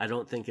 I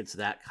don't think it's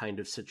that kind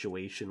of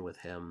situation with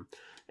him.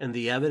 And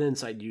the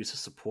evidence I'd use to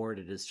support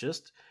it is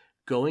just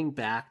going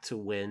back to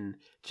when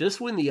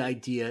the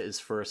idea is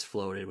first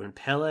floated, when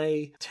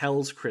Pelle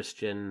tells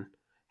Christian,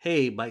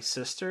 hey, my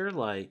sister,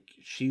 like,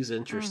 she's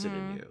interested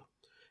in you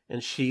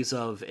and she's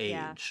of age.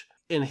 Yeah.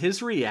 And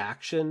his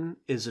reaction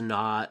is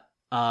not,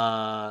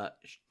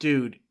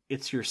 dude,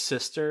 it's your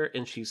sister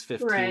and she's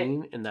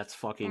 15 and that's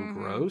fucking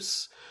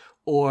gross.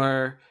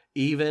 Or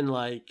even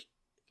like,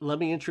 let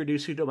me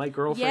introduce you to my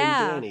girlfriend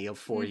Danny of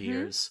 4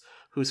 years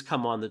who's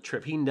come on the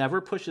trip. He never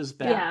pushes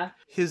back. Yeah.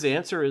 His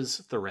answer is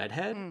the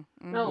redhead.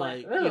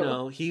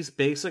 He's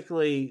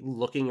basically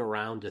looking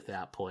around at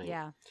that point.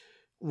 Yeah.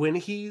 When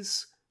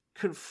he's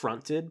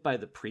confronted by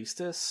the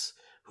priestess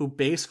who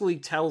basically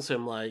tells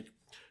him like,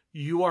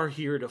 you are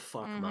here to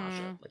fuck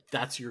Masha. Like,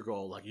 that's your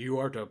goal. Like, you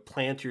are to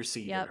plant your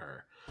seed in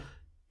her.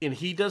 And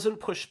he doesn't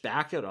push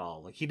back at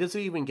all. Like, he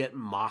doesn't even get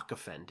mock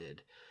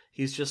offended.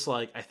 He's just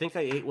like, I think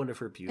I ate one of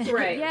her beauty.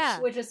 Right. Yeah.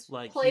 Which is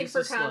like, played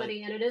for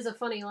comedy, and it is a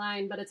funny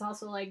line, but it's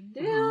also like,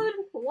 dude,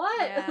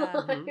 what?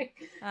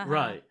 Yeah.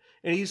 Right.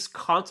 And he's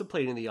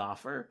contemplating the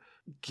offer.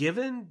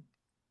 Given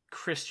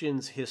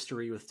Christian's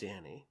history with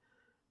Danny,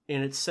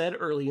 and it's said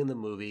early in the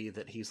movie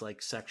that he's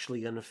like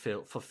sexually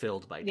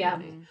unfulfilled by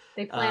Danny.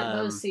 They plant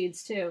those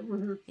seeds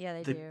too. Yeah,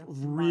 they do.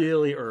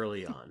 Really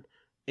early on.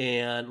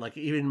 And like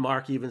even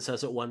Mark even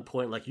says at one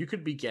point, like, you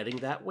could be getting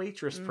that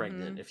waitress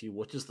pregnant if you,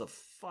 which is the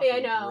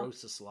fucking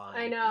grossest line.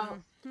 I know.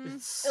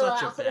 It's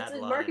such a bad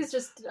line. Mark is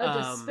just a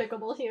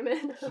despicable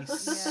human.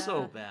 He's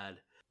so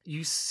bad.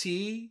 You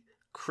see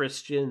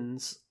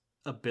Christian's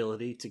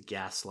ability to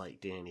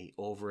gaslight Danny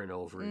over and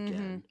over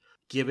again,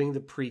 giving the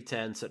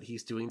pretense that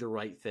he's doing the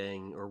right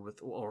thing,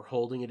 or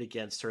holding it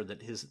against her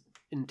that his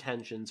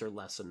intentions are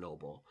less than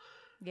noble.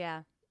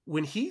 Yeah.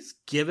 when he's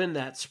given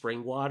that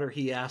spring water,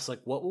 he asks,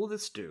 like, what will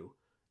this do?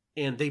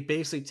 And they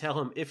basically tell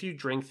him, if you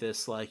drink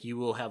this, like, you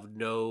will have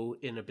no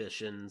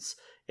inhibitions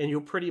and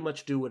you'll pretty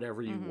much do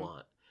whatever you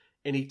want.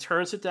 And he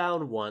turns it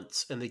down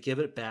once and they give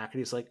it back and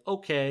he's like,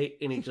 okay.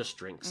 And he just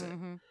drinks it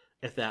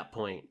at that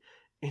point.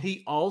 And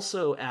he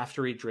also,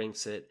 after he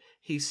drinks it,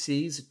 he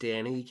sees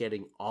Dany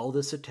getting all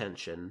this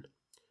attention.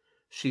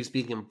 She's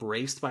being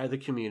embraced by the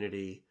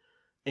community.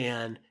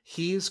 And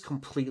he's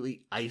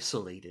completely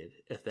isolated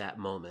at that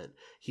moment.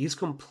 He's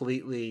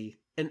completely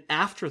an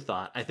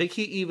afterthought. I think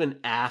he even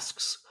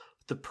asks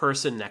the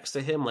person next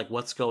to him, like,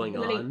 what's going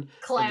on? And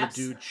the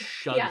dude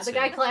shuns him. Yeah, the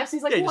guy claps.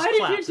 He's like, he why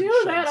did you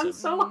do that? I'm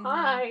so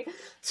high.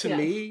 To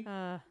me,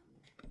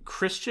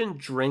 Christian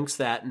drinks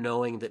that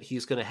knowing that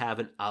he's going to have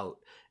an out.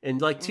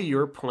 And, like, to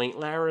your point,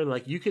 Lara,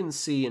 like, you can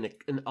see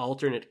an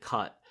alternate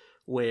cut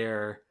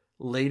where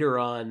later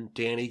on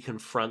Dany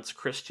confronts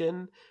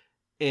Christian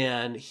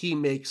and he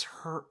makes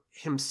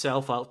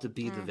himself out to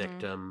be the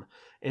victim.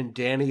 And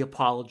Dany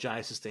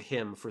apologizes to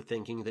him for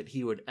thinking that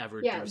he would ever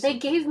do something. Yeah, they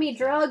gave me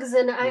drugs,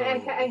 and I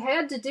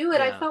had to do it.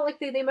 Yeah. I felt like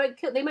they might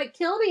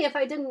kill me if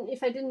I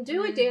didn't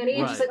do it, Dany.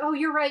 And she's like, "Oh,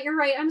 you're right.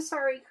 I'm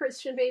sorry,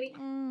 Christian, baby."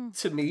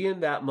 To me, in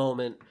that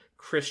moment,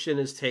 Christian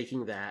is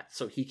taking that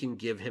so he can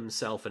give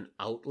himself an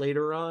out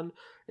later on.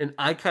 And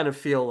I kind of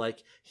feel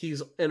like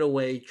he's, in a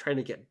way, trying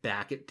to get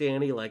back at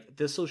Dany. Like,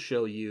 this will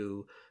show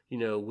you,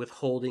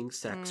 withholding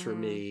sex for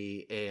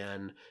me,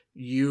 and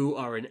you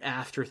are an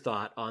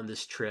afterthought on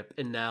this trip,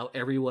 and now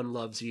everyone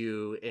loves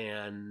you,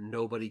 and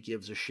nobody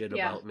gives a shit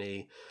about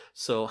me.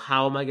 So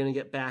how am I going to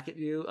get back at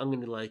you? I'm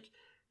going to,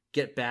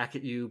 get back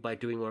at you by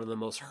doing one of the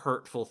most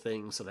hurtful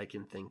things that I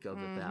can think of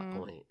at that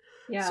point.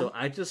 Yeah. So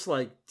I just,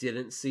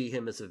 didn't see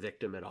him as a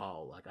victim at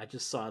all. I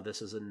just saw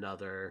this as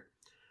another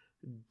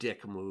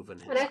dick move in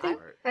his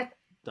part.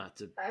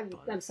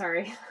 I'm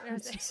sorry. I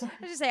was just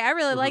say I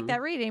really like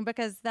that reading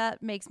because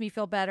that makes me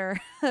feel better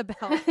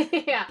about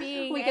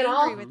being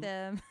angry with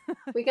them.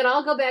 We can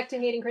all go back to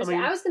hating Christian.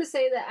 I was going to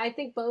say that I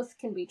think both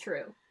can be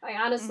true. I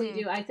honestly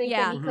do. I think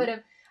that he could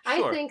have.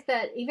 Sure. I think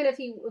that even if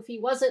he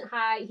wasn't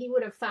high, he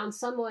would have found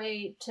some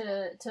way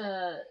to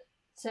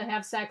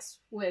have sex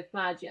with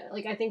Madja.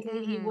 I think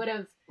he would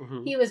have.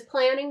 He was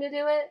planning to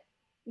do it,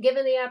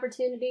 given the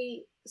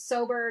opportunity.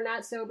 Sober or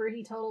not sober,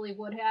 he totally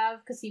would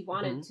have, because he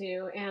wanted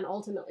to, and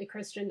ultimately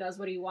Christian does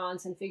what he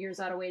wants and figures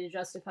out a way to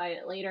justify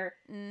it later.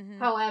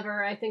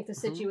 However, I think the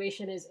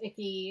situation is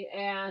icky,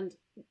 and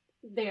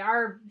they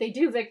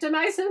do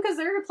victimize him because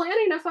they're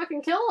planning to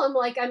fucking kill him.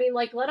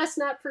 Let us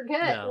not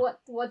forget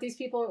what these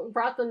people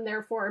brought them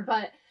there for.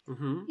 But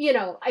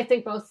I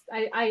think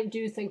I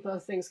do think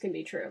both things can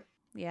be true.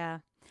 Yeah.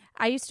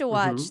 I used to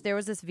watch, there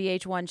was this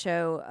VH1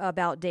 show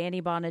about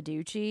Danny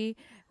Bonaducci,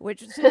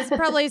 which is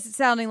probably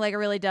sounding like a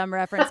really dumb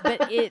reference,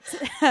 but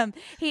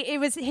it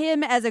was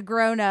him as a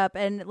grown-up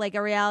and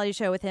a reality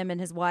show with him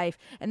and his wife,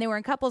 and they were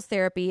in couples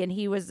therapy, and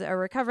he was a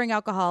recovering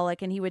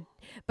alcoholic, and he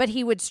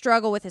would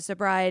struggle with his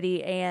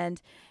sobriety,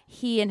 and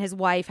he and his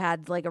wife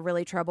had a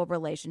really troubled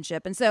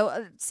relationship. And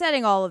so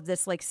setting all of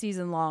this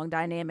season-long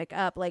dynamic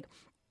up,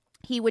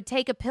 he would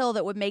take a pill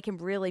that would make him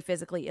really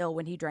physically ill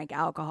when he drank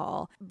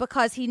alcohol,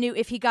 because he knew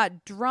if he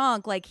got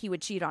drunk, he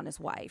would cheat on his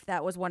wife.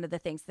 That was one of the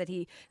things that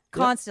he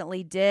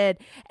constantly did.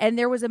 And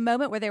there was a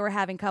moment where they were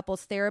having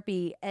couples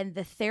therapy, and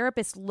the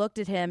therapist looked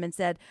at him and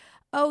said,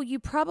 "Oh, you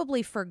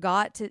probably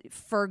forgot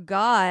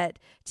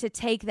to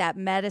take that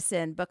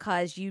medicine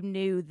because you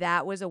knew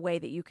that was a way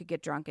that you could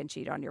get drunk and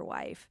cheat on your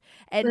wife."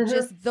 And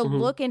just the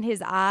look in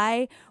his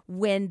eye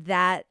when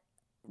that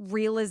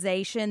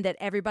realization that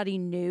everybody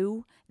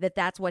knew that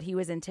that's what he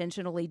was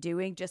intentionally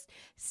doing just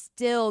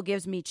still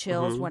gives me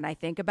chills when I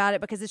think about it,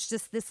 because it's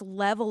just this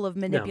level of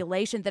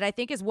manipulation that I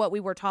think is what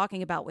we were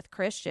talking about with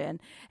Christian.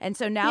 And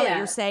so now that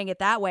you're saying it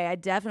that way, I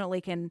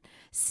definitely can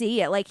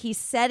see it. He's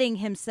setting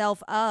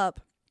himself up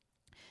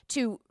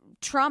to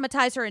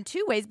traumatize her in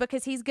two ways,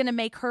 because he's going to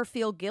make her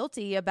feel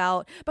guilty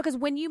because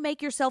when you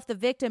make yourself the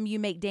victim, you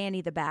make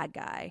Dany the bad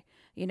guy,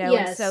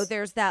 Yes. And so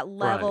there's that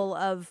level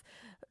of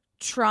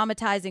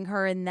traumatizing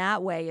her in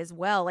that way as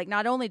well.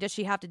 Not only does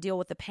she have to deal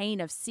with the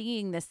pain of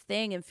seeing this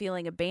thing and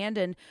feeling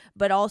abandoned,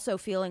 but also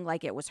feeling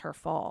like it was her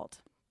fault.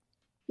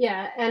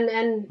 Yeah, and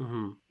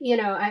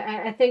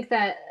I think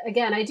that,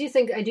 again, I do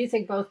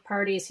think both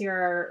parties here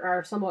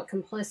are somewhat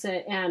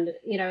complicit, and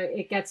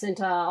it gets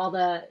into all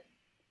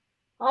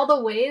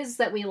the ways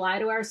that we lie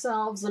to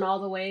ourselves, and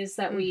all the ways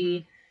that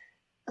we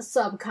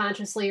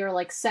subconsciously or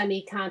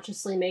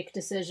semi-consciously make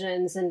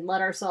decisions and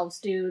let ourselves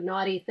do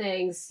naughty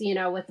things,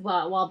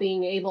 while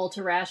being able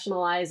to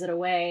rationalize it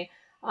away.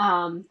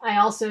 I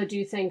also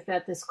do think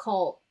that this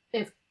cult,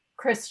 if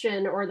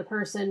Christian or the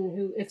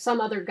person if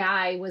some other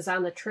guy was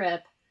on the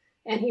trip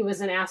and he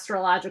was an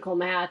astrological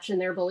match in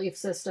their belief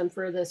system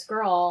for this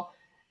girl,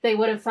 they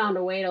would have found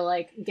a way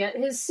to get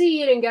his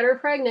seed and get her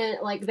pregnant.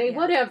 They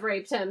would have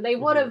raped him. They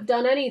would have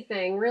done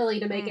anything really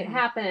to make it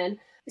happen.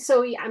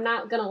 So I'm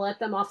not gonna let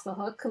them off the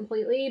hook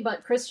completely,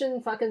 but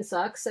Christian fucking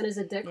sucks and is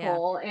a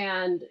dickhole,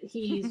 and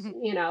he's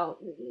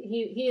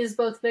he is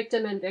both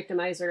victim and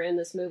victimizer in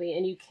this movie,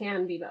 and you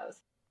can be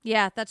both.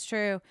 Yeah, that's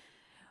true.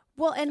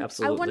 Well, and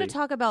Absolutely. I want to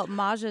talk about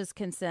Maja's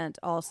consent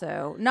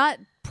also.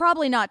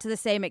 Probably not to the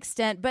same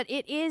extent, but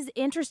it is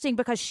interesting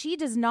because she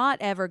does not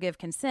ever give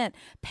consent.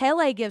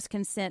 Pele gives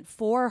consent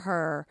for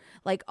her,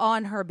 like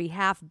on her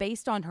behalf,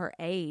 based on her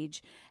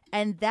age.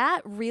 And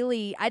that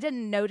really, I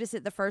didn't notice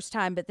it the first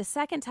time, but the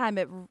second time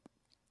it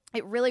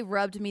really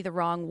rubbed me the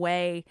wrong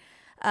way.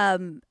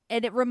 And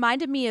it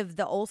reminded me of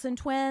the Olsen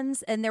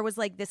twins, and there was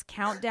like this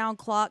countdown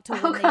clock to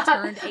when they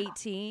turned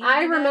 18.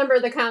 I remember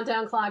the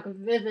countdown clock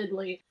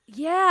vividly.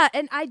 Yeah,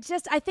 and I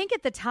think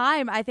at the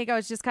time, I think I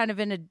was just kind of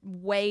in a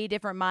way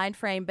different mind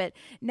frame, but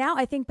now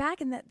I think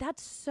back and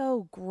that's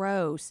so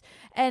gross.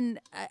 And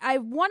I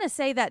want to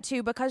say that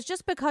too, because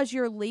just because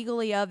you're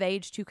legally of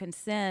age to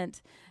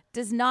consent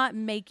does not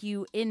make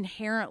you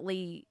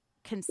inherently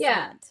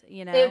consent.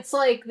 It's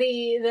like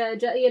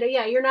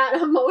the you're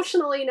not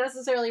emotionally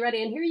necessarily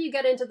ready, and here you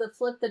get into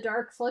the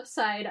dark flip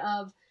side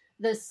of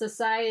this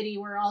society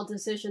where all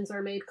decisions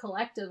are made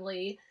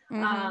collectively.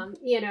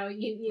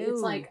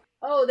 It's like,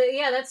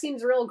 that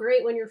seems real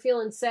great when you're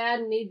feeling sad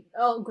and need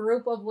a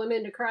group of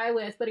women to cry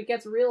with, but it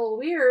gets real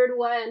weird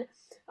when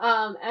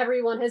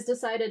everyone has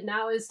decided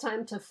now is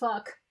time to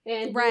fuck.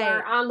 And you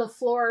are on the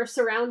floor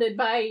surrounded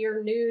by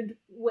your nude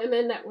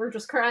women that were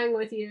just crying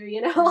with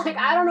you, Like,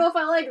 I don't know if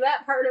I like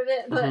that part of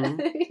it,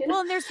 but...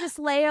 Well, and there's this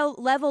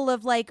level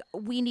of, like,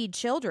 we need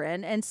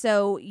children, and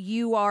so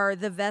you are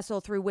the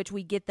vessel through which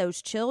we get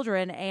those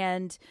children,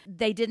 and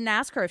they didn't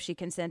ask her if she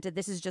consented.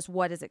 This is just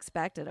what is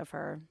expected of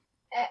her.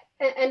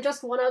 And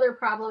just one other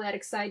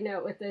problematic side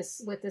note with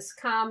this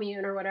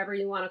commune, or whatever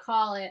you want to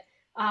call it,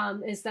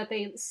 is that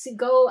they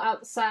go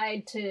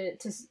outside to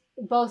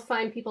both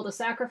find people to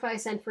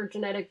sacrifice and for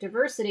genetic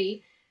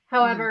diversity.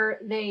 However,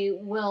 they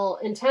will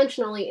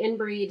intentionally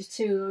inbreed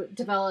to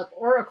develop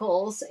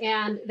oracles,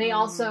 and they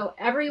also,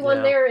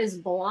 everyone there is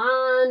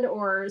blonde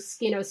or,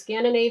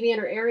 Scandinavian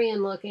or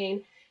Aryan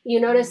looking. You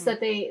notice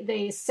that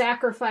they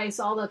sacrifice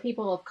all the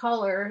people of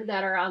color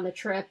that are on the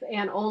trip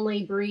and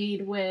only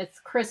breed with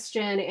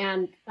Christian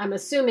and, I'm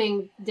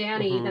assuming,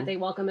 Danny, that they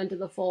welcome into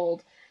the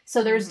fold.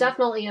 So there's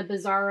definitely a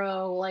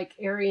bizarro, like,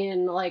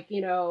 Aryan, like,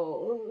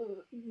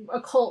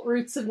 occult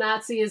roots of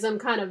Nazism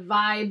kind of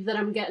vibe that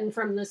I'm getting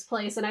from this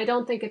place. And I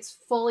don't think it's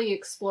fully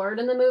explored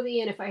in the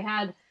movie. And if I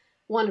had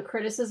one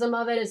criticism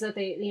of it, is that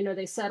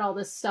they set all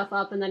this stuff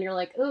up and then you're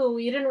like, ooh,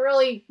 you didn't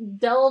really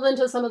delve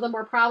into some of the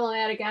more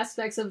problematic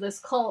aspects of this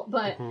cult.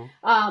 But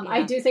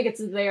I do think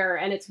it's there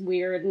and it's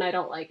weird and I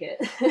don't like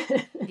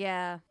it.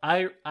 Yeah.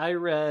 I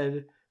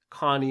read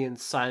Connie and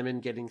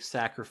Simon getting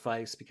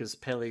sacrificed because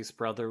Pele's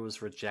brother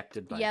was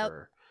rejected by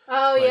her.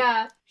 Oh,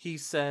 yeah. He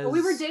says, we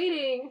were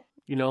dating.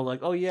 Like,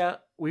 oh yeah,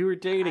 we were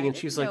dating. And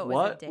she's like,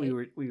 what? We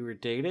were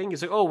dating?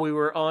 He's like, oh, we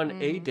were on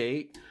a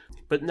date,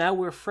 but now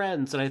we're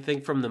friends. And I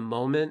think from the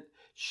moment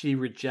she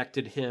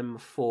rejected him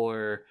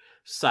for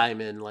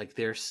Simon, like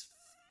their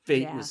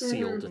fate was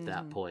sealed at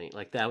that point.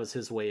 Like that was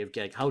his way of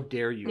getting, how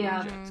dare you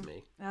reject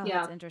me? Oh,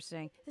 that's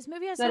interesting. This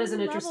movie has that is an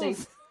interesting.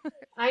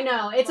 I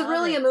know it's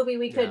really a movie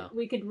we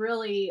could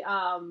really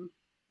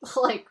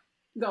like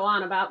go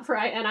on about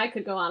and I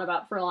could go on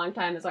about for a long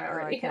time as I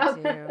already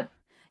have.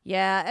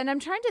 Yeah, and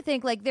I'm trying to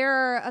think, like, there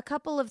are a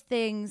couple of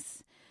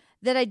things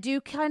that I do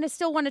kind of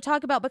still want to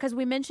talk about because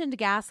we mentioned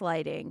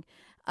gaslighting.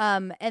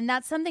 And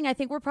that's something I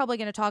think we're probably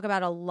going to talk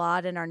about a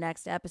lot in our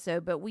next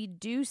episode, but we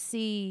do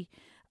see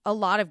a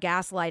lot of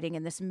gaslighting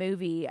in this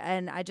movie,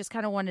 and I just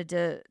kind of wanted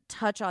to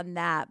touch on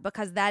that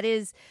because that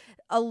is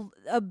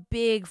a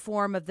big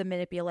form of the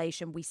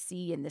manipulation we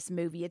see in this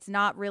movie. It's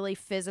not really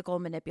physical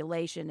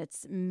manipulation,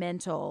 it's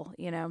mental,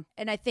 and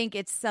I think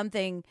it's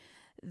something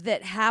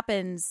that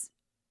happens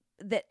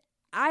that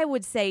I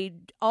would say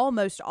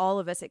almost all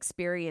of us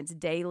experience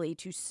daily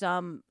to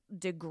some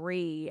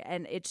degree,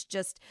 and it's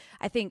just,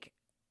 I think,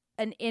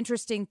 an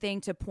interesting thing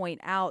to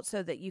point out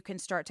so that you can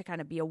start to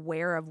kind of be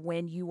aware of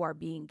when you are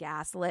being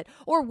gaslit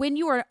or when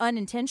you are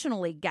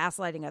unintentionally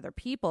gaslighting other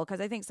people. Because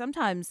I think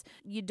sometimes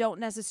you don't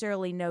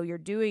necessarily know you're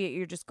doing it.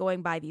 You're just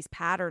going by these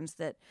patterns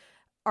that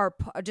are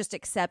just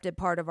accepted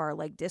part of our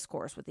like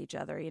discourse with each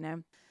other,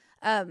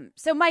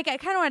 So Mike, I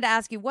kind of wanted to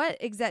ask you,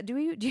 do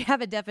you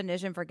have a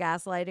definition for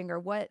gaslighting, or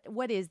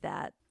what is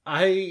that?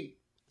 I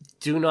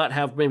do not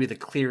have maybe the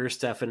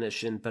clearest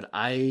definition, but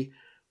I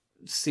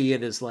see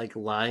it as like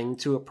lying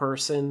to a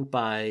person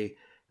by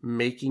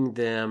making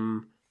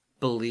them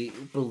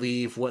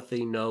believe what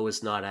they know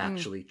is not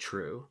actually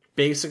true.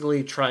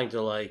 Basically trying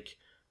to like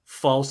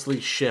falsely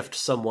shift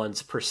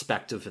someone's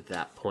perspective at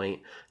that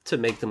point to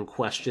make them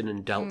question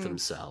and doubt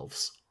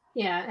themselves.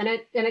 Yeah, and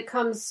it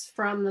comes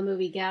from the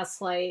movie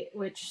Gaslight,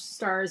 which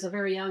stars a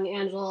very young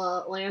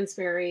Angela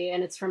Lansbury,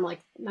 and it's from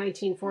like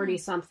 1940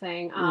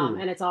 something,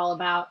 and it's all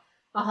about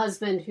a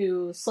husband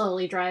who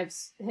slowly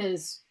drives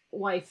his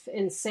wife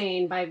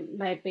insane by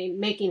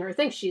making her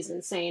think she's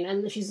insane,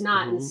 and she's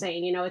not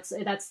insane. You know,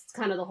 that's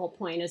kind of the whole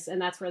point is,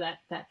 and that's where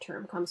that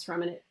term comes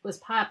from, and it was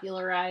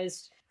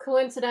popularized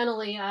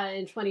coincidentally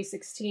in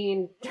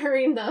 2016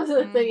 during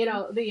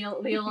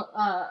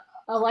the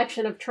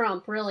election of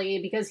Trump, really,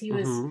 because he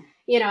was,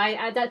 you know,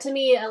 I that to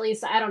me, at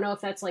least, I don't know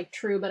if that's like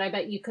true, but I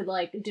bet you could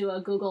like do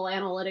a Google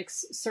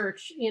Analytics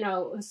search, you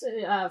know,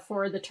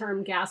 for the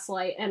term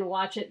gaslight and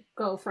watch it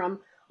go from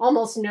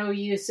almost no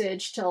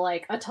usage to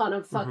like a ton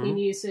of fucking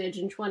usage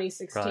in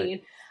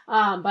 2016.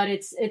 Right. But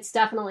it's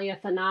definitely a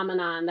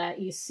phenomenon that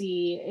you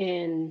see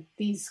in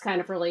these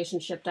kind of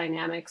relationship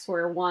dynamics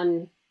where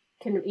one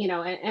can, you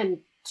know, and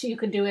you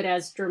could do it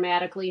as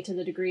dramatically to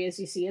the degree as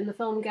you see in the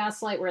film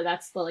Gaslight, where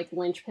that's the like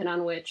linchpin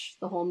on which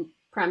the whole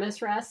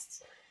premise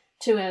rests,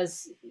 to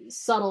as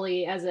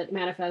subtly as it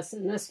manifests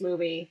in this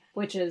movie,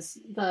 which is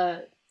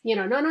the, you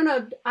know,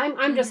 no,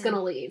 I'm just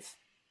gonna leave.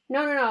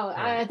 No.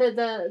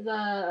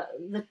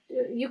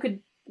 You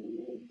could.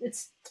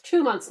 It's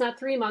 2 months, not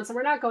 3 months, and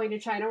we're not going to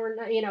China. We're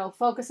not, you know,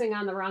 focusing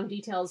on the wrong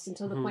details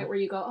until the point where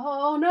you go,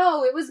 oh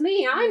no, it was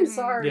me. I'm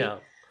sorry. Yeah.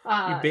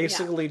 You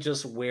basically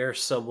just wear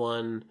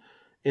someone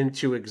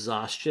into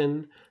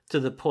exhaustion to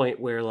the point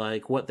where,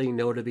 like, what they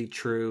know to be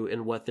true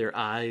and what their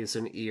eyes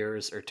and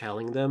ears are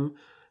telling them,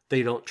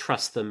 they don't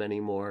trust them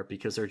anymore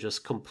because they're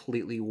just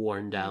completely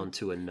worn down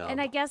to a nub. And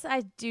I guess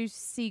I do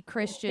see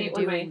Christian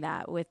doing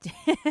that with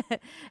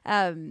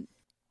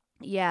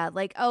yeah,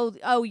 like,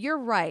 oh, you're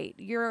right.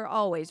 You're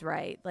always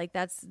right. Like,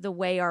 that's the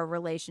way our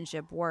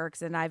relationship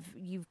works. And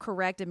you've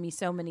corrected me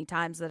so many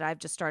times that I've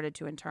just started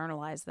to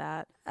internalize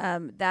that.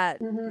 That's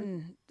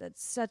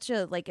such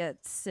a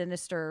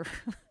sinister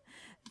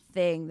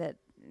thing that.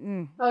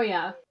 Oh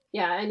yeah.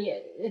 Yeah, and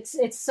it's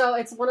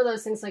one of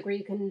those things like where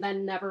you can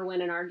then never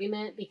win an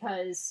argument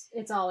because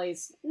it's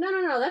always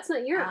no, that's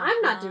not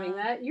I'm not doing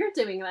that. You're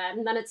doing that,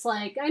 and then it's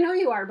like, I know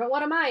you are, but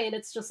what am I? And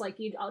it's just like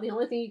the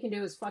only thing you can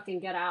do is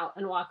fucking get out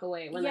and walk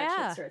away when that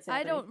shit starts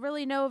happening. I don't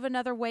really know of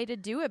another way to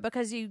do it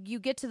because you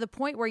get to the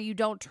point where you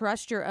don't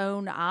trust your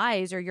own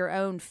eyes or your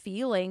own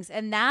feelings,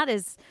 and that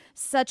is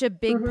such a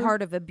big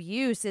part of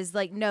abuse. Is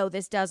like, no,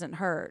 this doesn't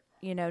hurt.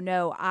 You know,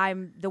 no,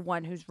 I'm the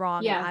one who's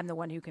wrong. And I'm the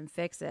one who can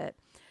fix it.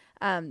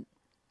 Another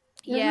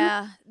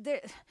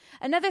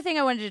thing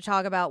I wanted to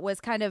talk about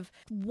was kind of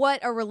what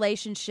a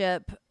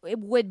relationship it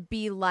would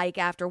be like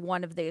after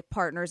one of the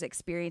partners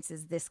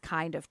experiences this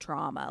kind of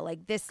trauma,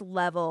 like this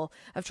level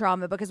of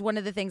trauma. Because one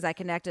of the things I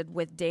connected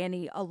with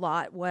Danny a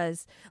lot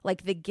was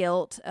like the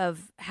guilt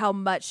of how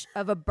much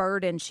of a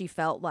burden she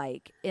felt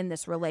like in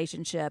this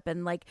relationship.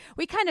 And like,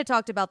 we kind of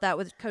talked about that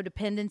with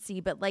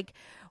codependency, but like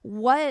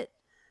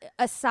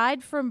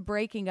aside from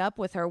breaking up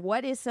with her,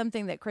 what is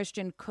something that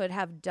Christian could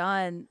have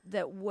done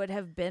that would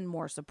have been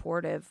more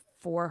supportive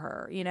for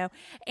her, you know?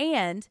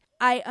 And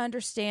I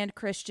understand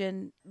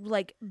Christian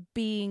like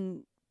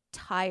being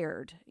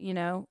tired, you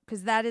know,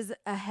 because that is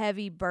a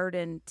heavy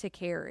burden to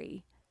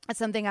carry. That's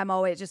something I'm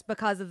always, just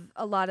because of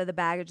a lot of the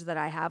baggage that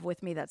I have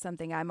with me, that's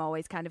something I'm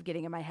always kind of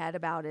getting in my head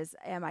about is,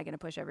 am I going to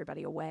push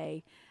everybody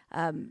away?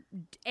 Am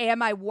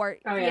I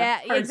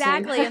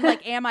exactly. And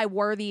like, am I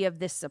worthy of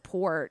this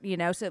support? You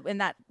know, so,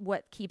 and that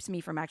what keeps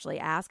me from actually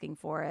asking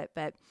for it.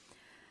 But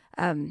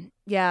so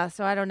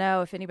I don't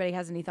know if anybody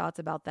has any thoughts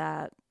about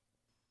that.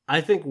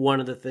 I think one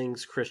of the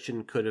things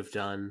Christian could have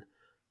done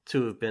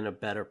to have been a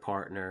better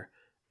partner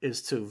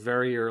is to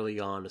very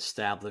early on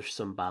establish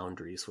some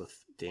boundaries with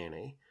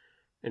Danny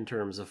in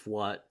terms of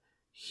what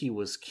he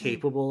was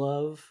capable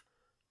of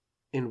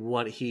and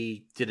what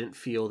he didn't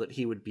feel that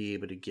he would be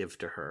able to give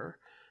to her.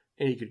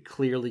 And he could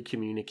clearly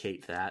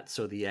communicate that,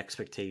 so the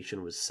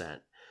expectation was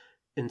set.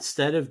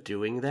 Instead of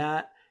doing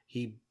that,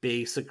 he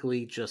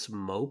basically just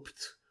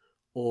moped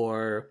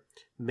or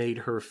made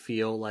her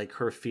feel like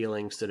her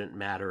feelings didn't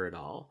matter at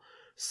all.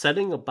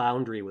 Setting a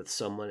boundary with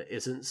someone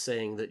isn't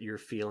saying that your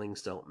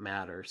feelings don't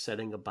matter.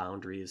 Setting a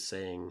boundary is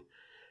saying,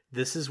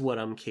 this is what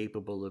I'm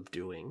capable of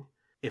doing.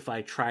 If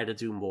I try to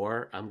do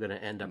more, I'm going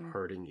to end up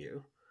hurting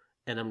you.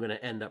 And I'm going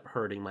to end up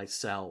hurting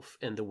myself.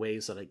 And the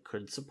ways that I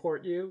could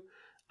support you,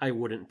 I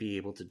wouldn't be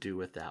able to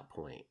do at that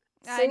point.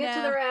 Sing it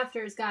to the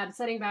rafters, God.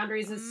 Setting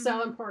boundaries is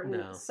so important.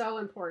 No. So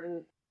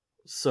important.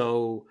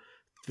 So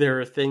there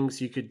are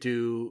things you could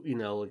do, you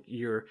know,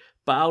 your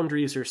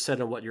boundaries are set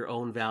on what your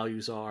own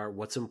values are,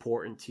 what's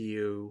important to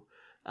you,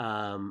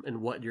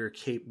 and what you're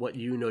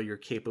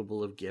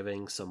capable of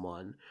giving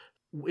someone.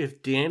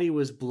 If Danny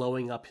was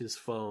blowing up his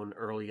phone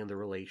early in the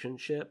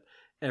relationship,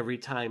 every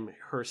time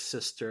her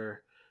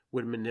sister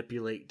would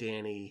manipulate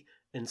Danny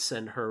and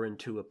send her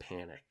into a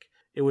panic,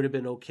 it would have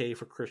been okay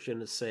for Christian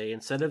to say,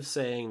 instead of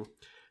saying,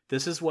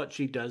 this is what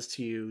she does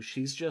to you,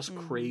 she's just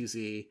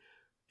crazy,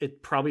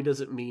 it probably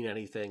doesn't mean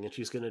anything, and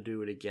she's going to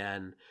do it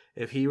again.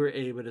 If he were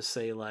able to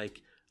say,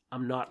 like,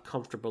 I'm not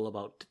comfortable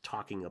about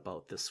talking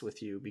about this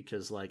with you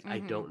because, like, I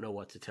don't know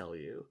what to tell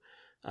you.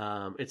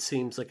 It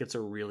seems like it's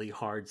a really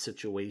hard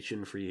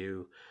situation for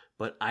you,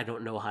 but I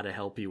don't know how to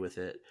help you with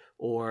it.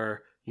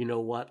 Or, you know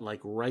what, like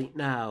right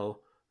now,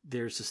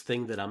 there's this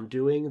thing that I'm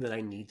doing that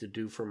I need to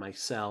do for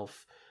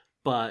myself.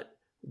 but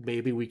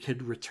maybe we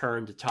could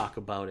return to talk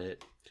about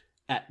it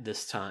at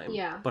this time.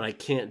 Yeah. But I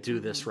can't do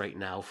this right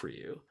now for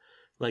you.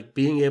 Like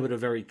being able to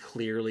very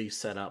clearly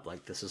set up,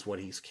 like, this is what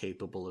he's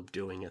capable of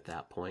doing at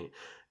that point.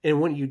 And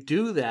when you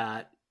do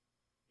that,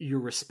 you're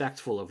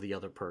respectful of the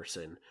other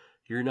person.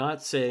 You're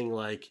not saying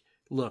like,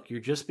 look, you're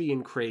just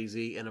being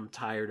crazy and I'm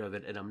tired of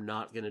it and I'm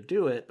not going to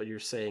do it. But you're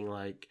saying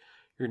like,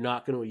 you're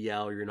not going to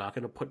yell, you're not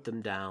going to put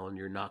them down,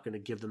 you're not going to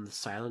give them the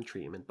silent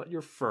treatment, but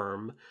you're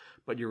firm,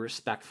 but you're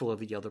respectful of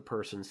the other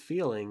person's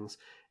feelings,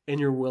 and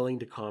you're willing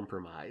to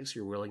compromise.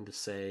 You're willing to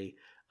say,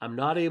 I'm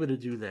not able to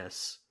do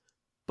this,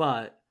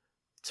 but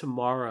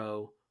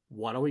tomorrow,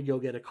 why don't we go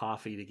get a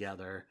coffee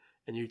together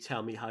and you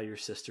tell me how your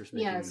sister's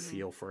making you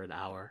feel for an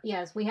hour?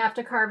 Yes, we have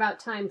to carve out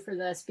time for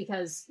this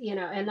because,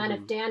 and then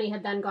if Danny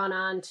had then gone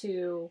on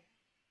to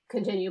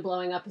continue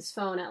blowing up his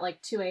phone at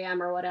like 2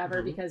 a.m. or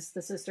whatever because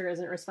the sister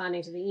isn't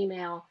responding to the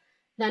email,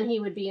 then he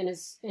would be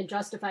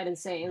justified in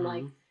saying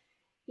like,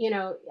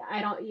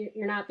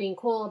 you're not being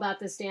cool about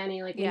this,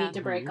 Danny. Like, we need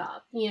to break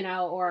up,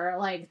 or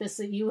like this,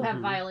 you have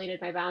violated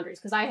my boundaries.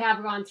 Because I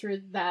have gone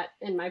through that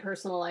in my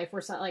personal life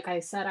where like I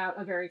set out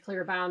a very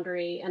clear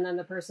boundary and then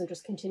the person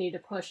just continued to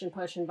push and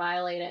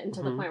violate it, and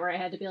to the point where I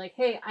had to be like,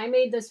 hey, I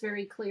made this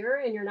very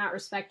clear and you're not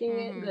respecting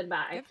it.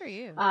 Goodbye. Good for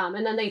you.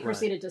 And then they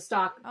proceeded to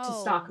stalk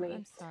me.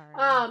 I'm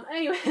sorry.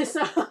 Anyway,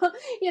 so,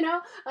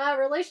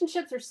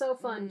 relationships are so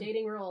fun.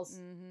 Dating rules.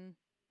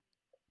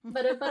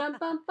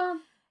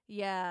 Ba-da-ba-dum-bum-bum.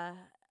 Yeah.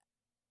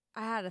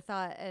 I had a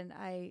thought and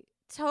I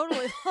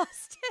totally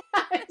lost it.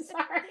 I'm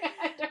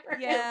sorry.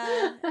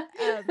 Yeah.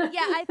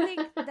 I think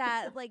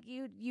that like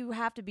you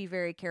have to be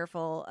very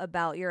careful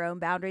about your own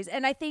boundaries.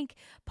 And I think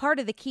part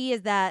of the key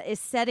is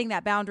setting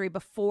that boundary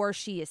before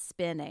she is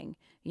spinning,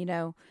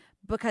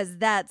 because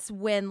that's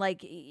when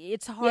like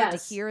it's hard to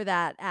hear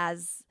that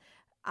as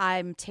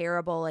I'm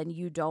terrible and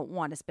you don't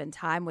want to spend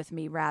time with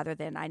me, rather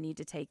than I need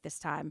to take this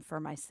time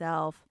for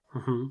myself.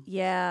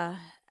 Yeah.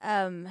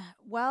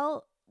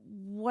 Well,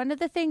 one of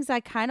the things I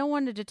kind of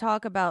wanted to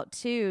talk about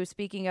too,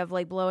 speaking of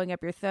like blowing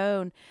up your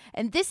phone,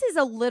 and this is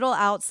a little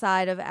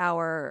outside of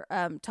our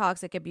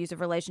toxic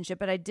abusive relationship,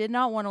 but I did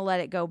not want to let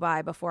it go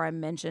by before I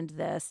mentioned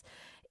this,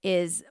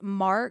 is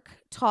Mark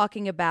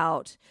talking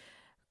about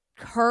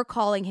her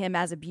calling him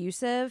as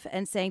abusive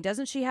and saying,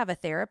 doesn't she have a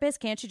therapist?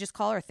 Can't she just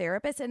call her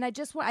therapist? And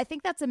I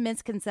think that's a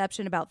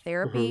misconception about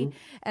therapy.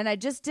 And I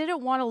just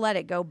didn't want to let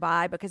it go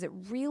by because it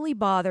really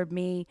bothered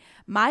me.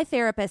 My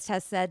therapist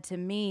has said to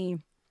me,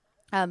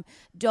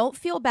 don't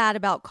feel bad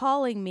about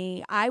calling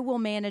me. I will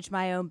manage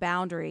my own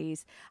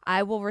boundaries.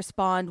 I will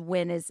respond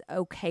when is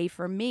okay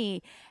for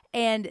me.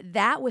 And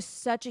that was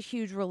such a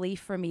huge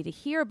relief for me to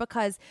hear,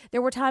 because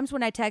there were times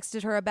when I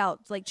texted her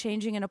about like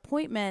changing an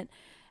appointment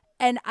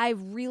and I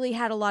really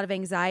had a lot of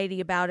anxiety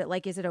about it.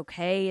 Like, is it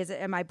okay?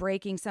 Am I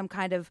breaking some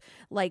kind of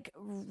like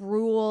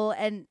rule?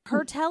 And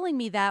her telling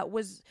me that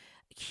was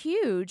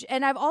huge.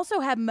 And I've also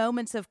had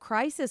moments of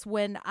crisis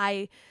when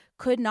I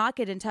could not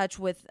get in touch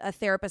with a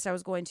therapist I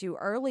was going to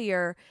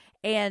earlier,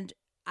 and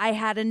I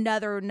had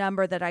another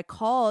number that I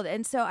called.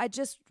 And so I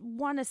just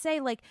want to say,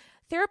 like,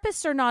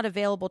 therapists are not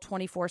available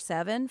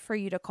 24/7 for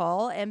you to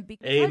call. And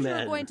because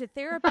you're going to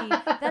therapy,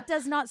 that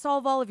does not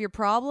solve all of your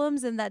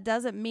problems. And that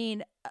doesn't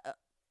mean,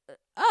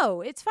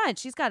 it's fine,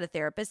 she's got a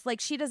therapist.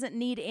 Like, she doesn't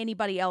need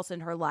anybody else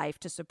in her life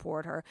to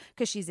support her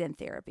because she's in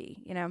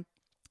therapy.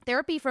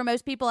 Therapy for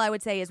most people, I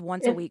would say, is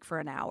once a week for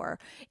an hour.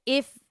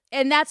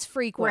 And that's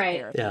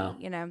frequent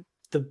therapy,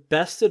 The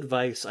best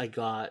advice I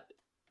got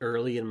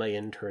early in my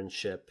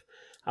internship,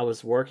 I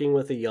was working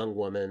with a young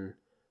woman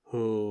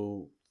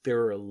who there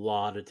were a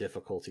lot of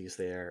difficulties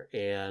there,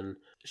 and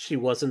she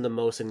wasn't the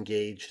most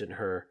engaged in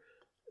her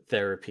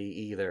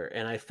therapy either.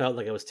 And I felt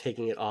like I was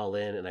taking it all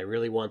in, and I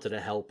really wanted to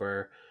help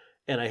her.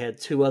 And I had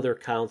 2 other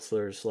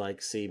counselors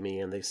like see me,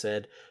 and they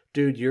said,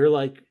 dude, you're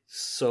like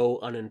so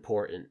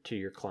unimportant to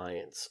your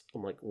clients.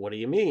 I'm like, what do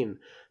you mean?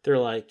 They're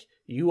like,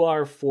 you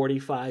are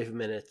 45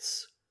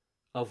 minutes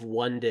of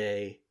one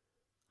day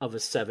of a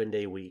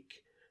 7-day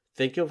week.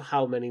 Think of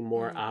how many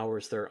more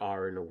hours there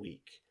are in a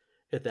week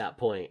at that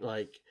point.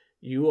 Like,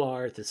 you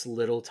are this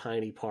little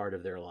tiny part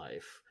of their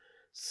life.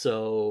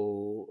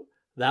 So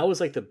that was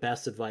like the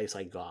best advice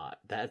I got.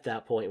 That at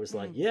that point was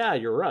like, yeah,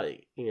 you're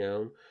right.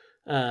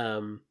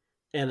 And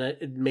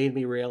it made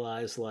me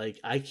realize, like,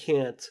 I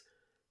can't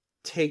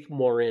take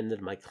more in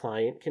than my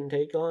client can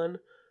take on,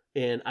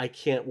 and I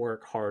can't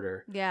work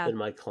harder than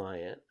my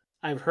client.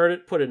 I've heard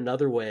it put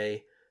another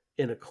way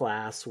in a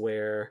class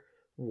where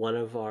one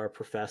of our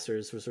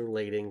professors was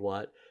relating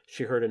what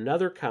she heard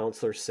another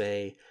counselor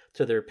say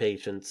to their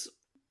patients.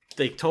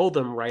 They told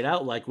them right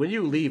out, like, when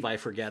you leave, I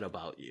forget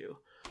about you.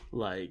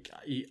 Like,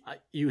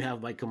 you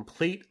have my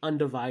complete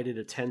undivided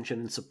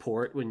attention and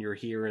support when you're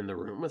here in the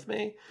room with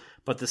me.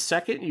 But the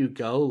second you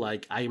go,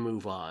 like, I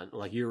move on.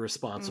 Like, you're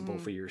responsible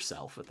for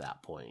yourself at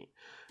that point.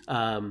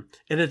 And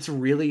it's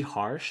really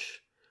harsh.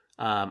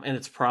 And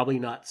it's probably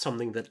not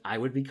something that I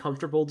would be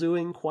comfortable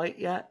doing quite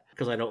yet,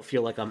 because I don't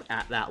feel like I'm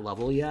at that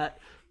level yet.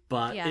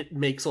 But it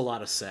makes a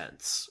lot of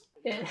sense.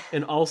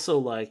 And also,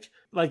 like,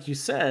 like you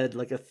said,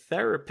 like a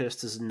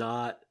therapist is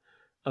not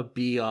a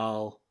be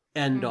all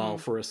end all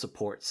for a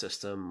support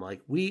system.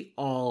 Like we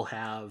all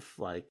have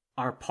like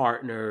our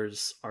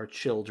partners, our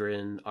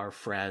children, our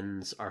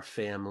friends, our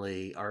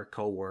family, our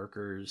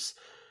coworkers,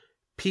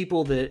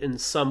 people that in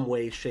some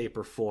way, shape,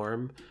 or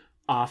form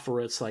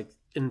offer us like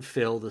and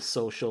fill the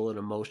social and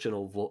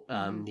emotional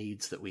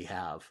needs that we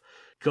have.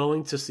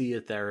 Going to see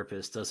a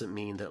therapist doesn't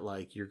mean that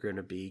like you're going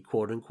to be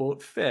quote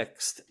unquote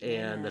fixed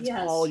and that's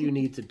all you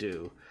need to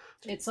do.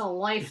 It's a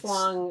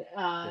lifelong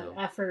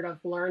effort of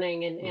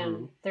learning,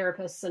 and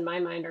therapists in my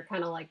mind are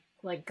kind of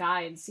like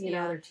guides, you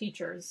know, they're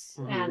teachers.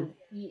 And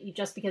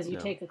just because you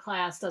take a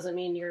class doesn't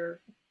mean you're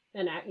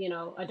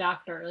a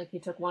doctor. Like you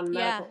took one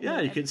medical.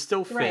 Yeah, you can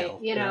still fail.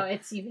 Right. You know,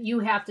 it's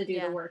you have to do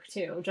the work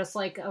too. Just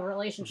like a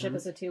relationship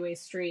is a two-way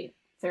street.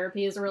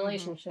 Therapy is a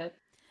relationship.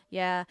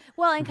 Yeah.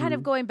 Well, and kind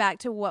of going back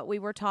to what we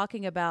were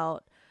talking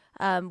about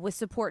with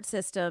support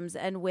systems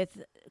and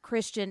with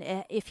Christian,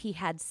 if he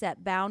had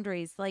set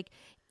boundaries, like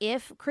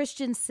if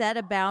Christian set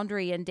a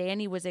boundary and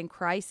Danny was in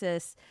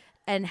crisis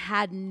and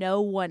had no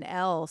one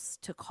else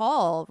to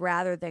call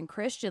rather than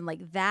Christian,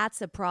 like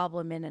that's a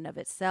problem in and of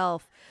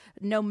itself,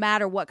 no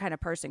matter what kind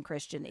of person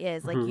Christian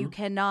is. Like you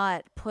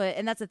cannot put,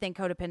 and that's the thing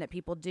codependent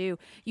people do,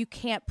 you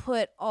can't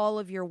put all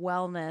of your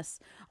wellness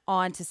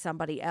onto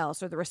somebody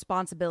else or the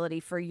responsibility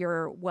for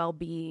your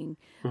well-being.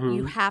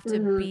 You have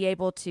to be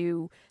able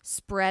to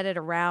spread it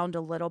around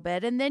a little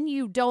bit. And then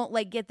you don't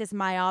like get this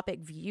myopic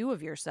view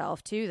of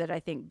yourself too, that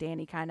I think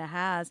Danny kind of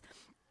has.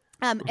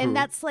 And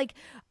that's like,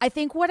 I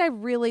think what I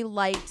really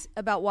liked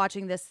about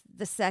watching this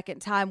the second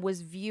time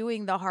was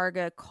viewing the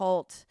Harga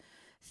cult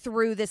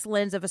through this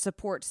lens of a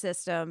support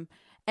system.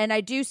 And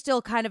I do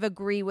still kind of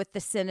agree with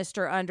the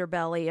sinister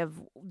underbelly of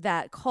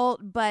that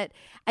cult, but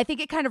I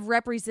think it kind of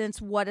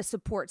represents what a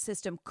support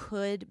system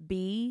could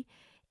be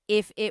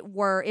if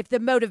the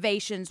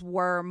motivations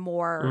were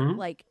more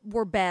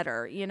were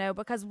better, you know,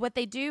 because what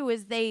they do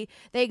is they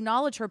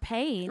acknowledge her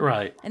pain,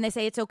 right? And they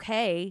say it's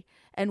okay,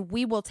 and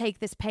we will take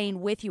this pain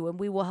with you, and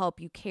we will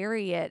help you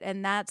carry it,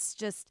 and that's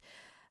just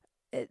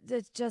it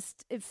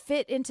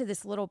fit into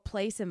this little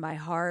place in my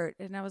heart,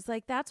 and I was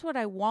like, that's what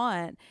I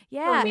want,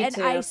 and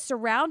too. I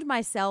surround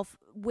myself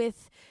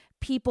with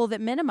people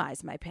that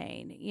minimize my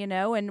pain, you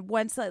know, and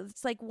once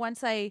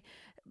I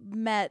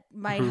met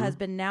my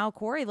husband now,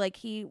 Corey, like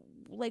he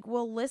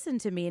will listen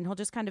to me and he'll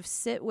just kind of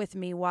sit with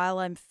me while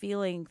I'm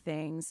feeling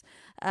things.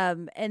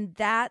 And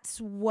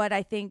that's what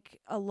I think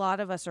a lot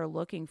of us are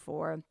looking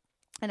for.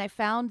 And I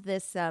found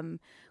this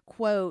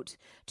quote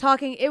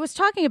talking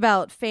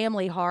about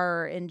family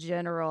horror in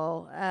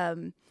general.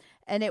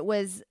 And it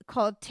was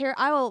called,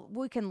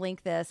 we can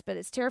link this, but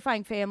it's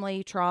Terrifying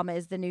Family Trauma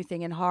is the New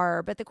Thing in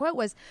Horror. But the quote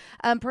was,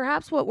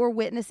 perhaps what we're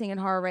witnessing in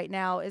horror right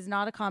now is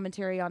not a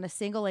commentary on a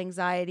single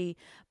anxiety,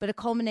 but a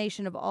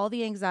culmination of all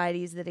the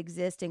anxieties that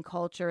exist in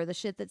culture, the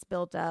shit that's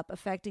built up,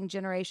 affecting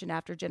generation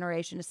after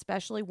generation,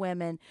 especially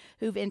women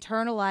who've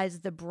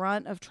internalized the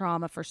brunt of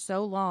trauma for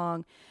so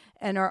long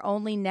and are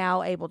only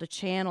now able to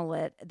channel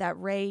it, that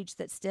rage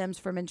that stems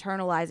from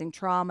internalizing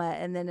trauma.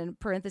 And then in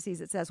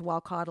parentheses, it says, while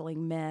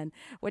coddling men,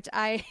 which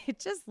I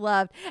just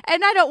loved.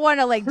 And I don't want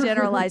to like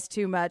generalize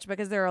too much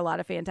because there are a lot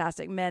of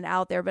fantastic men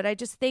out there, but I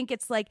just think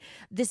it's like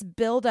this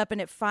buildup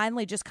and it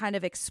finally just kind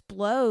of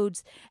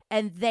explodes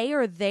and they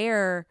are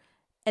there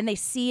and they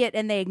see it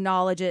and they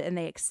acknowledge it and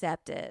they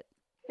accept it.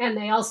 And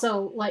they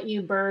also let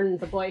you burn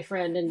the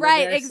boyfriend and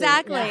right,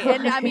 exactly. Yeah.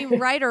 And I mean,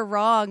 right or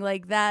wrong,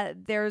 like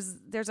that. There's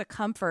a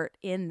comfort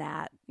in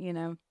that, you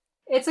know.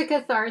 It's a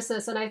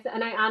catharsis, and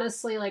I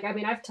honestly like. I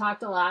mean, I've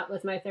talked a lot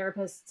with my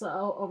therapists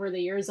over the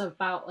years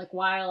about like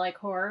why I like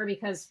horror,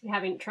 because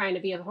trying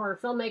to be a horror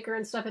filmmaker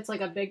and stuff. It's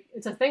like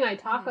it's a thing I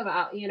talk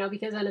about, you know,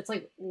 because then it's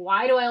like,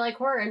 why do I like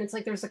horror? And it's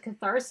like there's a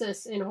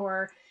catharsis in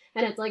horror.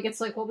 And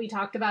it's like what we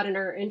talked about in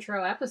our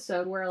intro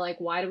episode, where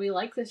like, why do we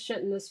like this shit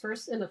in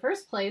the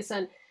first place?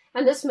 And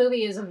this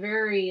movie is a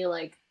very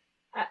like,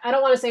 I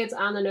don't want to say it's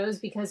on the nose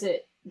because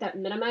that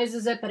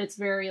minimizes it, but it's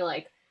very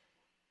like,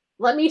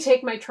 let me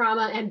take my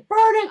trauma and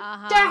burn it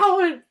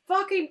down and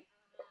fucking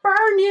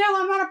burn you.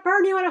 I'm gonna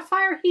burn you in a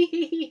fire.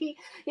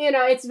 You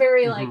know, it's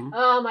very like,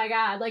 oh my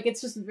God, like it's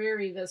just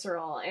very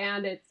visceral,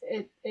 and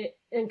it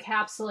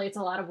encapsulates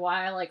a lot of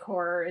why I like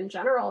horror in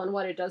general and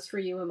what it does for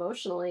you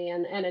emotionally,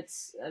 and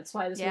that's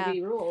why this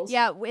movie rules.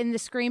 Yeah, in the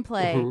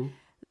screenplay,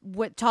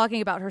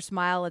 talking about her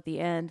smile at the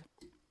end.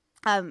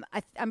 I'm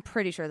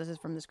pretty sure this is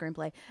from the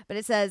screenplay, but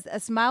it says, a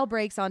smile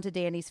breaks onto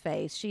Danny's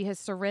face. She has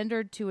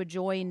surrendered to a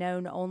joy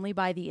known only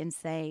by the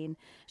insane.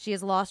 She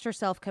has lost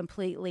herself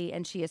completely,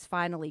 and she is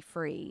finally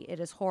free.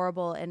 It is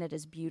horrible, and it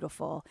is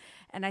beautiful.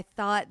 And I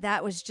thought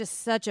that was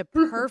just such a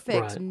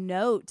perfect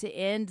note to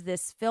end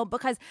this film,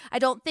 because I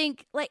don't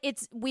think like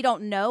we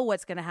don't know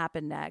what's going to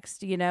happen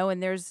next, you know,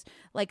 and there's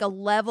like a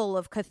level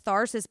of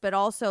catharsis, but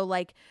also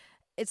like,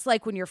 it's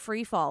like when you're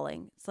free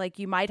falling. It's like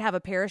you might have a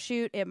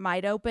parachute. It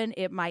might open.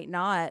 It might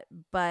not.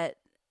 But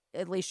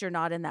at least you're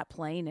not in that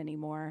plane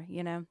anymore,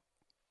 you know?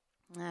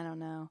 I don't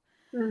know.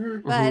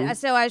 Mhm. But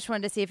so I just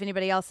wanted to see if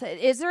anybody else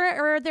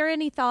are there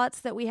any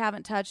thoughts that we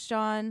haven't touched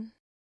on?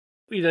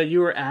 You know, you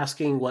were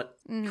asking what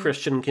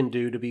Christian can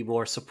do to be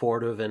more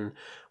supportive, and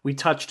we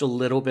touched a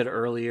little bit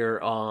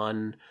earlier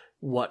on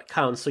what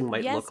counseling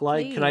might Yes, look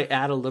like. please. Can I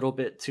add a little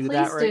bit to Please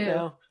that right do.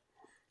 now?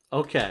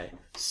 Okay.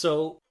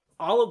 So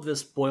all of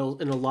this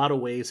boils, in a lot of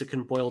ways, it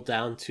can boil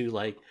down to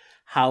like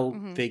how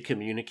they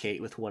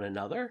communicate with one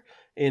another.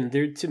 And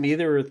there, to me,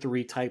 there are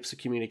 3 types of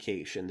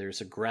communication.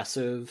 There's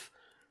aggressive,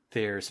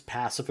 there's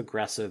passive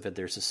aggressive, and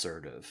there's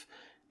assertive.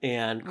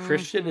 And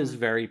Christian is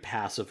very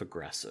passive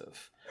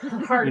aggressive.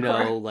 Hardcore. You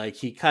know, like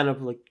he kind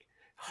of like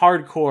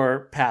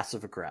hardcore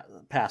passive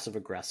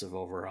aggressive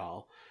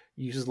overall.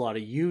 Uses a lot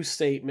of you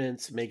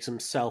statements, makes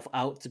himself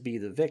out to be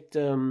the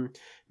victim,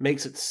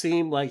 makes it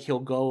seem like he'll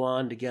go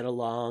on to get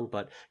along.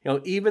 But, you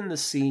know, even the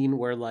scene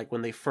where like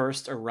when they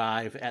first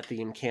arrive at the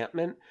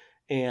encampment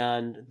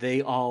and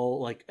they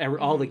all like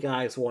all the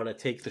guys want to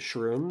take the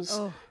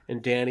shrooms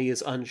and Danny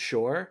is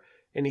unsure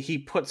and he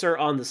puts her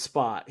on the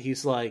spot.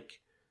 He's like,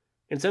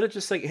 instead of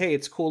just like, hey,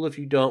 it's cool if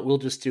you don't, we'll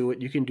just do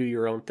it. You can do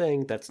your own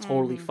thing. That's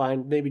totally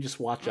fine. Maybe just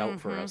watch out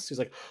for us. He's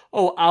like,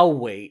 oh, I'll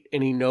wait.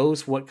 And he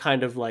knows what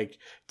kind of like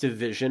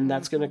division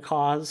that's going to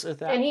cause at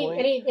that point.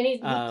 And he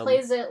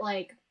plays it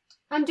like,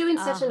 I'm doing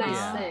such a nice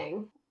Yeah.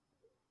 thing.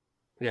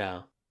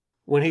 Yeah.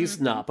 When he's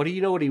not, but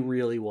you know what he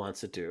really wants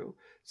to do.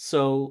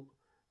 So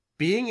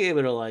being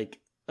able to like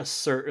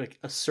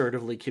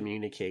assertively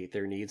communicate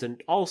their needs,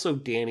 and also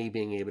Danny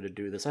being able to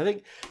do this. I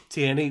think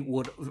Danny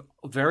would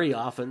very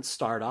often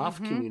start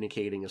off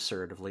communicating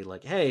assertively,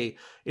 like, hey,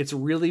 it's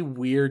really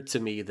weird to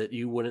me that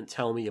you wouldn't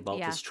tell me about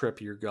this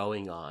trip you're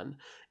going on.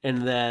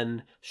 And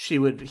then he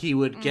would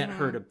get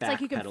her to backpedal. It's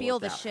like you can feel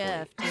at the that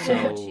shift. point. you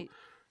know, So, she-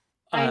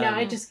 I know,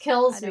 it just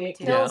kills I know me. me It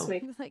too. kills Yeah.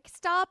 me. It's like,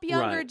 stop,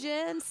 younger Right.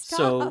 Jen, stop.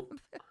 So,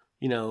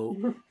 you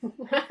know,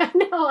 I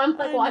know, I'm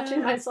like I watching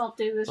know. myself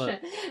do this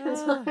But- shit.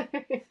 It's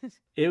like,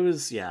 it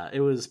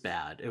was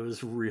bad. It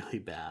was really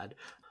bad.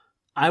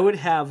 I would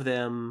have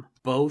them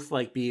both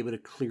like be able to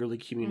clearly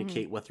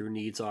communicate what their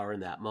needs are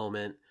in that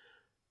moment.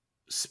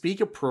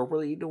 Speak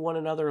appropriately to one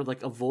another,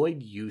 like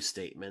avoid you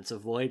statements.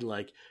 Avoid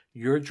like,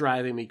 you're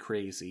driving me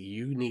crazy.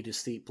 You need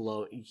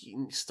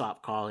to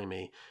stop calling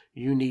me.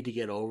 You need to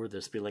get over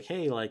this. Be like,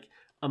 hey, like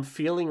I'm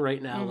feeling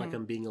right now like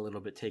I'm being a little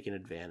bit taken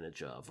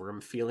advantage of, or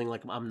I'm feeling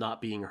like I'm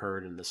not being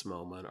heard in this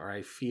moment, or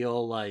I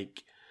feel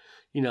like,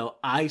 you know,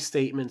 I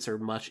statements are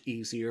much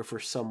easier for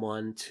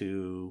someone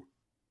to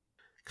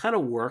kind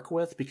of work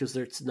with because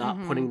it's not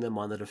putting them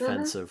on the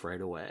defensive right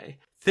away.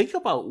 Think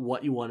about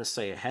what you want to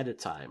say ahead of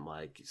time.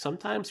 Like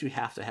sometimes you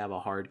have to have a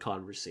hard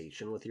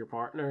conversation with your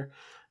partner,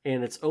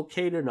 and it's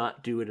okay to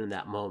not do it in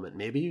that moment.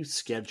 Maybe you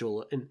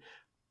schedule, and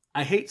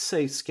I hate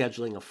say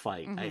scheduling a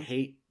fight. I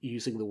hate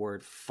using the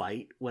word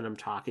fight when I'm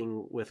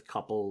talking with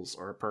couples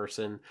or a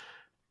person.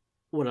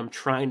 What I'm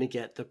trying to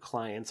get the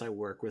clients I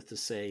work with to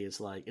say is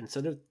like,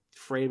 instead of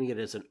framing it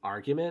as an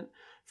argument,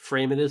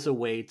 frame it as a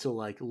way to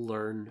like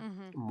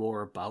learn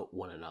more about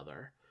one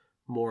another,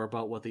 more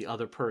about what the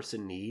other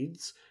person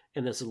needs,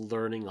 and as a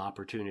learning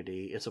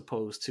opportunity, as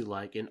opposed to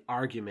like an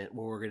argument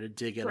where we're going to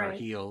dig in our Right.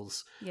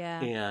 heels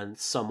Yeah. and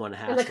someone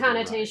has and the to be right.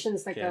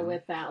 connotations that Okay? go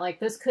with that. Like,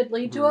 this could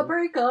lead to a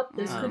breakup.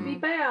 This could be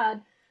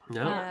bad.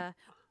 No. Yeah.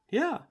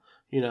 Yeah.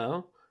 You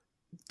know,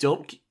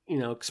 don't, you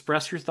know,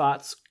 express your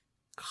thoughts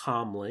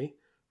calmly.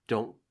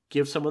 Don't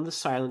give someone the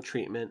silent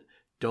treatment.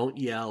 Don't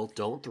yell.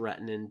 Don't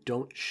threaten. And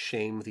don't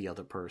shame the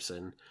other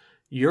person.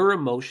 Your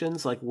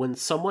emotions, like when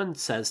someone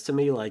says to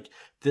me, like,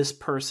 this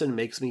person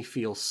makes me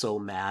feel so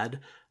mad,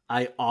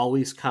 I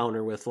always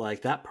counter with,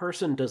 like, that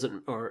person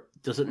doesn't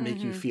make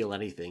you feel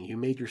anything. You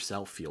made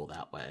yourself feel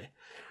that way.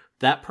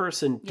 That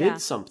person Yeah.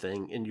 did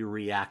something and you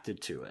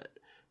reacted to it.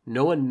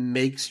 No one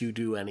makes you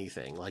do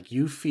anything. Like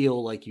you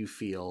feel,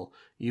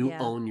 you Yeah.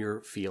 own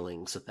your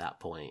feelings at that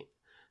point.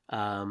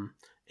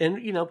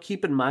 And, you know,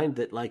 keep in mind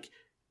that like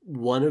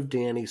one of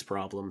Danny's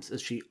problems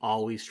is she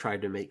always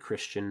tried to make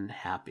Christian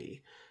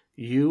happy.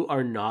 You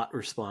are not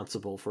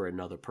responsible for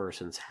another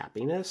person's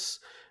happiness,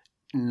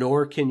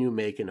 nor can you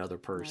make another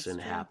person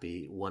true.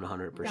 happy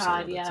 100%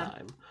 God, of the yeah.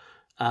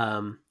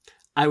 time.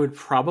 I would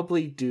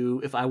probably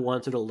do, if I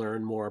wanted to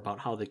learn more about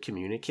how they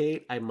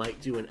communicate, I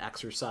might do an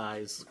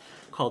exercise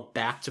called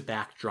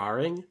back-to-back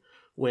drawing,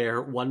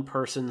 where one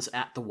person's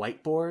at the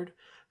whiteboard,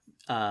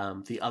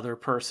 the other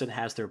person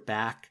has their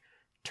back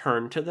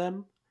turned to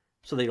them,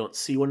 so they don't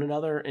see one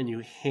another, and you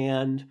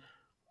hand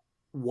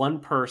one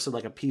person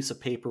like a piece of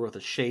paper with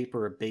a shape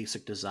or a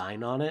basic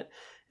design on it.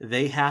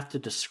 They have to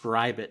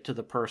describe it to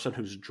the person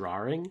who's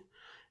drawing,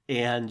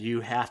 and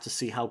you have to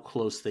see how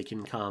close they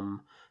can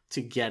come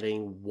to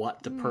getting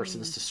what the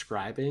person's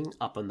describing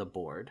up on the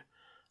board.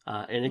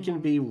 And it can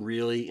be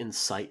really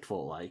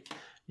insightful. Like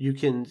you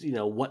can, you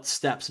know, what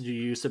steps do you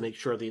use to make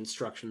sure the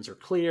instructions are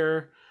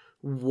clear?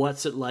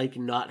 What's it like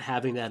not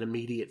having that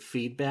immediate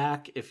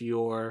feedback if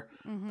you're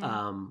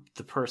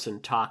the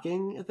person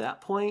talking at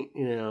that point,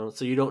 you know,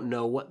 so you don't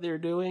know what they're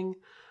doing.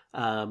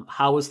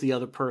 How is the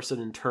other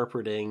person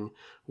interpreting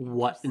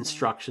what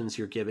instructions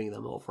you're giving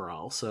them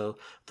overall? So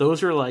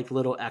those are like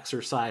little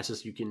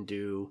exercises you can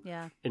do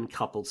in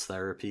couples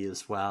therapy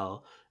as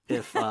well,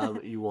 if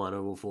you want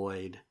to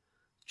avoid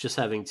just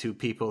having two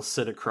people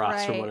sit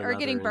across from one another or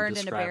getting burned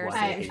and in a describe bear's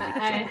why they hate each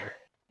other.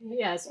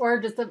 Yes,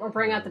 or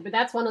bring out but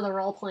that's one of the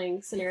role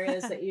playing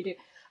scenarios that you do.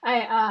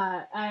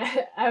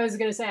 I was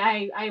gonna say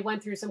I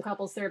went through some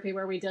couples therapy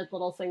where we did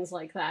little things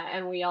like that,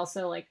 and we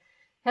also like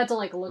had to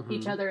like look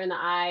each other in the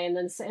eye and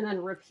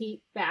then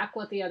repeat back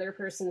what the other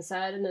person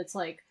said, and it's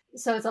like,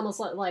 so it's almost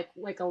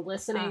like a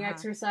listening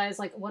exercise.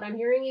 Like, what I'm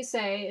hearing you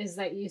say is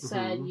that you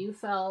said you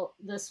felt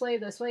this way,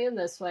 and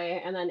this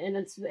way,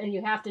 and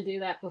you have to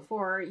do that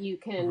before you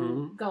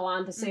can go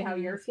on to say how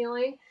you're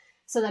feeling,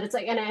 so that it's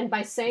like, and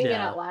by saying it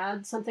out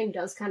loud, something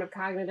does kind of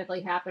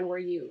cognitively happen where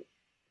you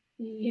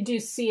do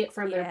see it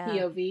from their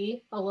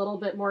POV a little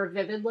bit more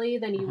vividly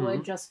than you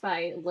would just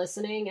by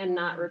listening and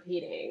not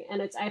repeating.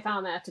 And I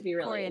found that to be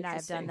really Corey and I have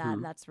interesting. done that,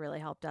 and that's really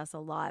helped us a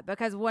lot,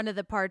 because one of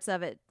the parts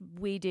of it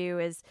we do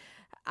is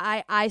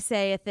I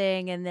say a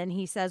thing, and then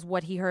he says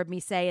what he heard me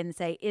say and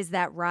say, is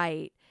that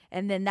right?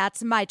 And then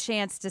that's my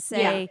chance to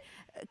say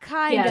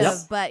kind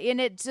of, but in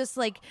it, just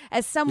like,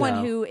 as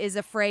someone who is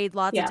afraid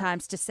lots of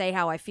times to say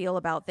how I feel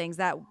about things,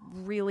 that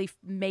really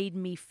made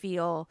me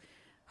feel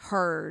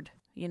heard,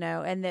 you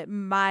know, and that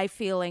my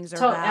feelings are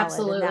valid.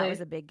 Absolutely. And that was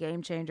a big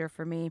game changer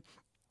for me.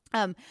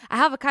 I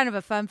have a kind of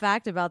a fun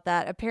fact about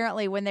that.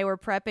 Apparently, when they were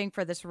prepping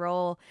for this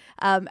role,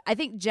 I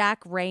think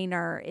Jack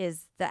Rayner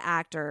is the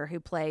actor who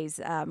plays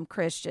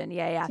Christian.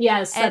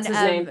 Yes, that's his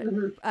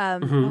name.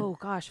 Oh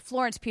gosh,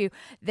 Florence Pugh.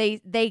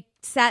 They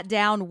sat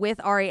down with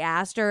Ari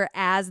Aster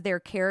as their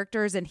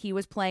characters, and he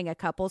was playing a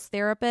couples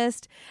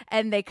therapist,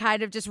 and they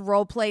kind of just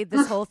role played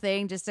this whole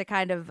thing just to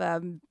kind of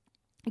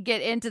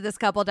get into this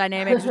couple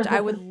dynamics, which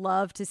I would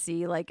love to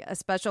see like a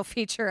special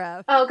feature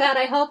of. Oh God,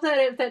 I hope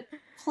that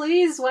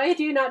please, why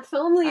do you not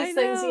film these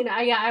things? You know,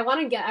 I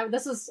want to get.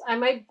 I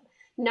might,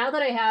 now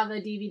that I have a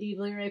DVD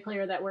Blu-ray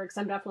player that works,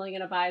 I'm definitely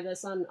going to buy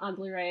this on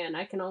Blu-ray, and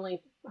I can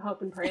only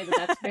hope and pray that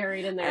that's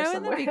buried in there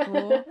somewhere. That'd be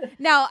cool.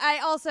 Now, I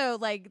also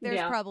like.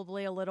 There's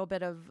probably a little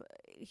bit of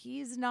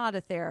he's not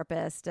a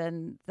therapist,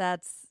 and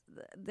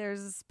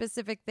there's a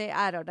specific thing.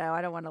 I don't know.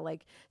 I don't want to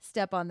like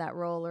step on that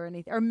role or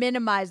anything, or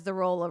minimize the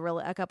role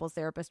a couples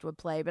therapist would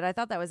play. But I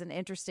thought that was an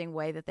interesting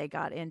way that they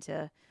got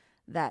into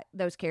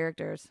those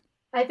characters.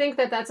 I think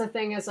that's a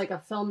thing as like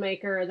a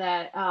filmmaker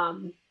that,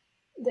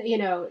 you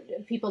know,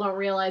 people don't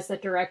realize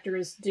that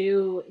directors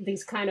do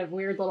these kind of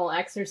weird little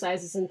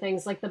exercises and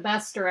things. Like, the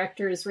best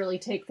directors really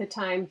take the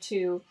time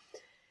to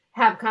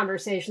have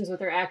conversations with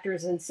their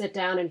actors and sit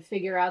down and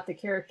figure out the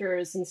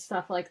characters and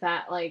stuff like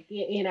that. Like,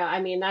 you know,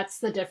 I mean, that's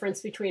the difference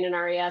between an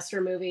Ari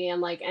Aster movie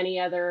and like any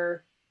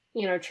other,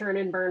 you know, churn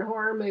and burn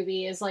horror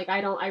movie is like,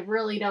 I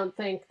really don't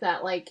think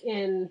that like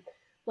in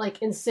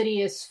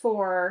Insidious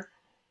 4,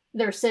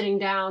 they're sitting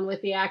down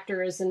with the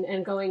actors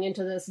and going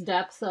into this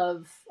depth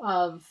of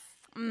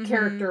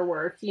character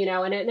work, you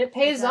know, and it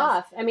pays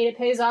off. I mean, it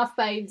pays off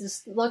by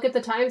just look at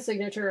the time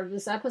signature of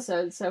this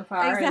episode so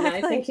far, and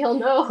I think you'll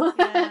know,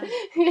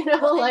 you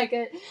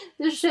know,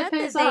 this shit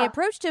pays off. They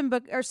approached him,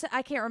 or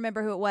I can't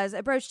remember who it was,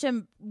 approached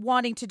him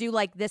wanting to do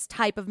like this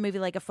type of movie,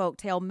 like a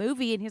folktale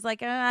movie, and he's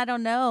like, I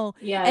don't know.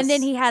 Yes. And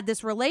then he had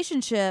this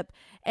relationship,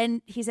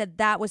 and he said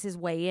that was his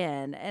way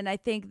in, and I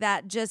think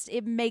that just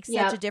it makes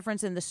such a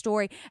difference in the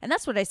story, and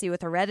that's what I see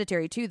with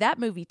Hereditary too. That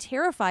movie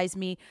terrifies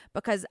me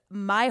because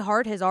my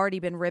heart has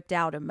already been ripped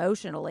out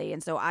emotionally,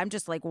 and so I'm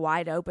just like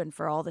wide open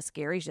for all the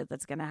scary shit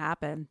that's gonna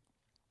happen.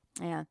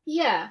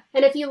 Yeah,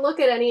 and if you look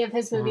at any of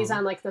his movies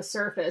on like the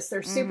surface,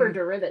 they're super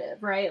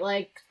derivative, right?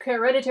 Like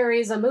Hereditary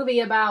is a movie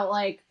about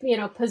like, you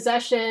know,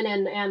 possession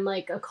and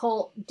like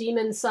occult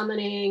demon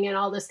summoning and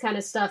all this kind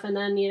of stuff, and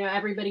then, you know,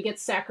 everybody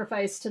gets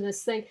sacrificed to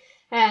this thing.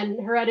 And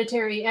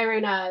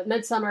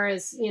Midsommar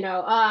is, you know,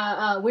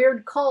 a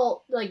weird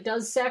cult like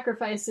does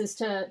sacrifices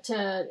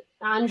to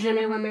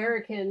ingenue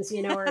Americans,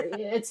 you know, or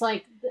it's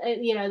like,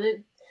 you know,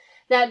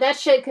 that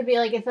shit could be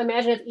like,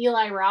 imagine if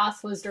Eli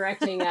Roth was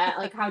directing that,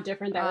 like how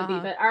different that would be.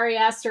 But Ari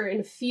Aster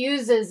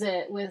infuses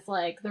it with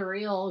like the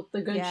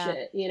good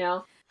shit, you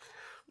know.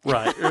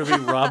 Right, it would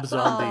be Rob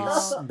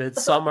Zombie's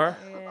Midsommar,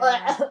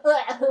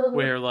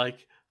 where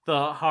like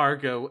the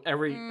Hargo,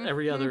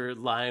 every other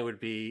line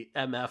would be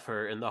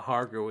MFer, and the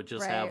Hargo would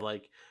just have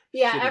like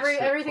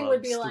everything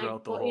would be like,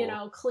 you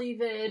know,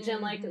 cleavage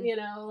and like, you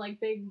know, like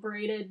big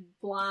braided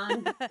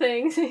blonde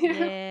things.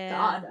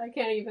 God, I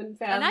can't even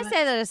fathom. And I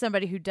say that as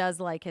somebody who does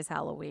like his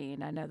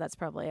Halloween. I know that's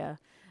probably an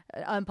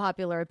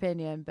unpopular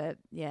opinion, but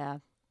yeah,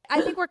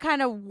 I think we're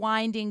kind of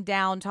winding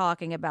down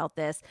talking about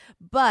this,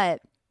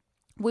 but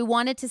we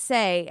wanted to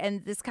say,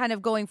 and this kind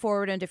of going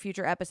forward into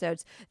future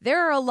episodes,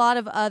 there are a lot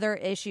of other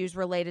issues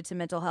related to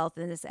mental health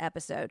in this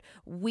episode.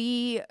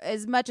 We,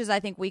 as much as I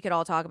think we could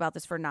all talk about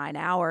this for 9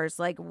 hours,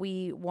 like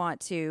we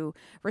want to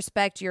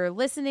respect your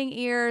listening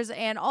ears,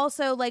 and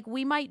also like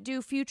we might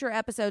do future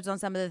episodes on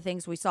some of the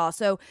things we saw.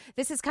 So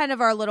this is kind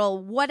of our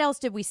little, what else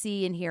did we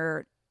see in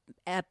here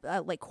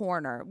like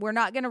corner. We're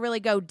not going to really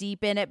go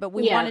deep in it, but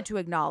we wanted to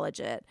acknowledge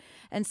it.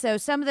 And so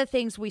some of the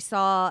things we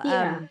saw,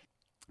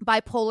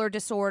 bipolar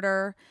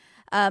disorder,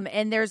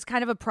 and there's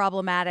kind of a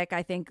problematic,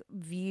 I think,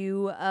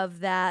 view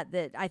of that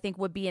I think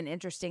would be an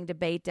interesting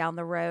debate down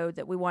the road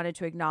that we wanted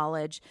to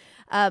acknowledge.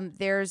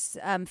 There's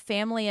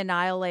family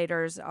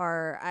annihilators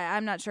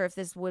I'm not sure if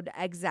this would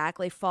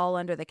exactly fall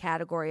under the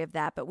category of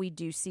that, but we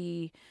do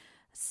see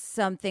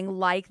something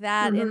like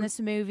that in this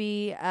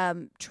movie.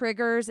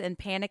 Triggers and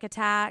panic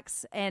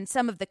attacks and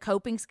some of the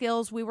coping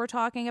skills we were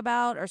talking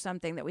about are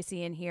something that we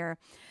see in here.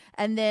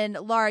 And then,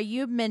 Laura,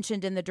 you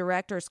mentioned in the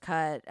director's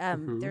cut,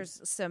 there's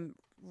some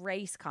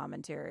race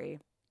commentary.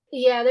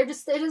 Yeah, it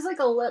is like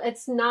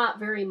it's not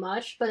very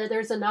much, but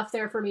there's enough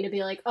there for me to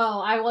be like, oh,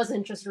 I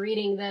wasn't just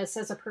reading this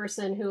as a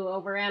person who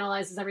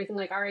overanalyzes everything.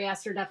 Like Ari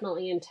Aster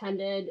definitely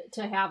intended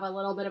to have a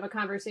little bit of a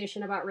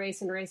conversation about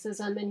race and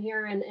racism in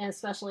here, and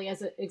especially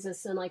as it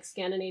exists in like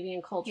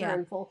Scandinavian culture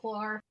and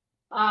folklore.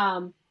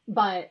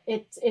 But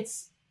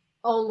it's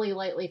only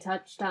lightly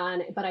touched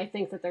on, but I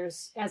think that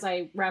there's, as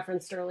I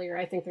referenced earlier,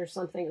 I think there's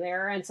something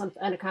there and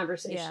a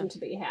conversation to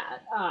be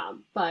had.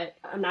 But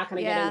I'm not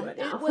going to get into it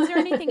now. Was there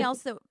anything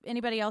else that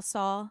anybody else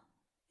saw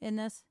in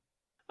this?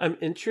 I'm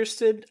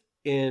interested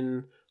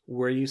in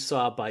where you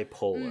saw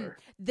bipolar.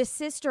 The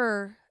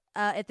sister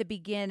at the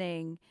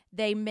beginning,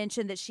 they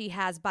mentioned that she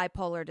has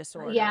bipolar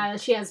disorder. Yeah,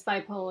 she has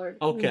bipolar.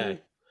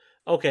 Okay.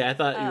 Okay, I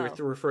thought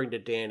you were referring to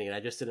Danny, and I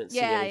just didn't see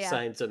any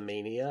signs of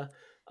mania.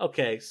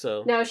 Okay,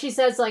 so no, she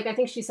says like I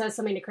think she says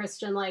something to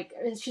Christian like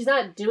she's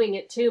not doing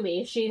it to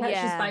me. She's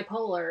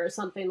bipolar or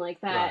something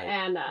like that,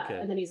 and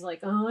then he's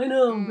like, oh, I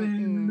know,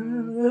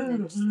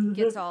 and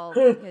gets all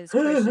his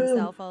Christian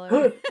self all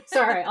over.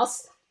 Sorry,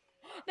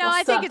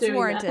 I think it's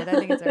warranted. I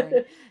think it's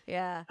warranted.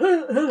 Yeah.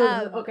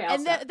 Okay,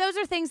 and those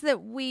are things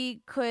that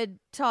we could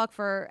talk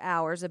for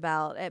hours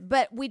about,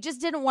 but we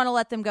just didn't want to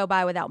let them go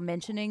by without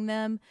mentioning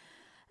them.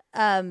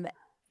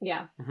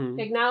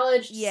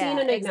 Acknowledged, seen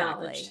and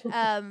acknowledged.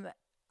 Exactly.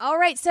 All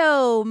right,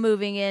 so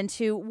moving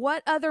into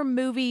what other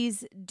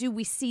movies do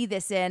we see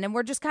this in? And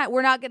we're just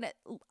we're not going to,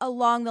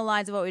 along the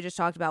lines of what we just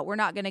talked about, we're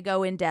not going to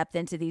go in depth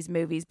into these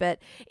movies. But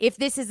if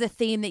this is a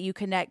theme that you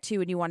connect to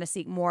and you want to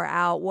seek more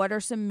out, what are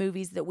some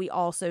movies that we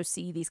also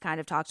see these kind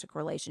of toxic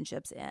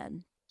relationships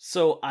in?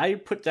 So I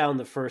put down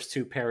the first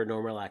two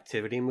Paranormal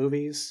Activity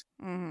movies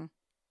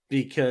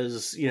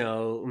because,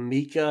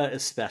 Micah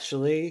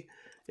especially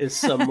is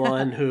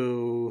someone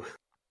who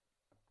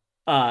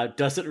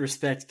doesn't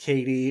respect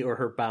Katie or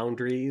her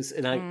boundaries,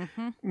 and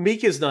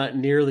Meek is not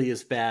nearly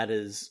as bad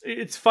as.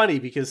 It's funny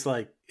because,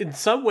 like, in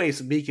some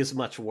ways, Meek is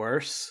much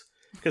worse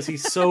because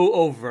he's so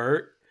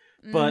overt.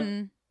 But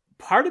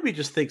part of me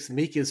just thinks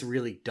Meek is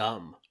really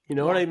dumb. You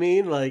know what I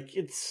mean? Like,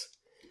 it's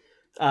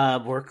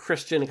where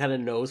Christian kind of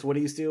knows what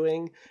he's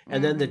doing,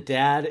 and then the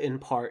dad in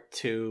part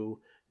two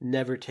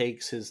never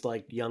takes his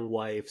young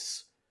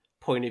wife's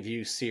point of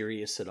view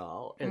serious at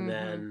all, and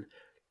then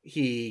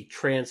he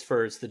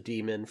transfers the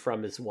demon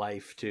from his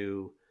wife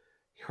to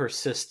her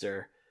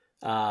sister.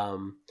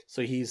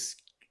 So he's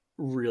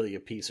really a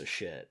piece of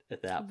shit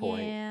at that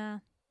point.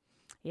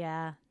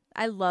 Yeah.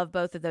 I love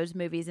both of those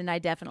movies, and I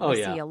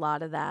definitely see a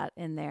lot of that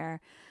in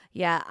there.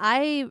 Yeah,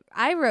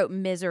 I wrote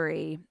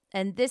Misery,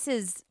 and this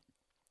is,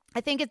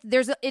 I think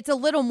it's a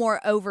little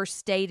more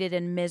overstated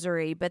in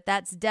Misery, but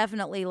that's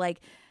definitely like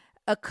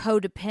a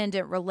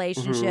codependent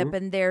relationship,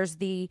 and there's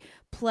the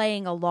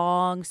playing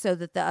along so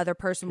that the other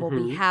person will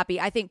be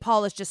happy. I think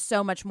Paul is just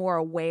so much more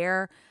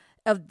aware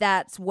of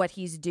that's what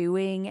he's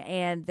doing,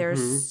 and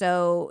there's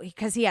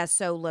because he has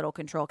so little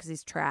control because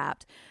he's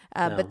trapped.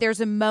 But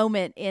there's a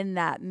moment in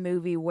that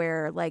movie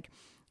where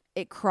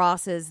it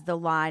crosses the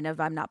line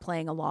of I'm not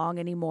playing along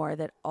anymore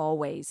that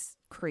always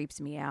creeps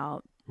me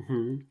out.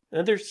 And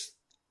there's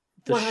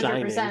The 100%,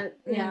 Shining.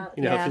 Yeah.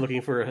 If you're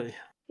looking for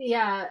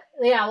Yeah.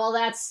 Well,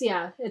 that's,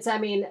 it's,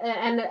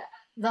 and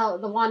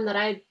the one that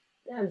I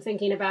am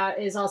thinking about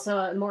is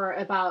also more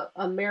about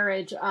a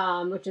marriage,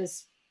 which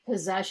is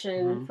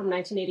Possession from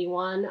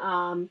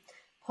 1981.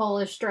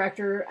 Polish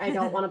director, I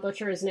don't want to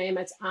butcher his name.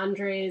 It's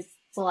Andrzej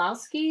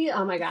Zalowski.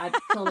 Oh my God,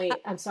 kill me.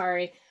 I'm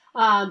sorry.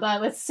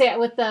 But with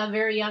the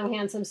very young,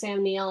 handsome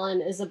Sam Neill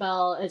and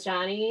Isabel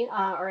Adjani,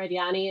 or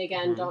Adjani,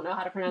 again, don't know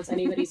how to pronounce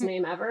anybody's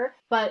name ever.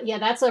 But yeah,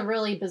 that's a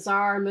really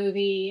bizarre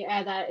movie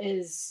that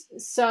is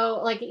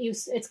so,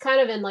 it's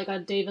kind of in a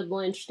David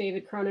Lynch,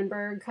 David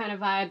Cronenberg kind of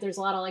vibe. There's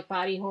a lot of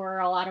body horror,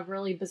 a lot of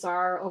really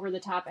bizarre,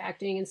 over-the-top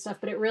acting and stuff,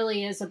 but it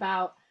really is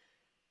about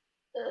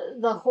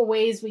the whole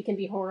ways we can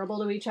be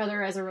horrible to each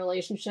other as a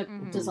relationship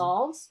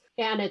dissolves.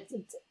 And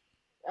it's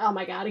oh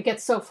my God, it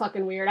gets so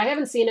fucking weird. I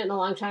haven't seen it in a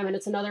long time, and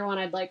it's another one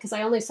I'd like, because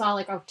I only saw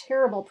a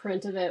terrible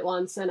print of it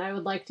once, and I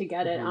would like to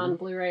get it on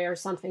Blu-ray or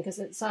something, because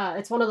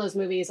it's one of those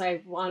movies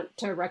I want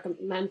to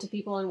recommend to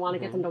people and want to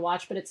get them to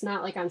watch, but it's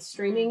not on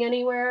streaming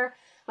anywhere.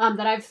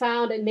 That I've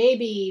found it may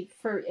be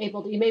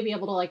you may be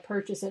able to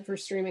purchase it for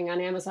streaming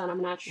on Amazon.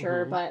 I'm not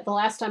sure, but the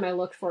last time I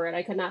looked for it,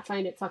 I could not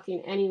find it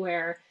fucking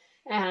anywhere.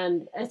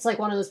 And it's like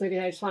one of those movies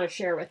I just want to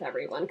share with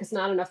everyone because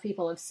not enough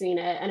people have seen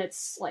it, and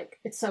it's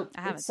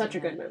such a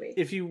good movie.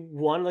 If you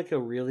want like a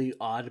really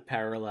odd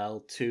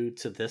parallel to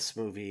this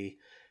movie,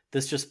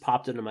 this just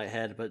popped into my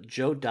head, but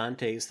Joe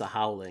Dante's The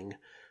Howling,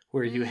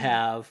 where you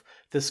have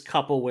this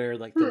couple where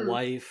like the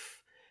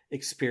wife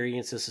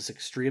experiences this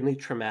extremely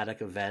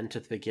traumatic event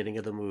at the beginning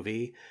of the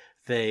movie.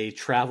 They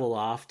travel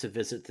off to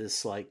visit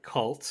this like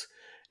cult,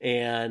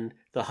 and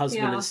the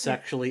husband is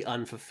sexually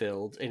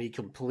unfulfilled, and he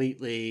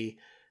completely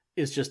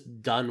is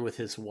just done with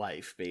his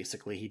wife,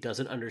 basically. He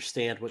doesn't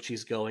understand what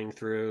she's going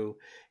through.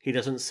 He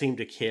doesn't seem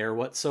to care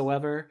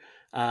whatsoever.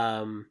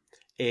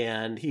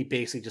 And he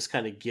basically just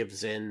kind of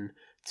gives in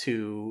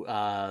to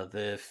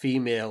the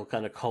female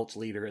kind of cult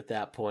leader at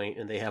that point,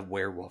 and they have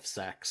werewolf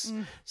sex.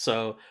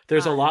 So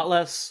there's a lot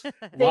less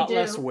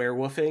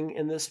werewolfing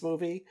in this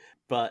movie,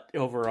 but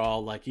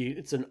overall, like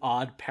it's an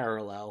odd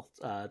parallel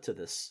to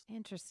this.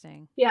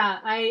 Interesting. Yeah,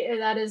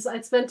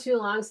 it's been too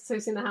long since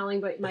I've seen The Howling,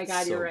 but my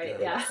God, you're right.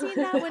 Good. Yeah, I've seen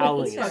that one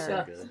Howling either. is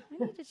so good.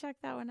 I need to check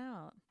that one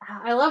out.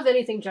 I love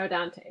anything Joe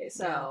Dante.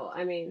 So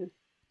I mean,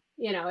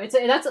 you know,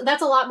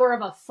 that's a lot more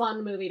of a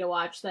fun movie to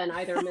watch than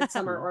either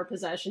Midsommar or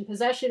Possession.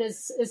 Possession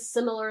is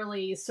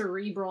similarly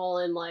cerebral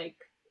and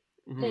like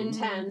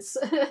intense.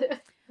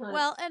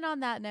 Well, and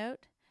on that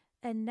note,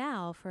 and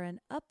now for an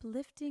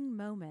uplifting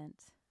moment.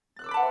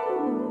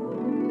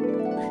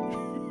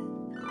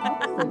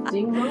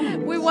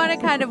 We want to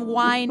kind of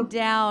wind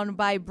down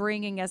by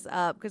bringing us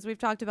up because we've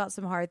talked about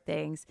some hard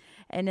things,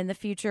 and in the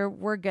future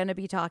we're going to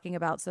be talking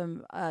about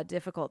some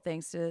difficult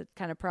things to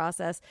kind of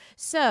process.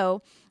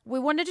 So we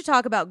wanted to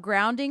talk about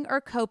grounding or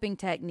coping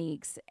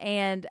techniques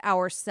and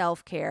our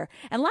self-care.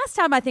 And last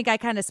time I think I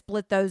kind of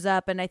split those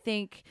up, and I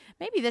think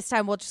maybe this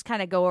time we'll just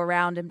kind of go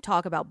around and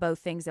talk about both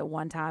things at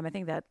one time. I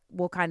think that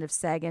we'll kind of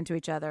seg into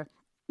each other.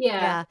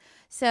 Yeah.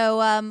 So,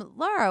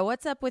 Laura,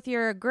 what's up with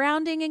your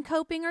grounding and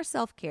coping or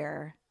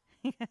self-care?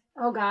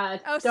 Oh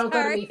God! Oh, Don't go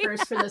to sorry. me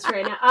first for this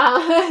right now.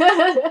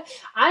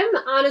 I'm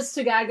honest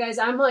to God, guys.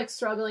 I'm like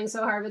struggling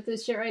so hard with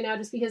this shit right now,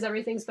 just because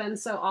everything's been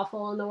so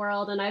awful in the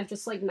world, and I've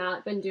just like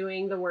not been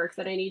doing the work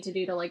that I need to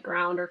do to like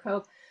ground or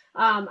cope.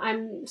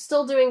 I'm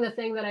still doing the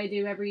thing that I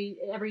do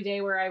every day,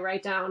 where I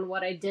write down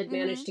what I did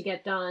manage to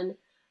get done.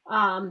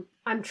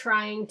 I'm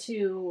trying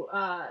to,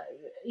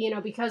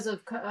 because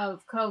of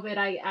COVID,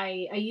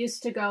 I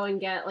used to go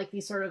and get like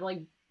these sort of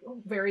like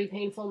very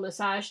painful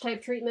massage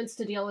type treatments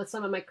to deal with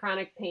some of my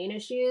chronic pain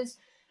issues.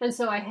 And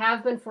so I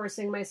have been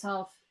forcing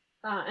myself,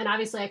 and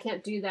obviously I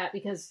can't do that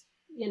because,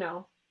 we're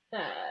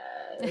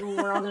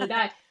all going to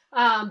die.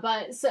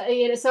 But so,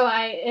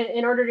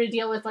 in order to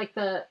deal with like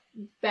the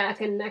back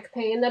and neck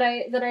pain that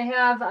I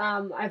have,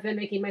 I've been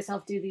making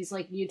myself do these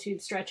like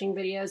YouTube stretching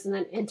videos and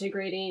then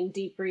integrating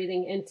deep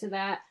breathing into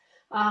that,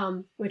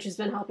 which has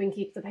been helping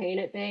keep the pain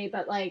at bay.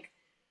 But like,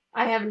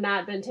 I have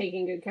not been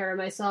taking good care of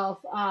myself.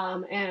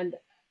 And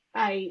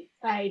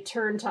I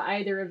turn to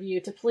either of you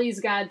to please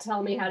God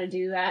tell me how to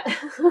do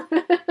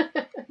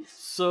that.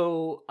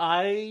 So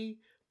I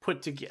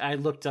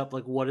looked up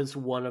like what is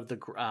one of the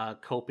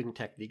coping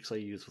techniques I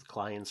use with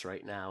clients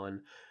right now,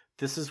 and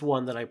this is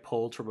one that I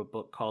pulled from a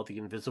book called The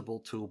Invisible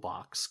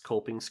Toolbox: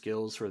 Coping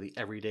Skills for the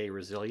Everyday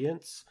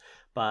Resilience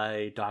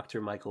by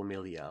Dr. Michael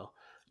Milio,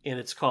 and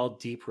it's called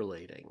Deep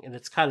Relating, and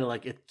it's kind of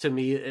like it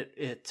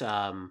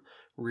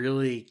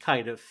really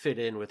kind of fit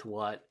in with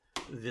what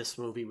this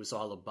movie was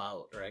all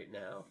about right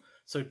now.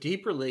 So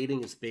deep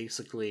relating is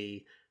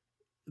basically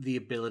the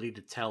ability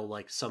to tell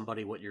like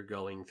somebody what you're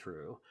going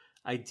through.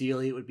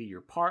 Ideally, it would be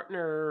your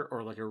partner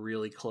or like a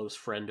really close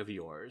friend of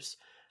yours.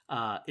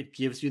 It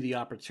gives you the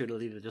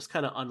opportunity to just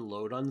kind of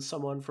unload on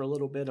someone for a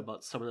little bit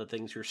about some of the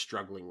things you're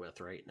struggling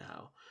with right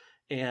now.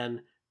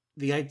 And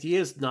the idea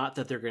is not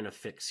that they're going to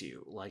fix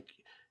you.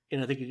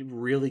 And I think it's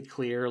really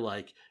clear,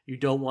 like, you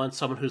don't want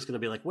someone who's going to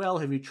be like, well,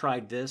 have you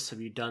tried this? Have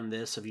you done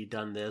this? Have you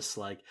done this?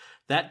 Like,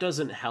 that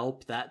doesn't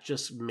help. That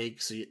just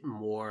makes it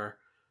more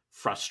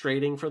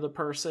frustrating for the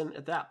person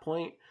at that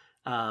point.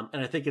 And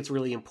I think it's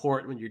really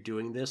important when you're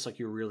doing this, like,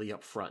 you're really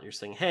upfront. You're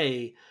saying,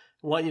 hey,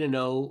 I want you to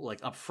know, like,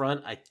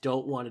 upfront, I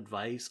don't want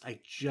advice. I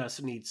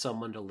just need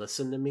someone to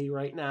listen to me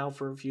right now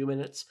for a few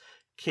minutes.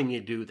 Can you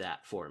do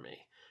that for me?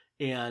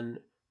 And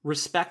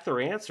respect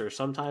their answer.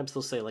 Sometimes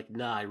they'll say, like,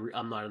 nah,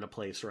 I'm not in a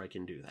place where I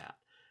can do that.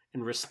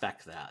 And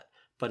respect that.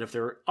 But if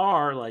there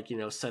are, like,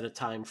 set a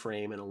time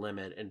frame and a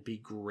limit and be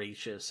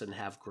gracious and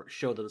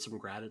show them some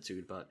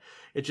gratitude. But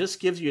it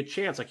just gives you a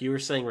chance. Like you were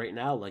saying right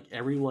now, like,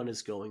 everyone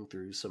is going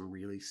through some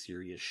really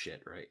serious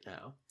shit right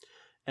now.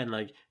 And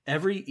like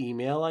every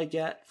email I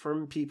get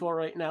from people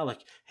right now,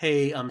 like,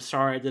 hey, I'm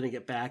sorry I didn't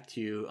get back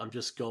to you. I'm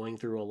just going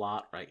through a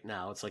lot right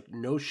now. It's like,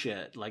 no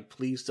shit. Like,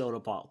 please don't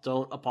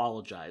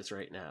apologize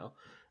right now.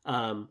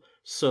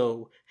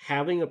 So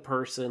having a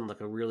person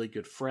like a really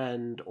good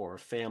friend or a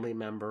family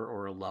member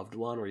or a loved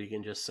one where you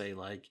can just say,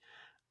 like,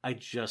 I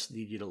just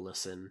need you to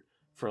listen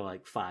for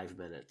like 5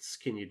 minutes.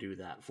 Can you do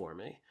that for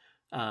me?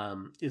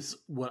 Is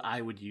what I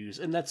would use.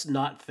 And that's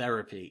not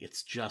therapy.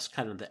 It's just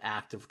kind of the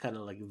act of kind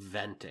of like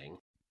venting.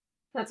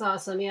 That's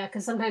awesome. Yeah,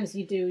 because sometimes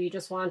you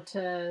just want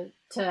to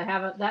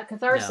have that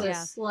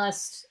catharsis,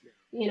 lest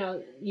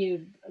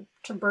you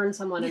to burn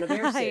someone in a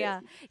bear suit. Yeah.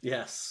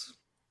 Yes.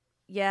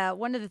 Yeah,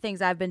 one of the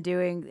things I've been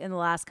doing in the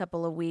last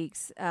couple of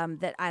weeks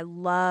that I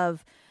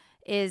love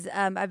is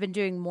I've been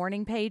doing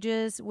morning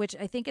pages, which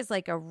I think is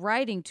like a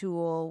writing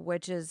tool,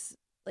 which is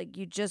like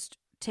you just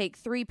take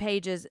 3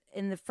 pages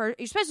in the first.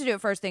 You're supposed to do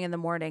it first thing in the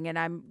morning, and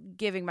I'm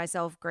giving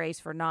myself grace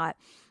for not.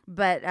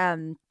 But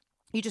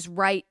you just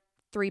write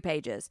 3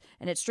 pages,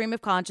 and it's stream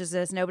of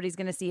consciousness. Nobody's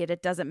going to see it.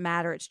 It doesn't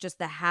matter. It's just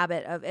the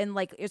habit of, and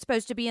like it's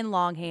supposed to be in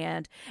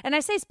longhand. And I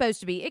say supposed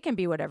to be, it can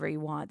be whatever you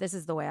want. This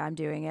is the way I'm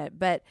doing it.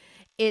 But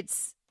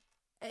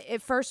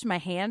at first my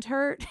hand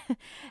hurt.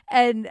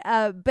 And,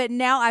 but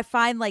now I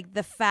find like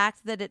the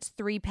fact that it's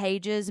 3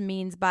 pages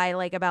means by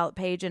like about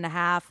page and a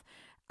half,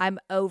 I'm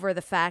over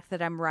the fact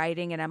that I'm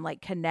writing and I'm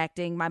like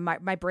connecting.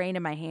 My brain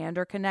and my hand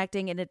are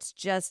connecting, and it's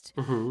just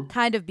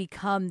kind of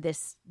become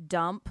this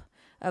dump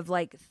of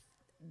like,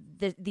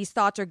 these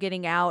thoughts are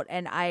getting out,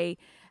 and I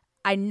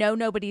know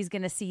nobody's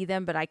going to see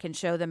them, but I can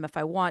show them if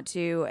I want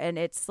to. And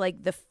it's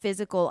like the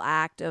physical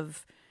act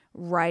of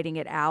writing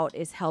it out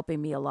is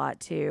helping me a lot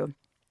too.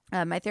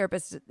 My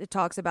therapist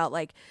talks about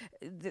like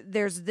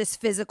there's this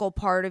physical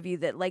part of you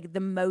that like the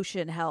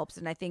motion helps.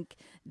 And I think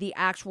the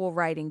actual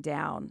writing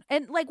down,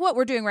 and like what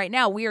we're doing right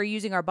now, we are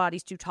using our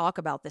bodies to talk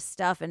about this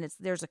stuff. And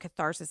there's a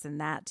catharsis in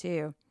that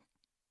too.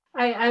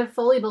 I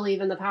fully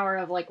believe in the power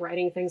of like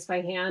writing things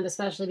by hand,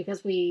 especially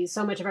because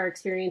so much of our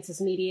experience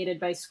is mediated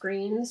by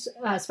screens,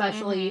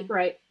 especially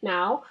right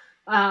now.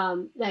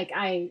 Like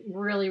I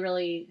really,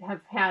 really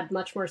have had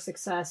much more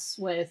success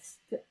with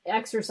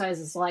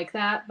exercises like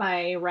that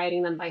by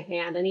writing them by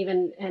hand. And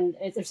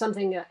if there's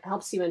something that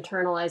helps you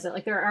internalize it,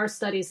 like there are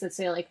studies that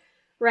say like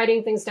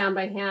writing things down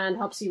by hand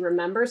helps you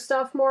remember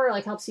stuff more,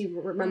 like helps you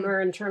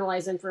remember,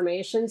 internalize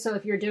information. So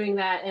if you're doing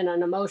that in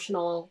an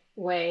emotional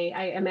way,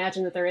 I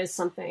imagine that there's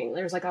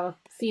like a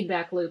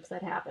feedback loop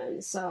that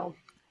happens. So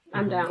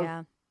I'm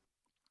down.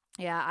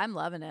 Yeah, I'm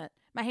loving it.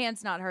 My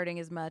hand's not hurting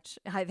as much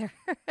either.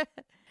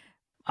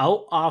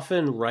 I'll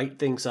often write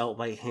things out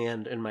by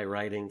hand in my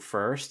writing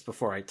first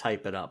before I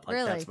type it up. Like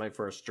Really? That's my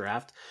first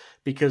draft,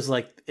 because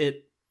like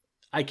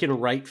I can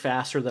write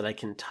faster than I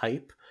can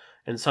type.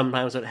 And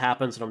sometimes what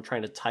happens when I'm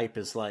trying to type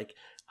is like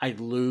I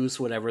lose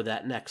whatever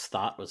that next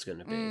thought was going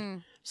to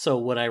be. So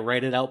when I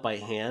write it out by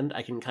hand,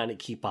 I can kind of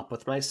keep up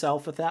with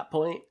myself at that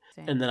point.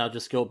 Same. And then I'll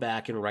just go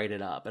back and write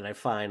it up. And I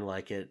find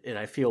like and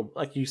I feel,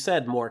 like you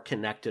said, more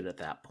connected at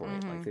that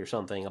point. Like there's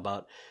something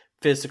about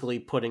physically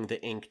putting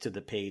the ink to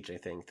the page, I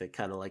think, that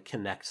kind of like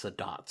connects the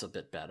dots a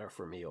bit better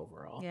for me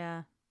overall.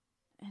 Yeah.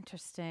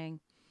 Interesting.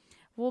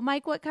 Well,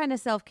 Mike, what kind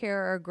of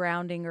self-care or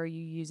grounding are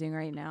you using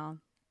right now?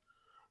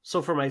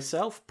 So for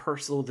myself,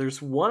 personally,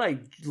 there's one I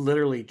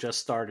literally just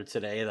started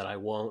today that I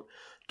won't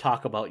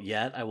talk about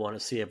yet. I want to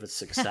see if it's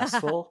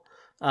successful.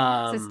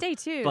 So stay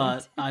tuned.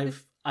 But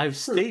I've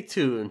stayed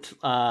tuned.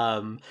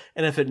 And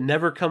if it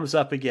never comes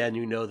up again,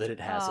 you know that it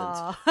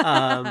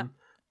hasn't.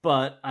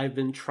 But I've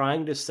been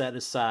trying to set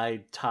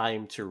aside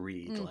time to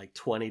read, like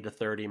 20 to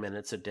 30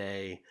 minutes a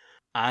day.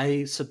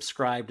 I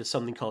subscribe to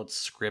something called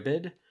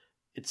Scribd.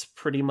 It's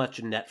pretty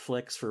much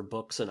Netflix for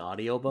books and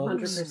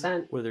audiobooks.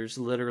 100%. Where there's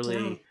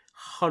literally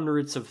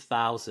hundreds of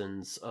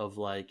thousands of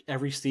like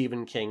every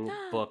Stephen King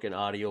book and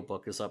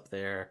audiobook is up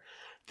there.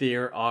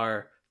 There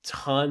are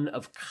ton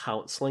of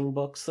counseling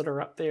books that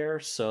are up there.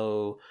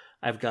 So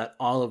I've got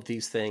all of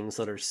these things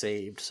that are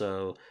saved.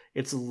 So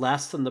it's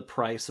less than the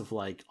price of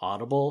like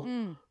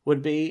Audible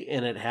would be,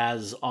 and it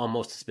has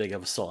almost as big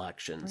of a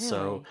selection. Really?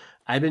 So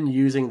I've been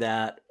using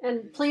that.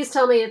 And please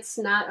tell me it's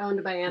not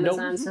owned by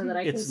Amazon so that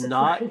I can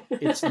support.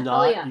 It's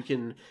not. You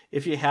can,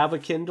 if you have a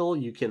Kindle,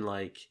 you can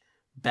like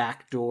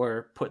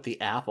backdoor put the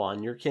app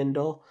on your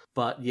Kindle.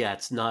 But yeah,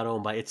 it's not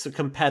owned by, it's a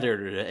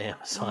competitor to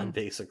Amazon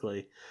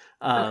basically.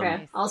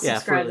 Okay, I'll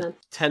subscribe for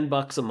then.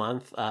 $10 a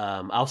month.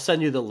 I'll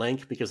send you the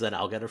link because then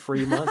I'll get a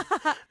free month.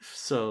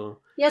 So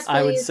yes, please.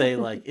 I would say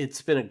like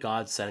it's been a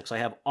godsend because I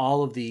have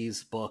all of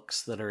these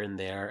books that are in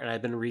there, and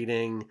I've been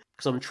reading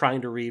because I'm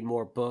trying to read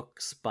more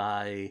books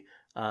by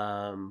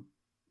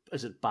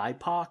is it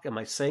BIPOC? Am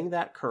I saying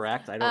that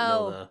correct? I don't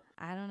know.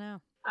 I don't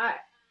know.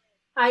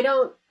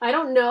 I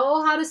don't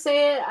know how to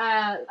say it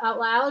out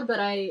loud, but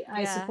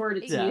I support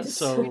its use.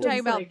 So you're talking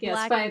about like,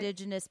 yes, Black,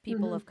 Indigenous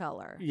people of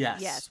color.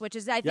 Yes, which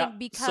is I think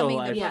becoming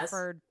So the Yes.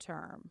 preferred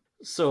term.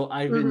 So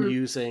I've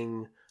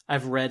been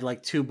I've read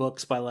like 2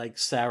 books by like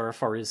Sarah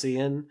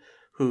Farizian,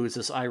 who's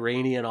this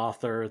Iranian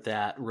author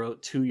that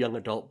wrote 2 young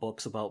adult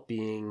books about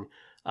being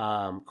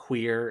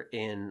queer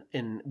in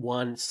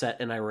one set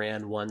in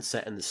Iran, one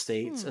set in the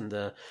States, and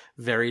the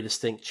very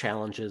distinct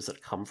challenges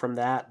that come from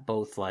that,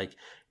 both like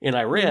in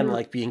Iran,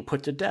 like being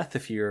put to death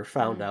if you're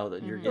found out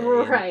that you're gay.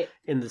 Right.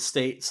 In the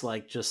States,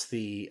 like just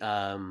the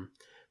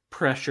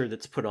pressure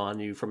that's put on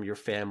you from your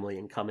family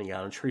and coming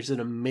out. And she's an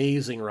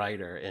amazing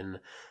writer. And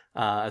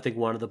I think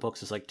one of the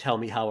books is like Tell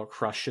Me How a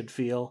Crush Should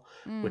Feel,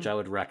 which I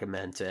would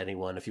recommend to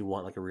anyone if you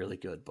want like a really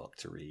good book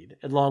to read,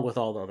 along with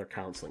all the other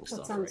counseling stuff.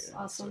 That sounds right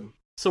now. awesome.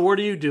 So what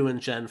are you doing,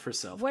 Jen, for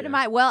self-care? What am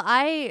I? Well,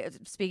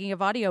 speaking of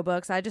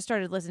audiobooks, I just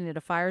started listening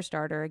to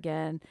Firestarter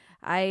again.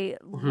 I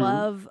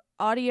love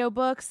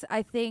audiobooks.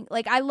 I think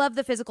I love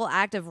the physical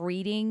act of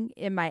reading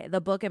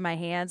the book in my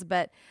hands,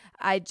 but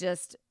I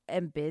just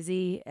am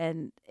busy,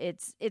 and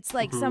it's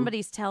like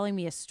somebody's telling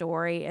me a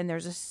story, and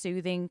there's a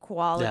soothing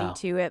quality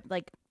to it.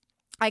 Like,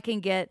 I can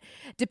get,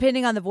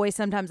 depending on the voice,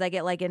 sometimes I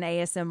get like an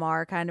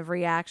ASMR kind of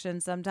reaction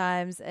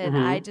sometimes. And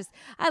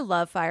I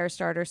love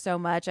Firestarter so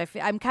much.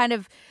 I'm kind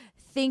of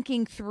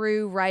thinking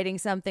through writing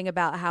something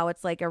about how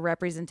it's like a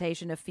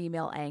representation of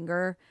female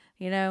anger,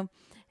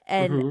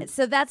 And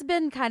so that's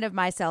been kind of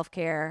my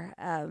self-care,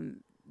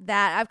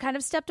 that I've kind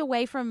of stepped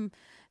away from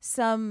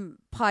some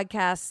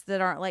podcasts that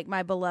aren't like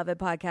my beloved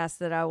podcasts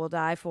that I will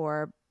die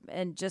for,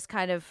 and just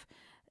kind of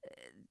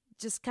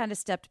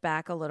stepped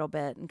back a little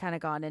bit and kind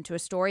of gone into a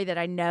story that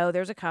I know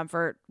there's a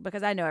comfort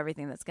because I know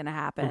everything that's going to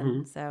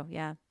happen. So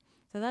yeah,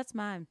 so that's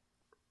mine.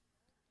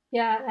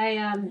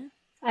 Yeah,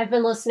 I've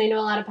been listening to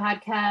a lot of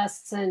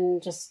podcasts,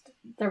 and just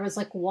there was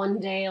like one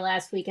day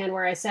last weekend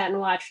where I sat and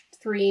watched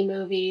 3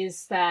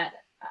 movies that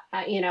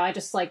I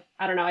just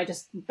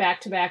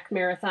back to back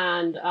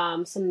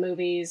marathoned some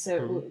movies,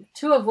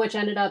 2 of which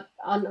ended up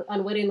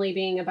unwittingly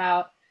being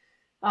about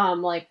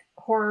like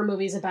horror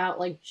movies about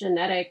like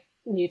genetic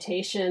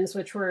mutations,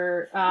 which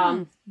were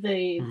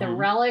the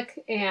Relic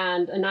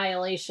and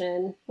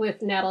Annihilation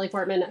with Natalie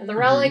Portman. The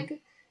Relic,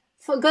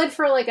 good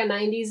for like a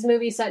 90s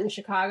movie set in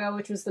Chicago,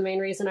 which was the main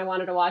reason I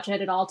wanted to watch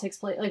it. It all takes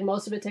place, like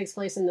most of it takes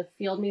place in the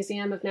Field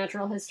Museum of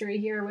Natural History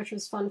here, which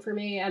was fun for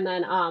me. And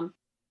then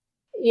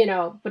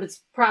but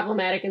it's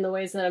problematic in the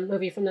ways that a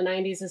movie from the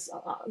 90s is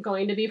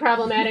going to be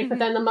problematic. But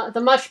then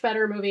the much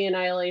better movie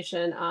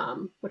Annihilation,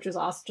 which was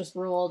also just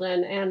ruled.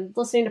 And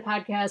listening to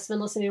podcasts, been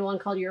listening to one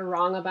called You're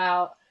Wrong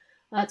About.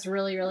 That's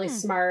really, really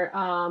smart.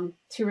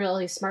 2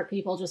 really smart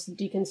people just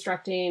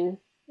deconstructing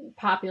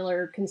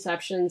popular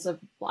conceptions of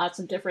lots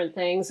of different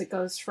things. It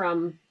goes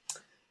from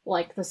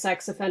like the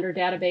sex offender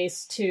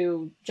database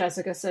to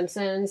Jessica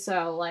Simpson.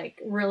 So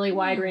like really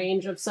wide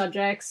range of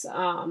subjects.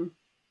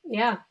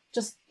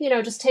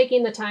 Just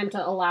taking the time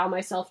to allow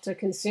myself to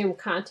consume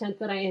content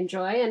that I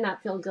enjoy and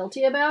not feel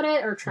guilty about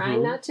it, or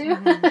trying not to.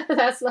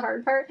 That's the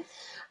hard part.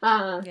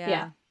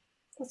 Yeah,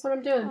 that's what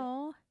I'm doing.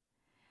 Aww.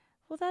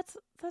 Well, that's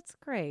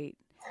great.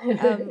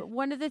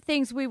 One of the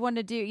things we want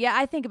to do,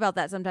 I think about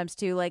that sometimes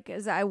too, like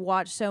as I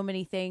watch so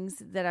many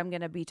things that I'm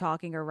going to be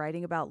talking or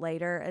writing about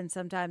later, and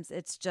sometimes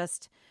it's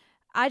just,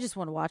 I just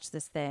want to watch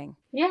this thing.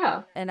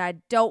 Yeah. And I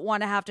don't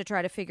want to have to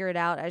try to figure it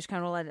out. I just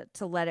kind of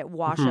let it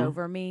wash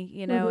over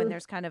me, and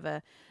there's kind of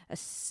a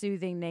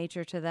soothing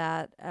nature to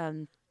that.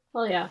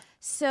 Well, yeah.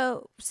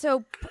 So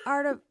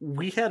part of,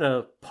 we had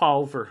a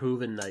Paul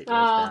Verhoeven night like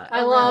that.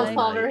 I love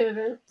Paul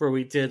Verhoeven. Where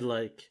we did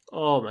like,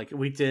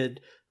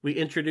 we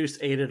introduced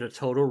Ada to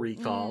Total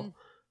Recall.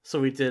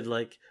 So we did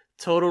like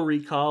Total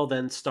Recall,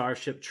 then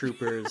Starship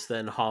Troopers,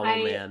 then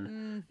Hollow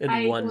Man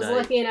in one night. I was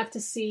lucky enough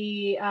to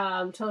see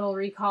Total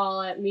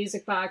Recall at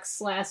Music Box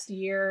last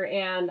year,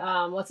 and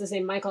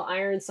Michael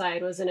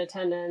Ironside was in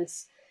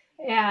attendance.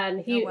 And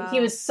he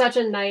was such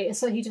a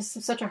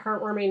such a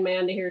heartwarming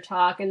man to hear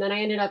talk. And then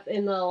I ended up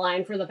in the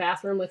line for the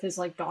bathroom with his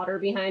like daughter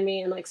behind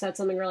me, and like said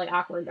something really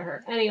awkward to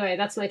her. Anyway,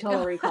 that's my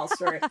Total Recall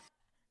story.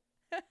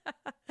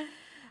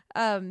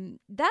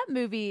 That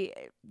movie,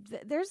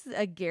 there's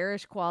a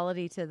garish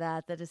quality to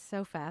that is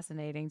so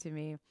fascinating to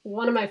me.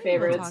 One of my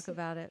favorites. We'll talk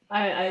about it.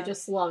 I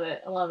just love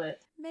it. I love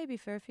it. Maybe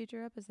for a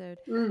future episode.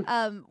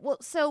 Well,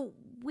 so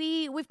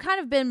we've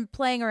kind of been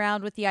playing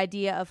around with the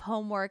idea of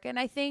homework, and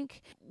I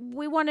think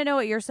we want to know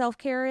what your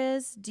self-care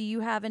is. Do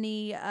you have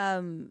any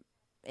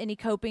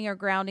coping or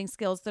grounding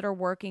skills that are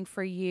working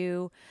for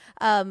you?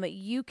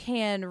 You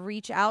can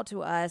reach out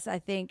to us. I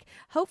think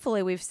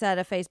hopefully we've set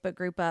a Facebook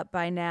group up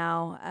by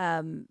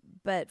now.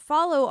 But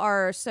follow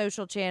our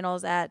social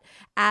channels at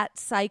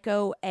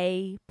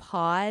PsychoAPod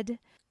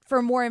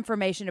for more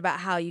information about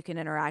how you can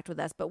interact with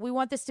us. But we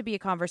want this to be a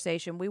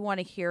conversation. We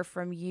want to hear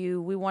from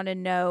you. We want to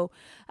know,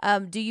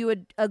 do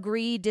you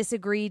agree,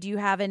 disagree? Do you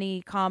have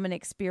any common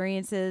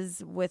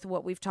experiences with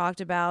what we've talked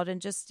about?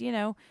 And just,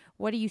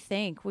 what do you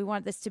think? We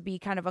want this to be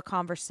kind of a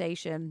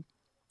conversation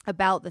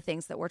about the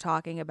things that we're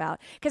talking about,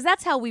 because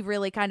that's how we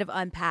really kind of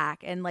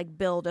unpack and like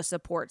build a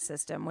support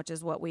system, which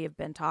is what we have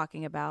been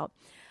talking about.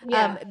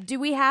 Yeah. Do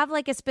we have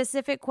like a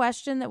specific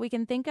question that we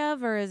can think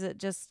of, or is it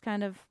just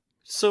kind of...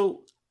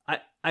 So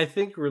I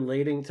think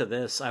relating to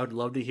this, I would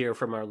love to hear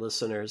from our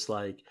listeners,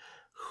 like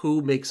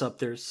who makes up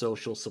their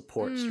social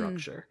support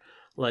structure?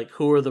 Like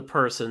who are the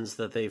persons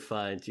that they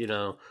find,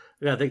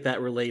 I think that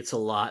relates a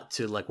lot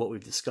to like what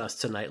we've discussed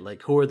tonight.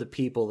 Like who are the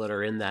people that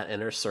are in that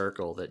inner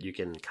circle that you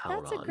can count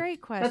on? That's a great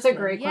question. That's a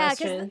great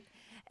question.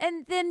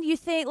 And then you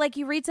think, like,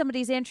 you read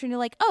somebody's answer and you're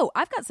like, oh,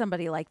 I've got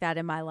somebody like that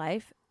in my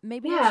life.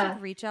 Maybe I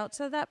should reach out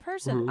to that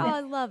person. Oh,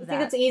 I love that. I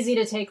think it's easy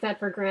to take that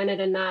for granted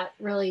and not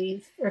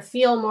really, or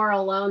feel more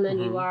alone than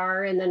you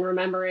are. And then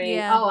remembering,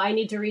 I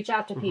need to reach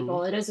out to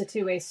people. It is a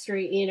two-way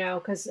street,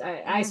 because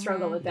I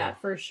struggle with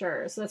that for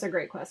sure. So that's a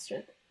great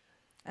question.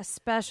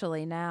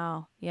 Especially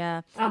now.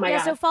 Yeah. Oh my Yeah,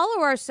 God. so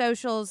follow our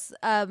socials,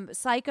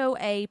 Psycho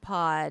A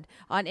Pod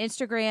on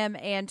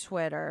Instagram and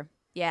Twitter.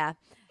 Yeah.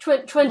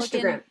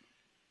 Twinstagram.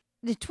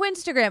 The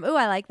Twinstagram. Ooh,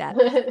 I like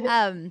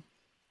that.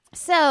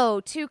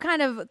 So to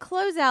kind of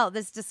close out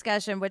this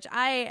discussion, which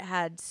I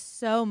had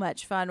so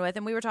much fun with,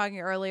 and we were talking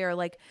earlier,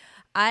 like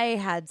I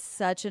had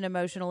such an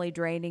emotionally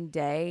draining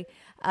day.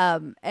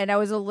 And I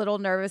was a little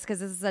nervous because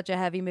this is such a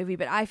heavy movie,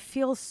 but I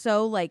feel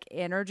so like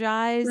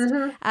energized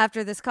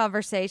after this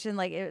conversation.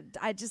 Like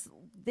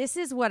this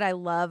is what I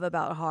love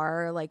about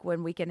horror. Like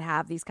when we can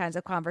have these kinds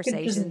of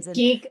conversations and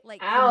geek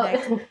like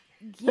out. connect.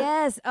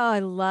 Yes. Oh, I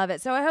love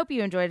it. So I hope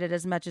you enjoyed it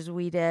as much as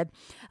we did.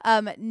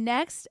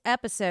 Next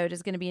episode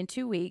is going to be in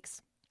 2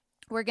 weeks.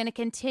 We're going to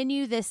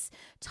continue this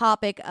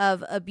topic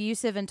of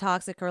abusive and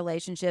toxic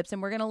relationships,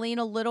 and we're going to lean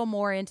a little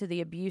more into the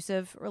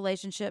abusive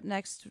relationship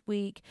next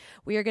week.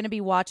 We are going to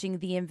be watching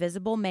The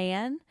Invisible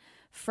Man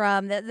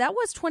from that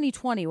was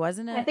 2020,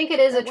 wasn't it? I think it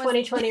is a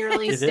 2020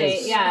 release It date.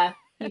 is. Yeah.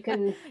 You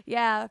can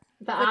Yeah,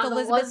 the, with it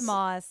Elizabeth was-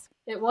 Moss.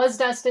 It was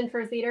destined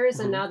for theaters,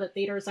 and now that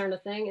theaters aren't a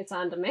thing, it's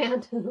on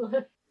demand.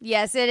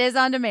 Yes, it is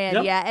on demand.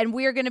 Yep. Yeah, and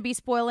we're going to be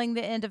spoiling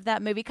the end of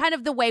that movie, kind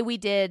of the way we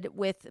did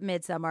with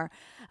Midsommar.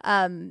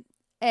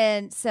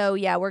 And so,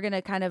 yeah, we're going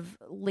to kind of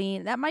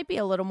lean. That might be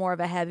a little more of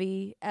a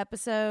heavy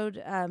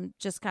episode,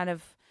 just kind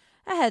of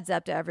a heads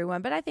up to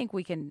everyone. But I think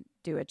we can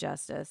do it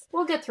justice.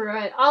 We'll get through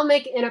it. I'll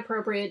make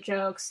inappropriate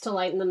jokes to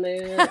lighten the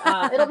mood.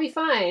 It'll be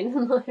fine.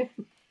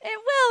 It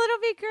will.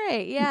 It'll be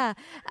great. Yeah.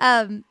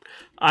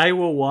 I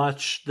will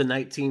watch the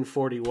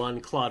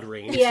 1941 Claude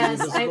Rains Yes,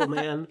 Invisible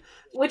Man.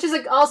 Which is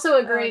also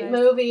a great nice.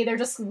 movie. They're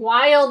just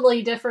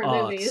wildly different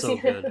Oh, movies. it's so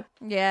good.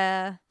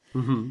 Yeah.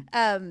 hmm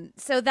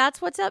So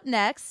that's what's up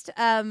next.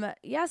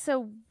 Yeah.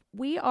 So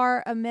we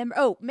are a member.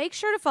 Oh, make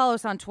sure to follow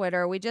us on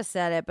Twitter. We just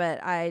said it,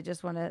 but I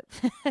just want to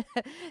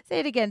say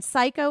it again.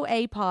 Psycho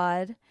A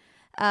Pod.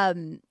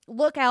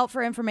 Look out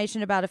for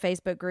information about a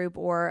Facebook group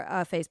or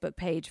a Facebook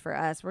page for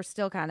us. We're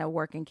still kind of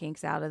working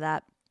kinks out of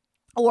that.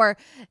 Or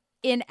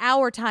in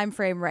our time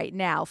frame right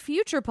now,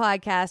 future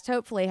podcast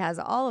hopefully has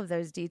all of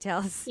those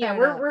details. Yeah, sewn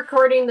we're up.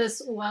 recording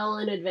this well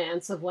in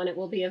advance of when it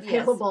will be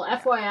available.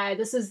 FYI,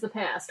 this is the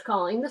past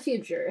calling the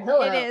future.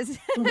 Hello. It is.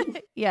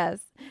 Yes.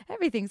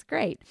 Everything's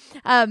great.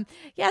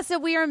 Yeah. So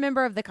we are a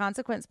member of the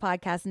Consequence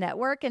Podcast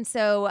Network. And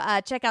so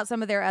check out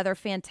some of their other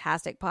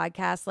fantastic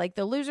podcasts like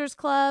The Losers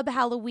Club,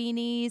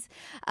 Halloweenies,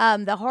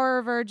 The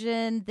Horror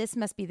Virgin, This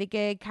Must Be the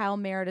Gig, Kyle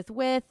Meredith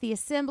With, The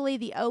Assembly,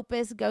 The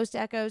Opus, Ghost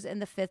Echoes,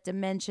 and The Fifth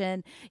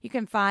Dimension. You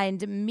can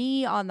find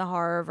me on The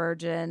Horror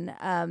Virgin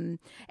and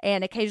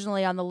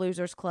occasionally on The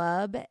Losers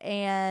Club.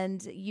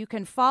 And you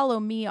can follow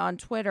me on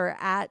Twitter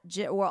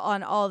or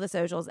on all the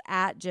socials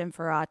at Jim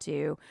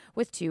Ferratu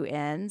with 2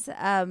 N's.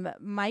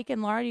 Mike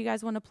and Laura, do you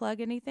guys want to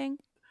plug anything?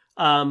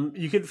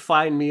 You can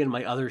find me in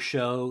my other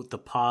show, The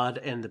Pod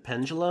and the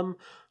Pendulum,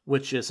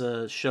 which is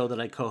a show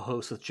that I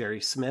co-host with Jerry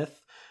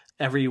Smith.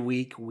 Every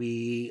week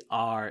we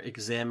are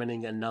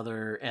examining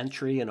another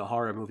entry in a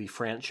horror movie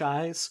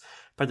franchise.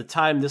 By the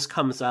time this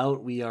comes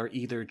out, we are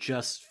either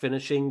just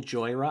finishing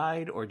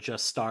Joyride or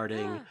just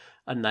starting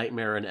A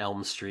Nightmare on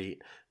Elm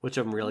Street, which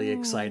I'm really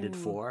excited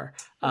for.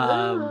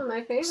 Oh,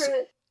 my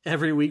favorite.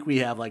 Every week we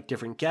have like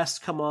different guests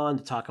come on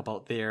to talk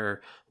about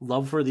their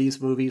love for these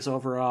movies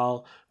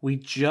overall. We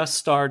just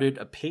started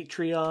a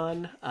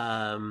Patreon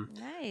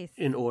Nice.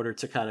 in order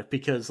to kind of,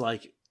 because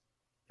like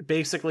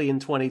basically in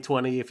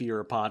 2020, if you're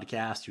a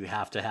podcast, you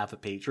have to have a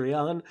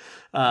Patreon.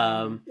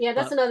 Yeah,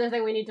 that's another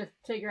thing we need to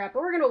figure out.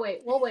 But we're gonna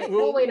wait. We'll wait.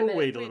 We'll wait a minute.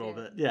 wait a little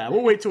bit. Yeah,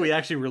 we'll wait till we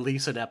actually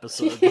release an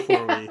episode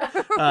before we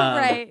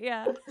Right.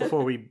 Yeah.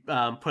 before we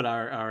put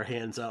our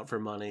hands out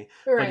for money.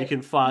 But you Right.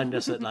 can find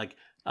us at like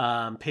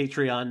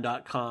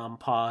patreon.com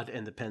pod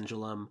and the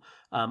pendulum.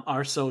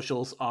 Our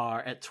socials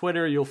are at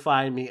Twitter. You'll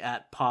find me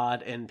at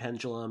pod and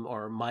pendulum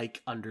or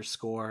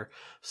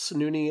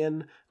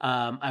Mike_Snoonian.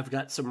 I've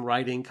got some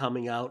writing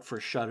coming out for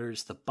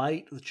Shudder's The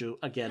Bite, which will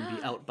again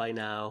be out by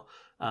now,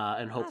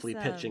 and hopefully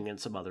Awesome. pitching in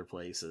some other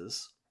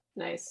places.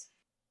 Nice.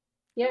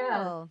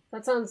 Yeah, Cool.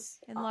 that sounds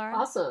And Laura?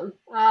 awesome.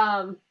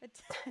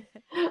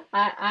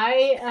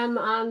 I am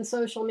on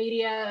social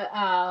media,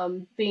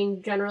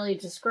 being generally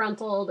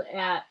disgruntled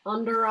at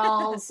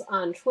Underalls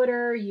on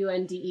Twitter,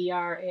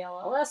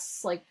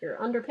 UNDERALLS, like your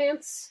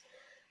underpants,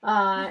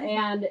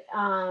 and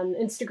on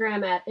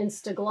Instagram at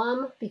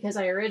Instaglum, because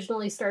I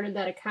originally started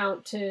that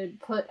account to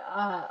put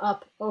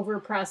up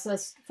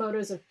over-processed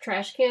photos of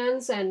trash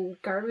cans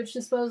and garbage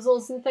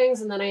disposals and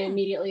things, and then I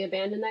immediately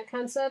abandoned that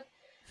concept.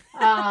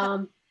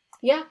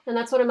 Yeah, and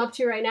that's what I'm up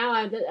to right now.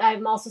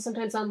 I'm also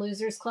sometimes on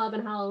Losers Club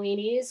and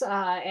Halloweenies,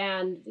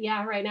 and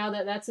yeah, right now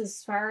that's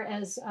as far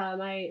as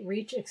my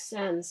reach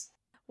extends.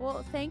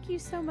 Well, thank you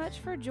so much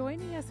for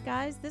joining us,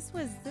 guys. This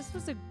was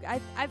I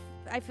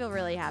feel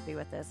really happy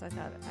with this. I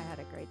thought I had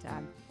a great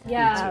time.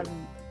 Yeah,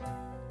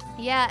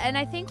 Yeah, and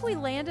I think we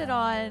landed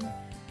on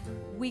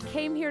we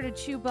came here to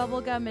chew bubble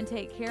gum and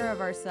take care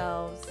of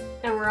ourselves,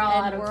 and we're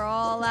all and out of. we're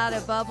all out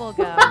of bubble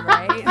gum,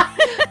 right?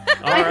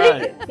 All I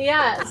right. think,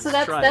 yeah. So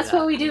that's Try that's that.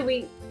 what we do.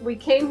 We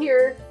came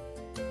here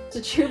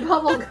to chew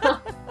bubble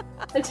gum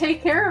and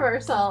take care of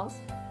ourselves.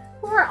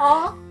 We're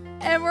all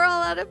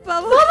out of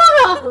bubble.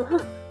 bubble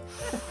gum.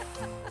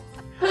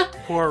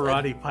 Poor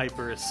Roddy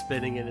Piper is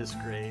spinning in his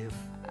grave.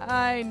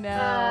 I know.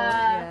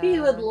 Yeah. He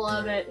would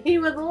love it. He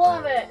would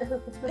love it.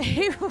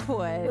 He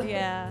would,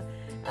 yeah.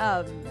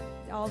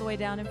 All the way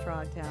down in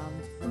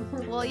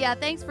Frogtown. Well, yeah,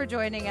 thanks for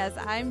joining us.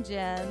 I'm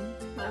Jen.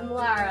 I'm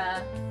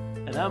Lara.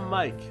 And I'm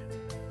Mike.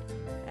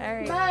 All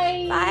right.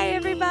 Bye. Bye,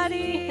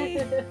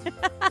 everybody.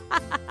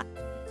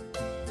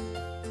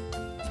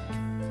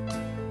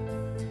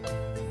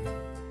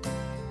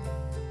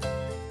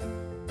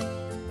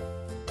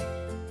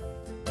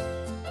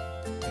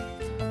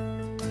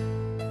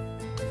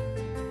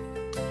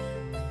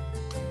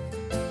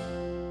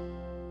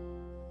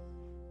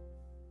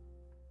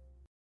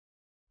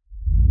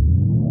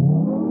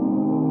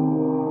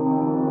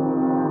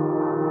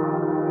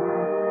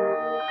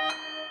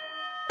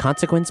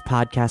 Consequence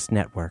Podcast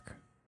Network.